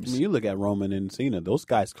other's limbs. I mean, you look at Roman and Cena; those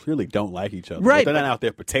guys clearly don't like each other. Right, they're not out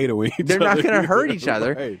there potatoing each other. They're not going to hurt each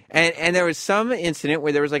other. Right. And there was some incident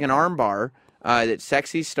where there was like an arm bar that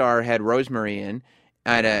Sexy Star had Rosemary in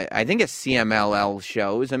at I think a CMLL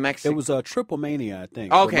show. It was a Mexican. It was a Triple Mania, I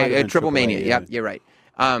think. Okay, Triple Mania. Yep, you're right.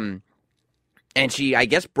 And she, I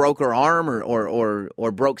guess, broke her arm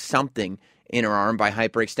or broke something in her arm by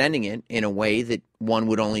hyperextending it in a way that one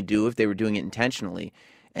would only do if they were doing it intentionally.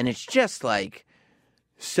 And it's just like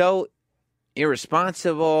so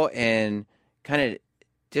irresponsible and kind of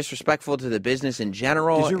disrespectful to the business in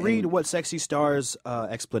general. Did you read what Sexy Star's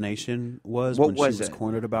explanation was what when was she was it?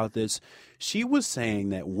 cornered about this? She was saying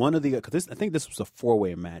that one of the, I think this was a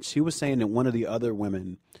 4-way match. She was saying that one of the other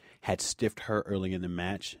women had stiffed her early in the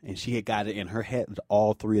match, and she had got it in her head that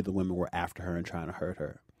all 3 of the women were after her and trying to hurt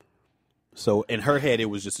her. So in her head, it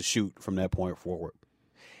was just a shoot from that point forward.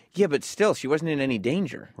 Yeah, but still, she wasn't in any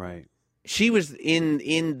danger. Right. She was in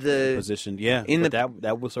the position. Yeah.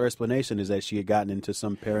 That was her explanation, is that she had gotten into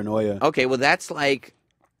some paranoia. Okay, well, that's like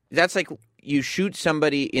you shoot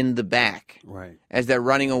somebody in the back, right, as they're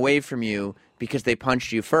running away from you because they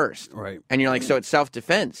punched you first, right, and you're like, so it's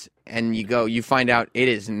self-defense, and you find out it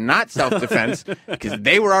is not self-defense because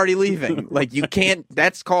they were already leaving. Like, you can't.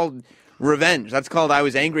 That's called revenge. That's called I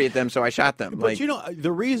was angry at them, so I shot them. But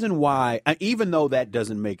the reason why, even though that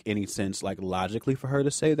doesn't make any sense, like logically for her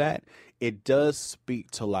to say that, it does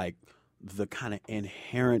speak to like the kind of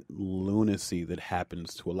inherent lunacy that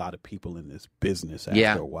happens to a lot of people in this business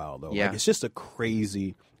after a while, though. Yeah. Like, it's just a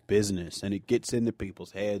crazy business, and it gets into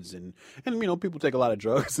people's heads, and people take a lot of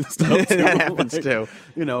drugs and stuff. Too. That happens too.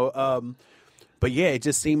 But yeah, it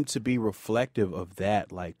just seemed to be reflective of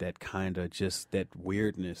that, like that kind of just that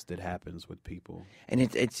weirdness that happens with people. And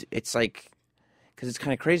it's like, because it's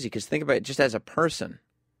kind of crazy. Because think about it, just as a person,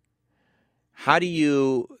 how do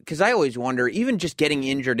you? Because I always wonder, even just getting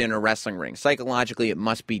injured in a wrestling ring, psychologically, it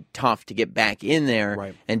must be tough to get back in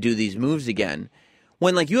there and do these moves again.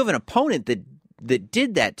 When like you have an opponent that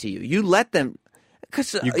did that to you, you let them.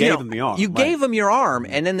 Because you gave them the arm. You gave them your arm,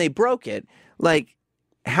 and then they broke it. Like,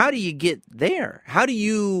 how do you get there? How do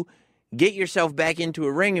you get yourself back into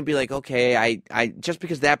a ring and be like, okay, I just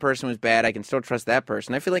because that person was bad, I can still trust that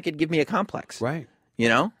person? I feel like it'd give me a complex. Right. You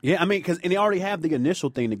know? Yeah, I mean, because they already have the initial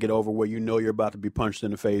thing to get over where you're about to be punched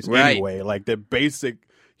in the face right. anyway. Like the basic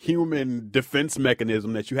human defense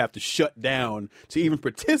mechanism that you have to shut down to even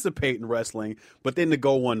participate in wrestling, but then to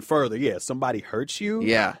go one further, somebody hurts you.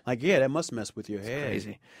 Yeah. Like, that must mess with your head.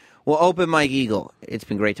 Crazy. Well, Open Mike Eagle, it's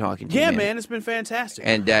been great talking to you. Yeah, man, it's been fantastic.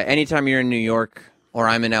 And anytime you're in New York or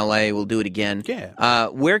I'm in LA, we'll do it again. Yeah.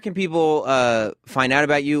 Where can people find out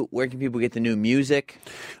about you? Where can people get the new music?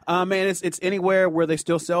 Man, it's anywhere where they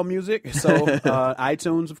still sell music. So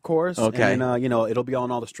iTunes, of course. Okay. And it'll be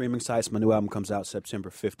on all the streaming sites. My new album comes out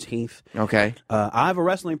September 15th. Okay. I have a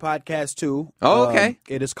wrestling podcast too. Oh, okay.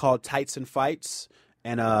 It is called Tights and Fights.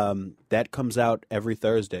 And that comes out every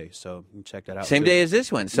Thursday, so you can check that out. Same day as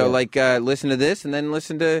this one. So, listen to this and then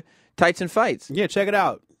listen to Tights and Fights. Yeah, check it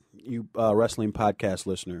out, you wrestling podcast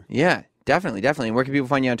listener. Yeah, definitely. And where can people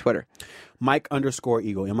find you on Twitter?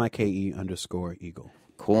 Mike_Eagle, MIKE_Eagle.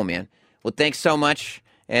 Cool, man. Well, thanks so much,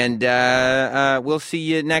 and we'll see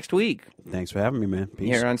you next week. Thanks for having me, man. Peace.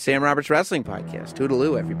 Here on Sam Roberts Wrestling Podcast.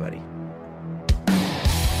 Toodaloo, everybody.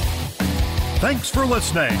 Thanks for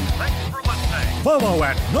listening. Follow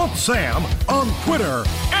at NotSam on Twitter,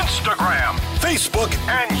 Instagram, Facebook,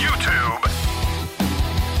 and YouTube.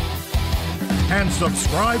 And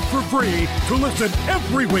subscribe for free to listen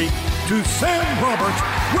every week to Sam Roberts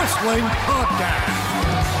Wrestling Podcast.